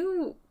 what do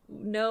you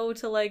know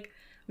to, like,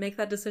 make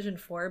that decision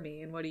for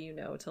me, and what do you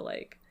know to,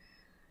 like,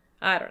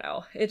 I don't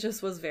know. It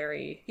just was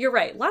very... You're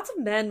right. Lots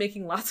of men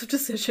making lots of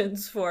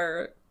decisions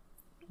for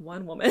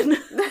one woman.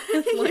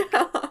 Like,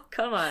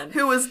 come on.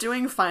 Who was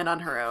doing fine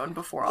on her own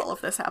before all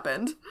of this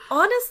happened.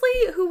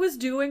 Honestly, who was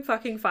doing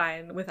fucking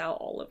fine without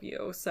all of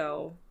you.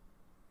 So,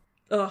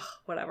 ugh,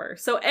 whatever.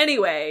 So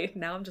anyway,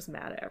 now I'm just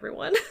mad at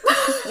everyone.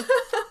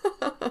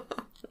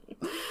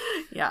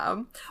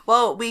 Yeah.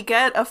 Well, we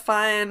get a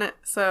fun...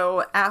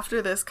 So after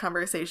this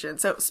conversation,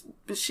 so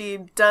she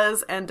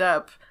does end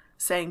up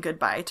saying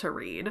goodbye to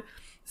Reed.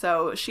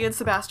 So she and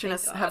Sebastian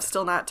have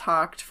still not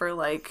talked for,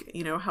 like,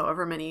 you know,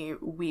 however many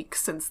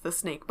weeks since the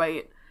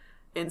snakebite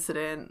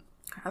incident.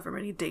 However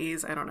many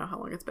days. I don't know how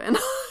long it's been.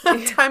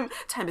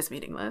 Time is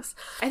meaningless.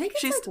 I think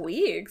it's like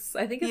weeks.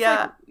 I think it's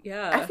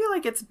I feel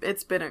like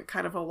it's been a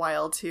kind of a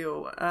while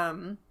too.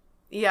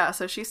 Yeah,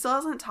 so she still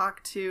hasn't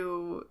talked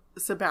to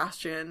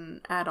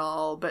Sebastian at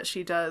all, but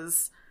she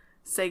does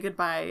say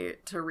goodbye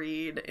to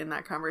Reed in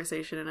that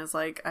conversation and is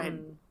like, I've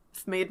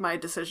made my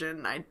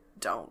decision. I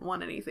don't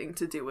want anything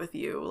to do with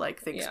you.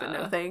 Like, thanks but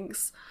no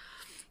thanks.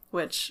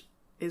 Which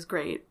is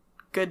great.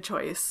 Good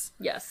choice.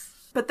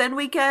 Yes. But then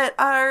we get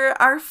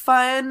our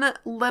fun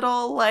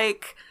little,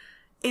 like,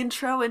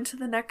 intro into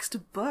the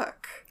next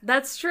book.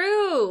 That's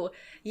true.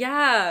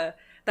 Yeah.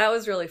 That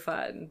was really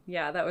fun.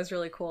 Yeah, that was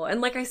really cool.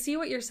 And like I see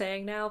what you're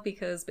saying now,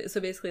 because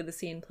so basically the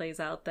scene plays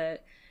out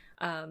that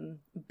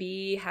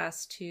B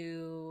has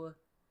to,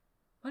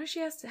 what does she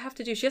have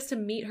to do? She has to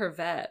meet her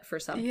vet for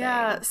something.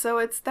 Yeah, so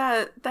it's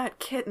that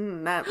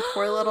kitten, that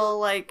poor little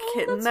like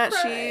kitten that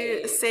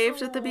she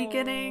saved at the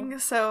beginning.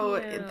 So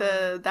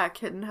that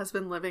kitten has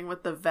been living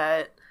with the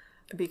vet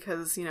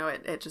because, you know,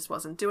 it just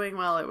wasn't doing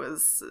well. It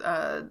was,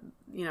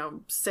 you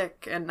know,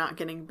 sick and not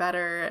getting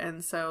better.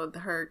 And so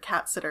her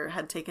cat sitter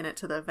had taken it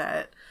to the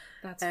vet.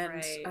 That's and,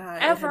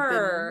 right.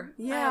 Ever.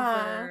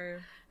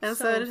 And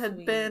so it had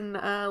sweet. been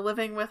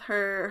living with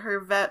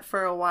her vet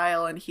for a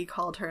while, and he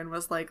called her and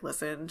was like,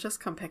 listen,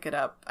 just come pick it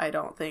up. I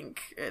don't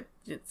think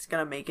it's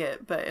gonna make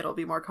it, but it'll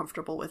be more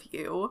comfortable with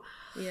you.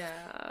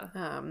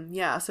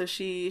 Yeah. So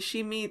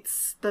she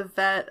meets the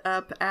vet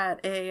up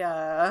at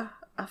a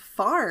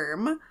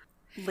farm,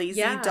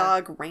 Lazy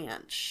Dog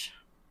Ranch.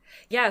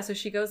 Yeah, so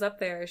she goes up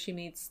there, she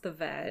meets the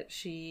vet,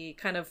 she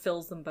kind of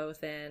fills them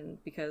both in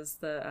because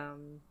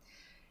the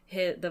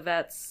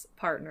vet's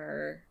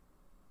partner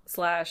 /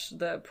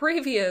 the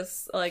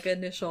previous like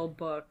initial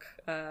book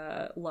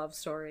love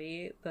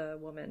story, the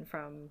woman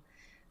from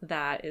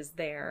that is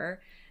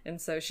there, and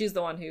so she's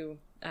the one who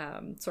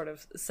sort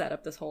of set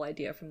up this whole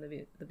idea from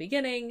the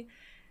beginning.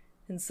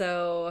 And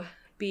so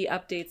B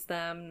updates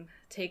them,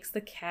 takes the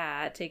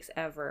cat, takes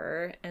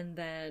Ever, and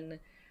then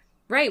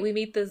we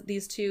meet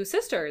these two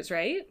sisters,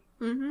 right?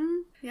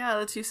 Mm-hmm. Yeah,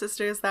 the two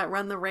sisters that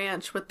run the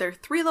ranch with their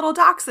 3 little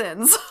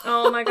dachshunds.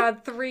 Oh my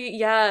god, 3.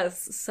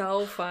 Yes,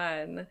 so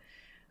fun.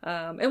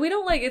 And we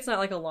don't it's not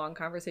like a long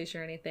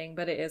conversation or anything,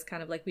 but it is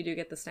kind of like we do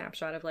get the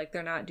snapshot of like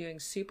they're not doing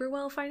super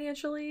well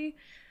financially,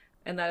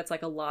 and that it's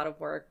like a lot of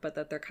work, but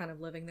that they're kind of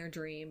living their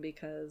dream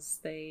because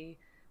they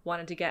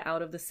wanted to get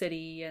out of the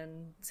city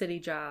and city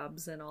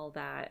jobs and all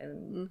that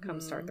and come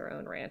start their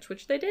own ranch,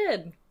 which they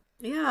did.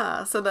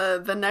 Yeah, so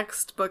the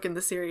next book in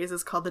the series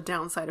is called The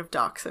Downside of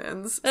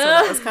Dachshunds. So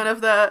that was kind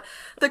of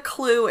the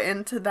clue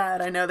into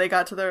that. I know they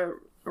got to the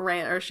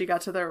she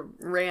got to the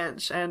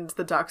ranch and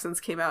the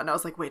dachshunds came out, and I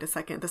was like, wait a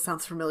second, this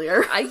sounds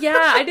familiar.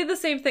 I did the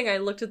same thing. I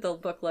looked at the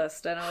book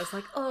list and I was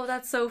like, oh,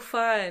 that's so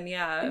fun.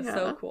 Yeah.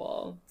 So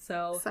cool.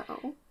 So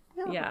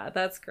yeah,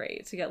 that's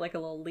great to get like a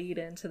little lead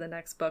into the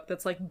next book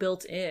that's like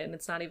built in.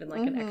 It's not even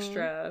like an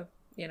extra,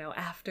 you know,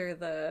 after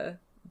the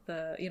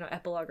you know,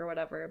 epilogue or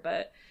whatever,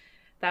 but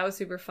that was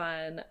super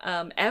fun.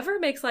 Ever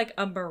makes like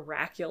a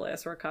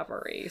miraculous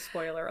recovery.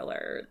 Spoiler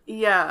alert.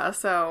 Yeah,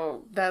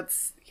 so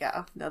that's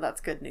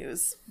good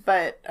news.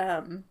 But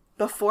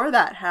before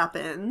that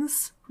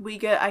happens, we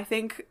get I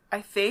think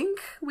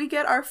we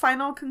get our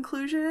final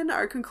conclusion,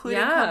 our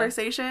concluding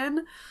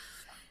conversation.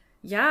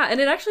 Yeah, and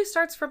it actually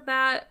starts from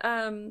that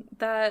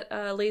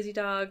Lazy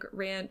Dog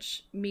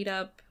Ranch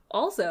meetup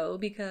also,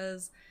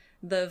 because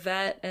the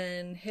vet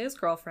and his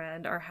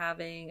girlfriend are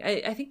having,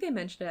 I think they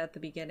mentioned it at the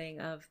beginning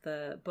of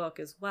the book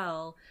as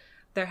well,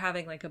 they're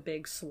having like a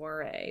big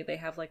soiree. They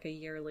have like a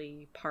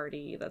yearly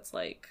party that's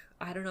like,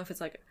 I don't know if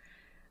it's like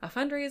a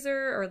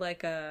fundraiser or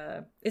like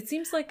it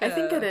seems like I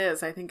think it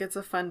is. I think it's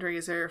a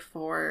fundraiser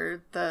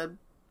for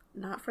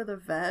not for the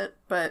vet,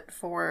 but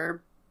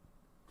for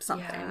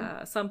something.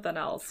 Yeah, something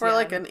else. For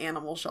like an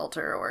animal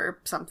shelter or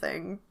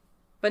something.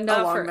 But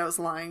not along those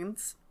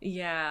lines.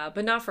 Yeah,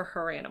 but not for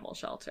her animal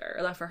shelter.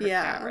 Or not for her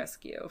cat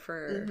rescue.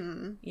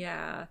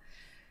 Yeah.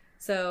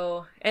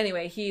 So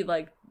anyway, he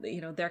like, you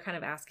know, they're kind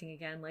of asking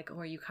again, like, oh,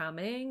 are you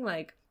coming?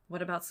 Like,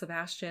 what about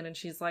Sebastian? And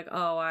she's like,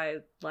 oh,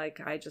 I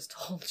just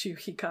told you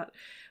he got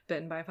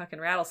bitten by a fucking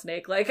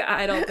rattlesnake. Like,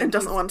 I don't think and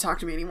doesn't want to talk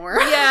to me anymore.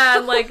 Yeah,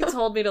 and like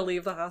told me to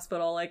leave the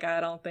hospital. Like,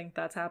 I don't think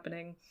that's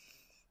happening.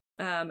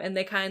 And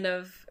they kind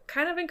of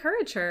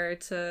encourage her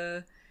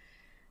to,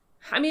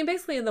 I mean,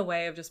 basically in the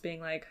way of just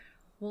being like,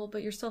 well,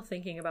 but you're still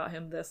thinking about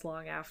him this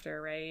long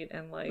after, right?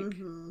 And like,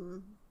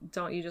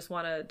 don't you just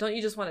want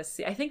to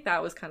see? I think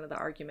that was kind of the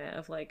argument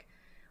of like,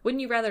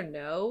 wouldn't you rather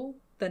know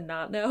than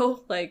not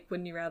know? Like,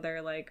 wouldn't you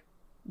rather like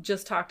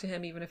just talk to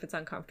him even if it's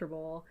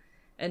uncomfortable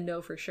and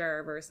know for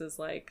sure versus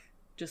like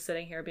just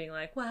sitting here being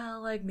like,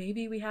 well, like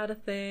maybe we had a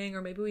thing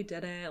or maybe we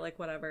didn't, like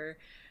whatever.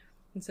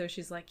 And so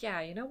she's like,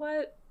 yeah, you know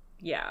what?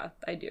 Yeah,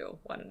 I do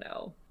want to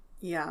know.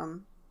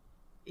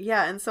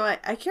 Yeah, and so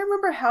I can't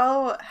remember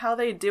how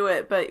they do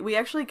it, but we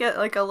actually get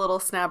like a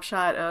little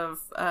snapshot of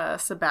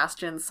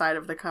Sebastian's side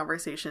of the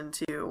conversation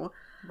too.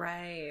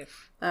 Right.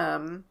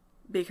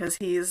 Because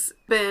he's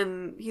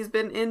been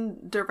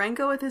in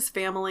Durango with his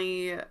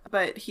family,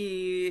 but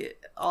he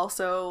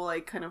also,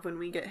 like, kind of when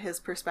we get his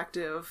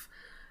perspective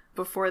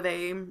before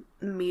they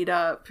meet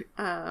up,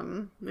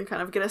 we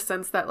kind of get a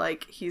sense that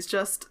like he's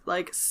just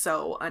like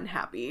so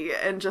unhappy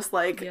and just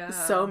like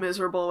so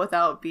miserable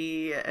without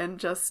B, and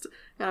just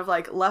kind of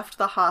like left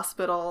the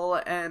hospital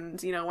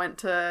and, you know, went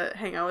to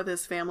hang out with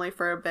his family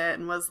for a bit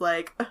and was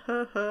like,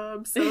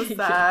 I'm so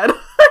sad.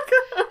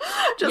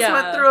 just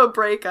went through a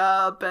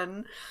breakup,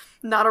 and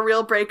not a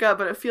real breakup,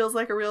 but it feels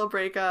like a real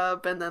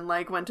breakup, and then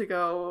like went to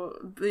go,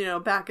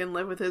 back and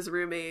live with his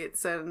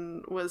roommates,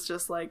 and was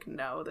just like,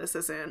 no, this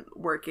isn't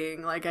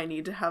working. Like, I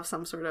need to have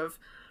some sort of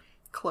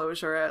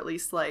closure, at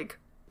least like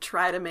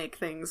try to make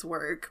things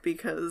work,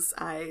 because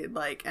I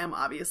like am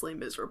obviously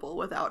miserable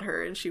without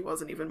her, and she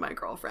wasn't even my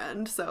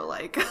girlfriend. So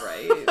like,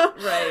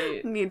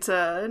 right. need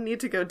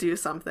to go do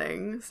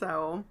something.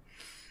 So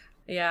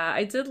yeah,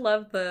 I did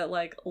love the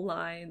like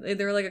line.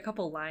 There were like a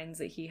couple lines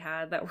that he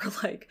had that were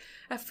like,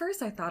 at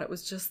first I thought it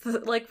was just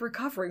like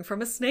recovering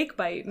from a snake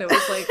bite, and it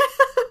was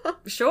like,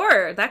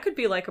 sure, that could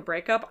be like a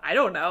breakup. I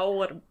don't know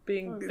what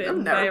being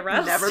bitten by a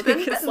rattlesnake. Never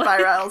been bitten by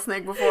a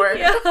rattlesnake before.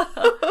 Yeah,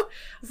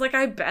 it's like,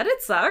 I bet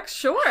it sucks.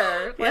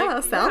 Sure,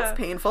 like, sounds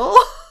painful.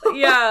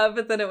 Yeah,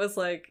 but then it was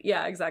like,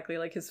 yeah, exactly,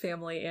 like his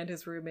family and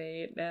his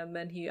roommate, and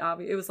then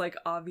it was like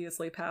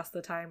obviously past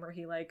the time where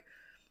he like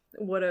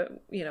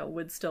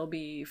would still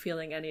be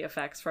feeling any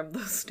effects from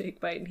the snake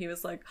bite, and he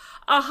was like,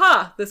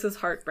 aha, this is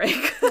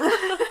heartbreak.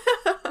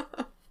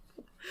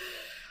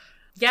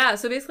 Yeah,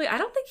 so basically I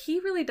don't think he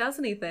really does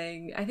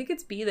anything. I think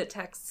it's B that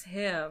texts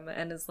him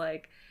and is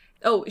like,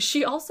 oh,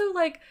 she also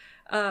like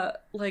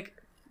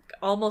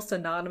almost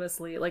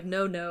anonymously, like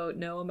no note,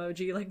 no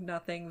emoji, like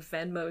nothing,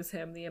 Venmos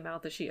him the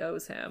amount that she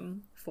owes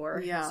him for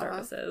his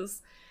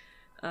services.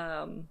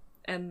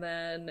 And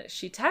then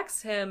she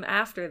texts him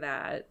after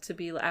that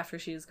after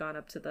she's gone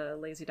up to the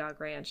Lazy Dog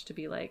Ranch to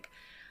be like,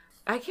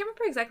 I can't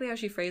remember exactly how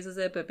she phrases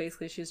it, but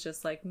basically she's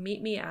just like,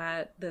 meet me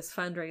at this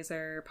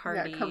fundraiser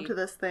party. Yeah, come to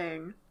this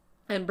thing.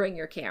 And bring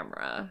your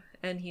camera.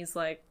 And he's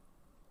like,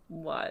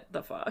 what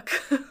the fuck?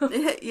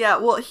 Yeah,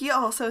 well, he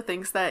also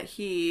thinks that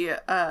he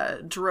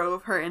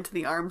drove her into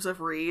the arms of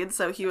Reed,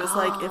 so he was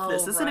like, if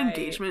this is an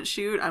engagement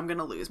shoot, I'm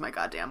gonna lose my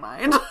goddamn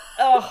mind.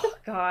 Oh,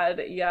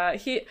 God, yeah.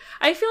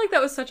 I feel like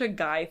that was such a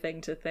guy thing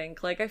to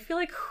think. Like, I feel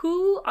like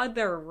who on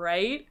their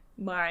right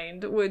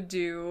mind would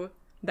do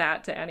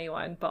that to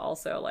anyone, but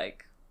also,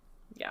 like,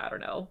 yeah, I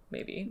don't know.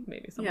 Maybe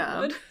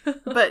someone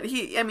would. But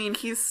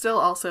he's still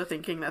also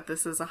thinking that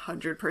this is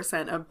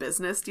 100% a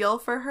business deal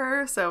for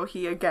her. So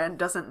he, again,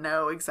 doesn't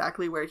know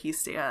exactly where he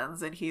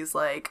stands. And he's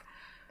like,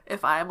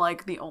 if I'm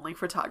like the only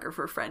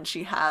photographer friend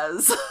she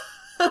has.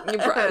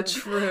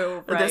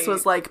 True, right. This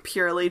was like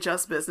purely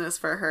just business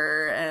for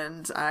her.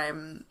 And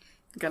I'm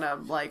gonna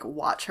like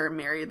watch her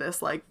marry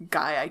this like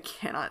guy I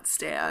cannot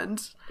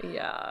stand.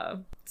 Yeah.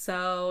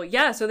 So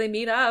they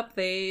meet up.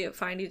 They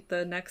find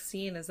the next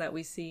scene is that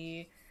we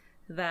see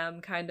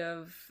them kind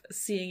of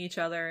seeing each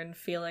other and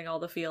feeling all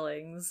the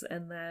feelings,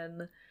 and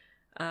then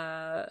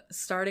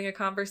starting a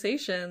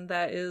conversation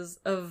that is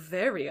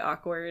very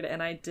awkward,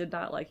 and I did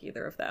not like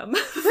either of them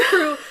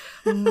through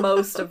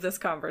most of this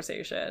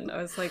conversation.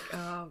 I was like,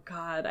 oh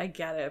God, I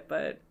get it,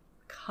 but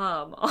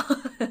come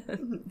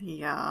on.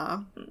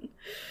 Yeah.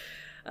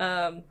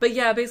 But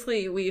yeah,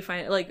 basically we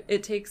find like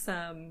it takes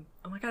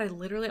oh my God, I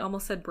literally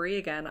almost said Brie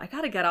again. I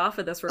gotta get off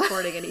of this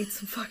recording and eat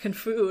some fucking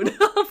food.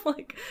 I'm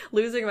like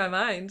losing my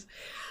mind.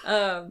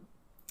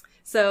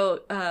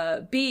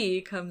 So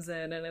B comes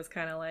in and is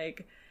kind of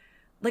like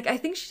I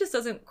think she just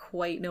doesn't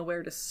quite know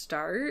where to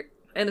start.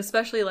 And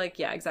especially like,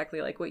 yeah,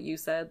 exactly like what you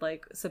said,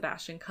 like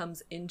Sebastian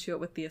comes into it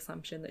with the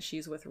assumption that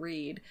she's with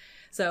Reed.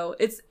 So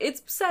it's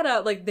set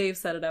up, like they've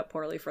set it up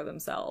poorly for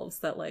themselves,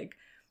 that like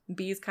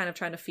B's kind of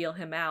trying to feel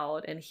him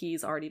out and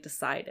he's already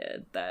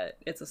decided that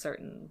it's a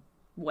certain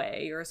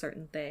way or a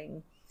certain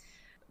thing.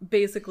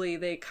 Basically,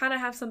 they kind of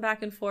have some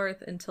back and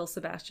forth until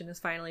Sebastian is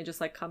finally just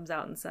like comes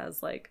out and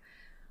says like,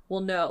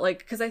 well, no, like,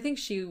 because I think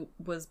she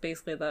was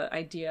basically the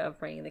idea of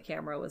bringing the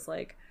camera was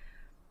like,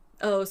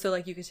 oh, so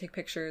like you could take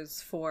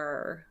pictures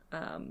for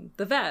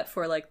the vet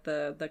for like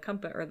the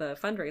company or the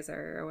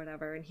fundraiser or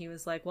whatever. And he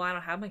was like, well, I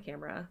don't have my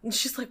camera. And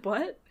she's like,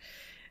 what?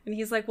 And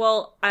he's like,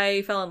 well,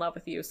 I fell in love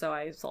with you, so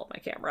I sold my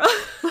camera.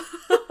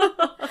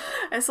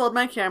 I sold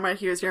my camera.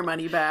 Here's your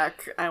money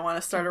back. I want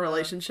to start a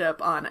relationship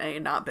on a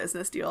not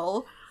business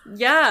deal.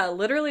 Yeah,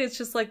 literally, it's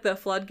just like the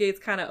floodgates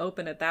kind of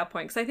open at that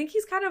point. Because I think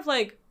he's kind of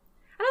like,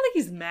 I don't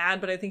think he's mad,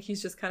 but I think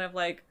he's just kind of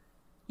like,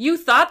 you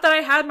thought that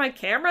I had my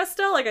camera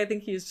still? Like, I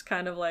think he's just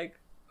kind of like,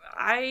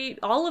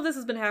 all of this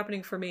has been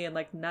happening for me, and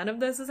like none of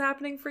this is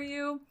happening for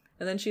you.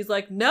 And then she's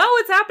like, no,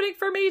 it's happening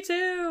for me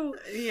too.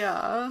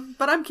 Yeah,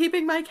 but I'm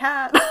keeping my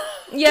cat.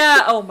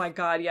 Yeah, oh my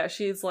God, yeah.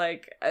 She's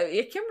like,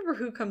 I can't remember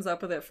who comes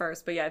up with it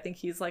first, but yeah, I think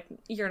he's like,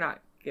 you're not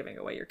giving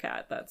away your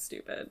cat. That's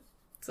stupid.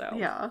 So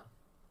yeah,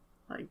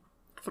 like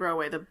throw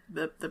away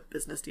the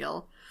business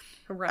deal.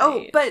 Right.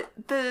 Oh, but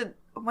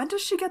when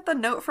does she get the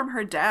note from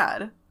her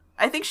dad?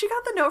 I think she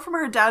got the note from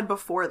her dad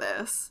before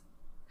this.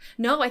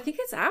 No, I think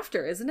it's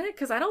after, isn't it?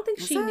 Because I don't think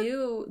she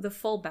knew the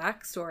full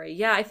backstory.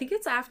 Yeah, I think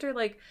it's after,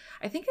 like,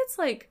 I think it's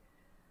like,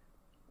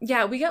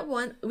 yeah, we get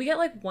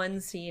like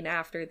one scene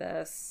after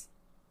this.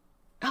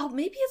 Oh,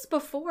 maybe it's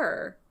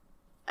before.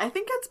 I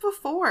think it's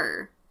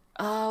before.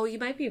 Oh, you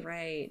might be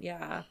right.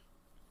 Yeah.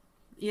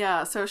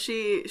 Yeah, so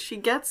she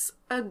gets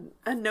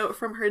a note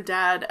from her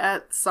dad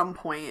at some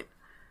point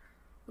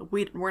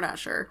We're not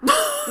sure.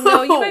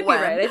 No, you might be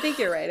right. I think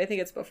you're right. I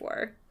think it's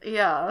before.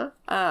 Yeah.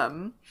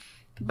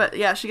 But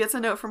yeah, she gets a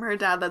note from her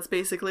dad that's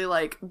basically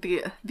like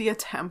the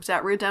attempt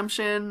at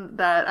redemption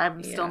that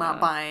I'm still not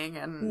buying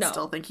and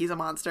still think he's a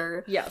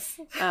monster. Yes.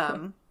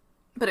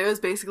 But it was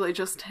basically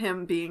just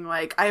him being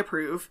like, I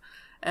approve,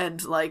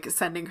 and like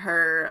sending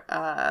her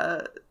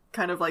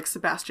kind of like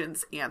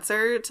Sebastian's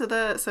answer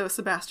to so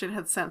Sebastian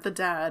had sent the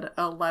dad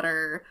a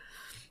letter,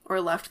 or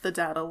left the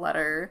dad a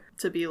letter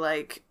to be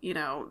like, you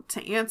know,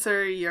 to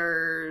answer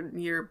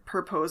your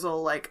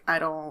proposal, like, I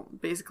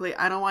don't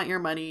want your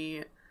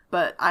money,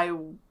 but I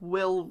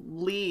will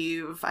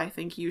leave. I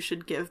think you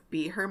should give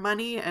B her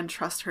money and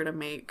trust her to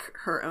make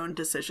her own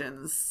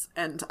decisions,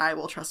 and I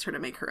will trust her to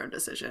make her own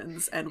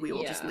decisions, and we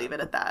will just leave it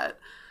at that.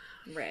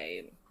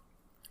 Right.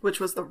 Which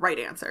was the right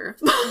answer.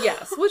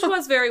 Yes, which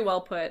was very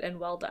well put and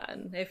well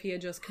done. If he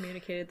had just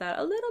communicated that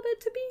a little bit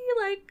to be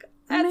like,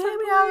 maybe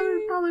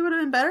I probably would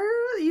have been better,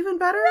 even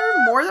better,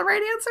 more the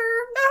right answer.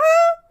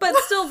 But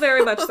still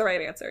very much the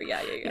right answer.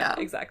 Yeah,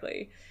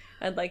 exactly.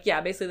 And like,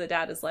 yeah, basically the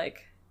dad is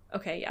like,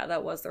 okay, yeah,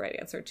 that was the right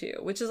answer too.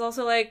 Which is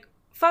also like,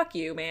 fuck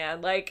you,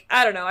 man. Like,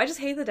 I don't know. I just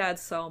hate the dad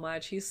so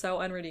much. He's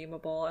so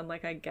unredeemable. And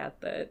like, I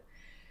get that.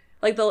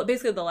 Like,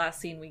 basically the last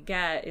scene we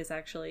get is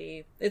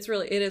actually, it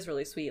is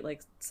really sweet.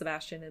 Like,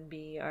 Sebastian and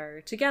B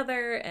are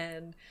together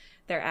and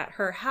they're at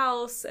her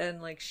house,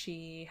 and like,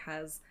 she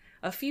has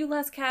a few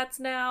less cats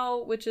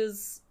now, which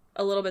is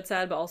a little bit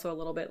sad, but also a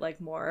little bit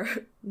like more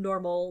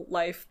normal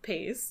life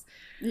pace.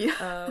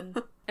 Yeah.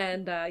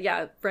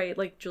 Yeah, right.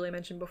 Like Julia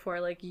mentioned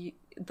before, like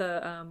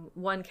the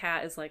one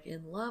cat is like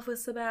in love with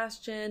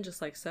Sebastian,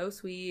 just like so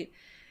sweet.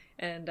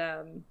 And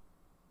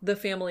the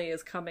family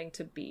is coming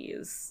to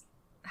B's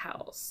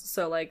house.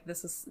 So like,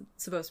 this is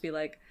supposed to be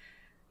like,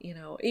 you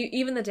know,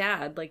 even the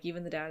dad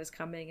is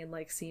coming and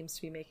like seems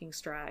to be making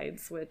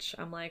strides, which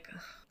I'm like,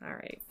 all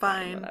right,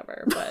 fine,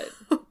 whatever. But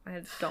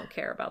I don't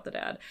care about the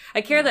dad.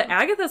 I care that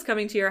Agatha's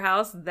coming to your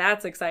house.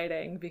 That's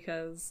exciting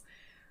because,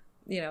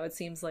 you know, it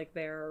seems like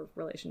their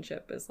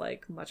relationship is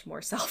like much more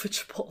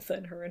salvageable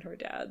than her and her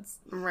dad's.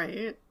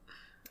 Right.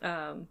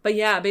 But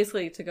yeah,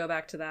 basically to go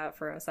back to that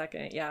for a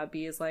second, yeah,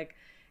 B is like,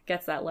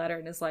 gets that letter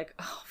and is like,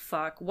 oh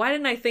fuck, why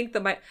didn't I think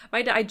that my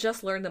I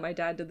just learned that my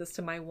dad did this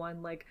to my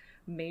one like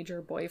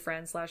major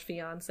boyfriend /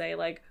 fiance.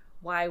 Like,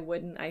 why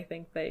wouldn't I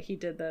think that he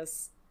did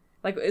this?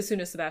 Like, as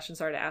soon as Sebastian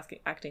started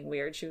acting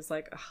weird, she was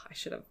like, oh, I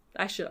should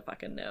have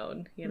fucking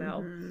known, you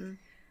know.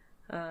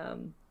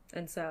 Mm-hmm.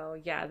 And so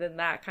yeah, then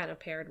that kind of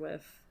paired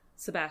with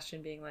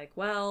Sebastian being like,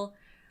 well,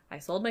 I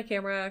sold my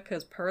camera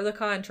because per the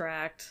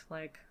contract,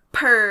 like,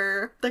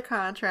 per the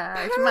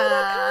contract.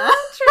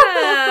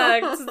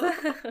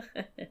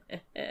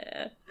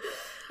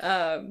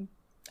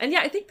 And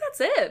yeah, I think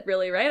that's it,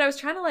 really, right? I was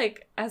trying to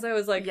like, as I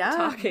was like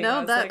talking.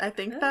 No, I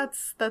think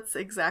that's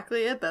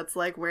exactly it. That's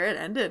like where it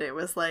ended. It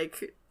was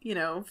like, you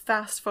know,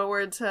 fast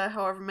forward to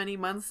however many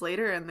months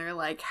later, and they're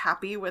like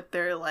happy with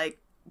their like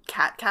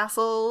cat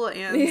castle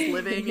and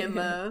living in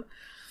the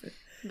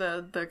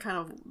kind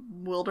of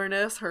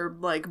wilderness. Her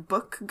like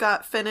book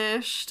got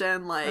finished,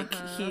 and like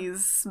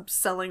he's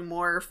selling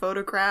more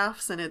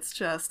photographs, and it's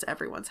just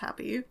everyone's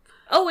happy.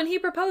 Oh, and he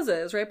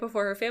proposes right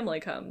before her family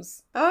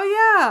comes. Oh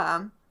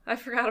yeah, I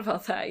forgot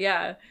about that.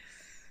 Yeah,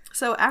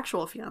 so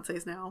actual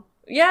fiancés now.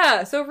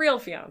 Yeah, so real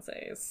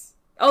fiancés.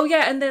 Oh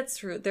yeah, and that's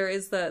true.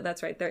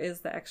 That's right. There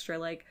is the extra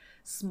like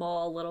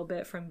small little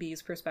bit from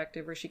B's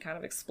perspective where she kind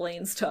of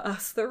explains to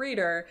us, the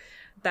reader,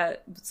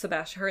 that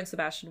her and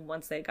Sebastian,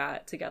 once they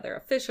got together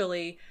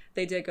officially,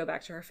 they did go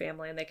back to her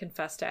family and they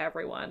confessed to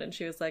everyone. And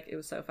she was like, it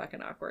was so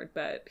fucking awkward,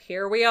 but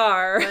here we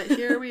are.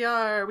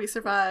 We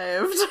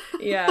survived.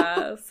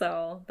 Yeah,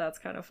 so that's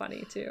kind of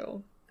funny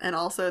too. And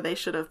also, they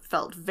should have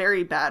felt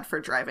very bad for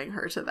driving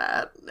her to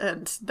that.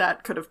 And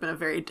that could have been a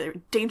very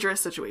dangerous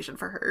situation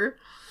for her.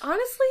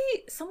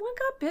 Honestly, someone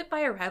got bit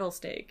by a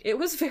rattlesnake. It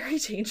was very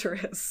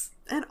dangerous.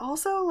 And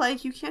also,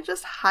 like, you can't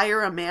just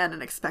hire a man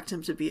and expect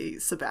him to be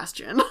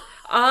Sebastian.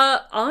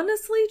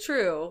 Honestly,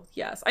 true.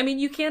 Yes. I mean,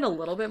 you can a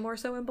little bit more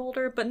so in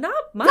Boulder, but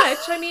not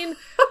much. I mean,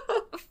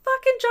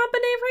 fucking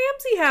JonBenet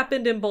Ramsey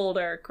happened in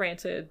Boulder.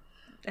 Granted,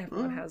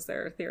 everyone has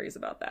their theories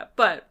about that,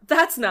 but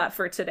that's not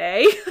for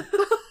today.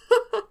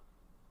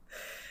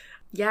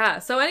 Yeah,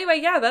 so anyway,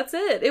 yeah, that's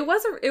it. It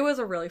was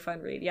a really fun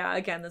read. Yeah,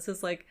 again, this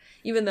is like,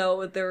 even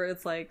though there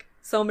was like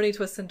so many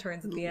twists and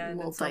turns at the end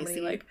and so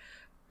many like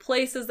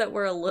places that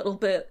were a little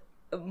bit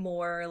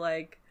more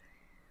like,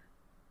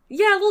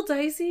 yeah, a little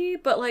dicey,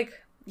 but like,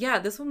 yeah,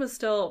 this one was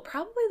still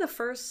probably the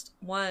first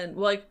one,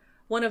 like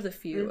one of the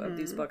few of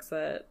these books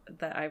that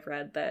I've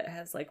read that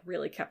has like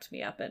really kept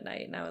me up at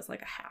night, and I was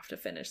like, I have to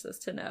finish this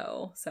to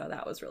know. So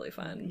that was really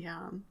fun.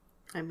 Yeah.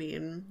 I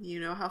mean, you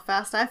know how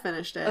fast I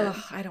finished it.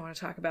 Ugh, I don't want to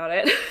talk about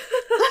it.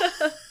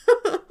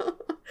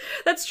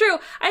 That's true.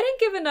 I didn't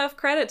give enough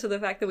credit to the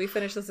fact that we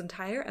finished this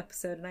entire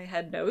episode and I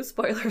had no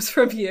spoilers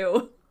from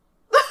you.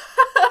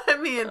 I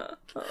mean,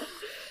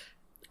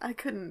 I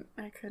couldn't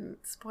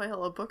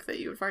spoil a book that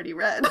you've already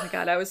read. Oh my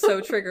god, I was so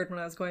triggered when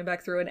I was going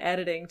back through and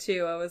editing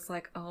too. I was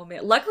like, oh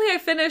man. Luckily I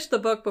finished the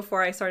book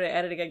before I started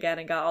editing again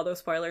and got all those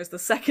spoilers the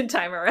second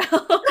time around.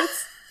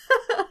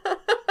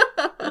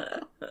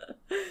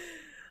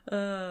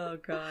 Oh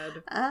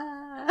god.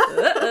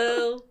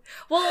 Uh-oh.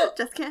 Well,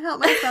 just can't help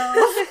myself.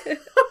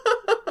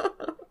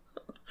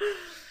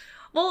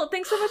 Well,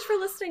 thanks so much for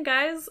listening,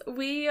 guys.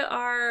 We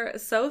are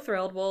so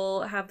thrilled.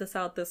 We'll have this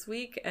out this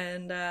week,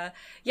 and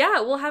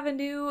we'll have a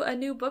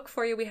new book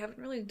for you. We haven't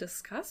really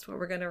discussed what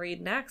we're going to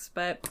read next,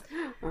 but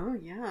oh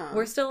yeah,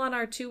 we're still on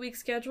our 2-week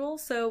schedule,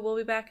 so we'll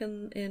be back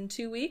in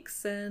 2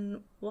 weeks,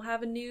 and we'll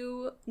have a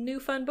new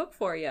fun book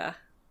for you.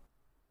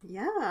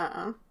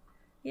 Yeah.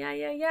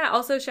 Yeah.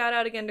 Also, shout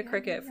out again to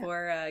Cricket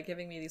for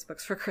giving me these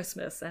books for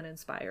Christmas and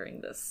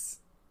inspiring this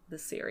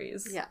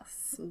series.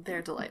 Yes,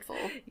 they're delightful.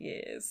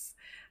 Yes.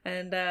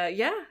 And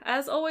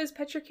as always,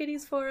 pet your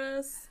kitties for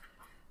us.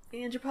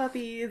 And your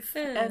puppies.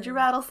 And your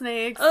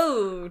rattlesnakes.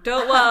 Oh,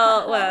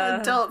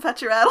 don't don't pet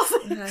your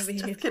rattlesnakes. I mean,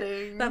 just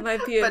kidding. That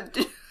might be but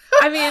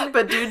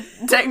do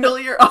dangle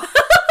your arm.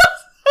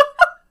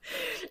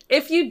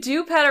 If you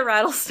do pet a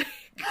rattlesnake,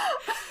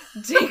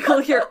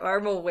 dangle your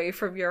arm away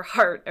from your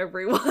heart,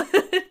 everyone.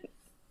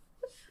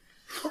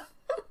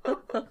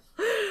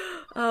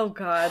 Oh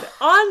god.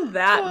 On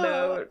that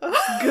note,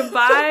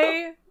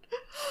 goodbye.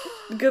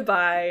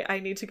 I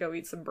need to go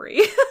eat some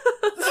brie.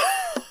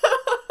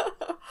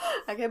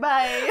 Okay,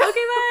 bye.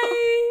 Okay,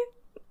 bye.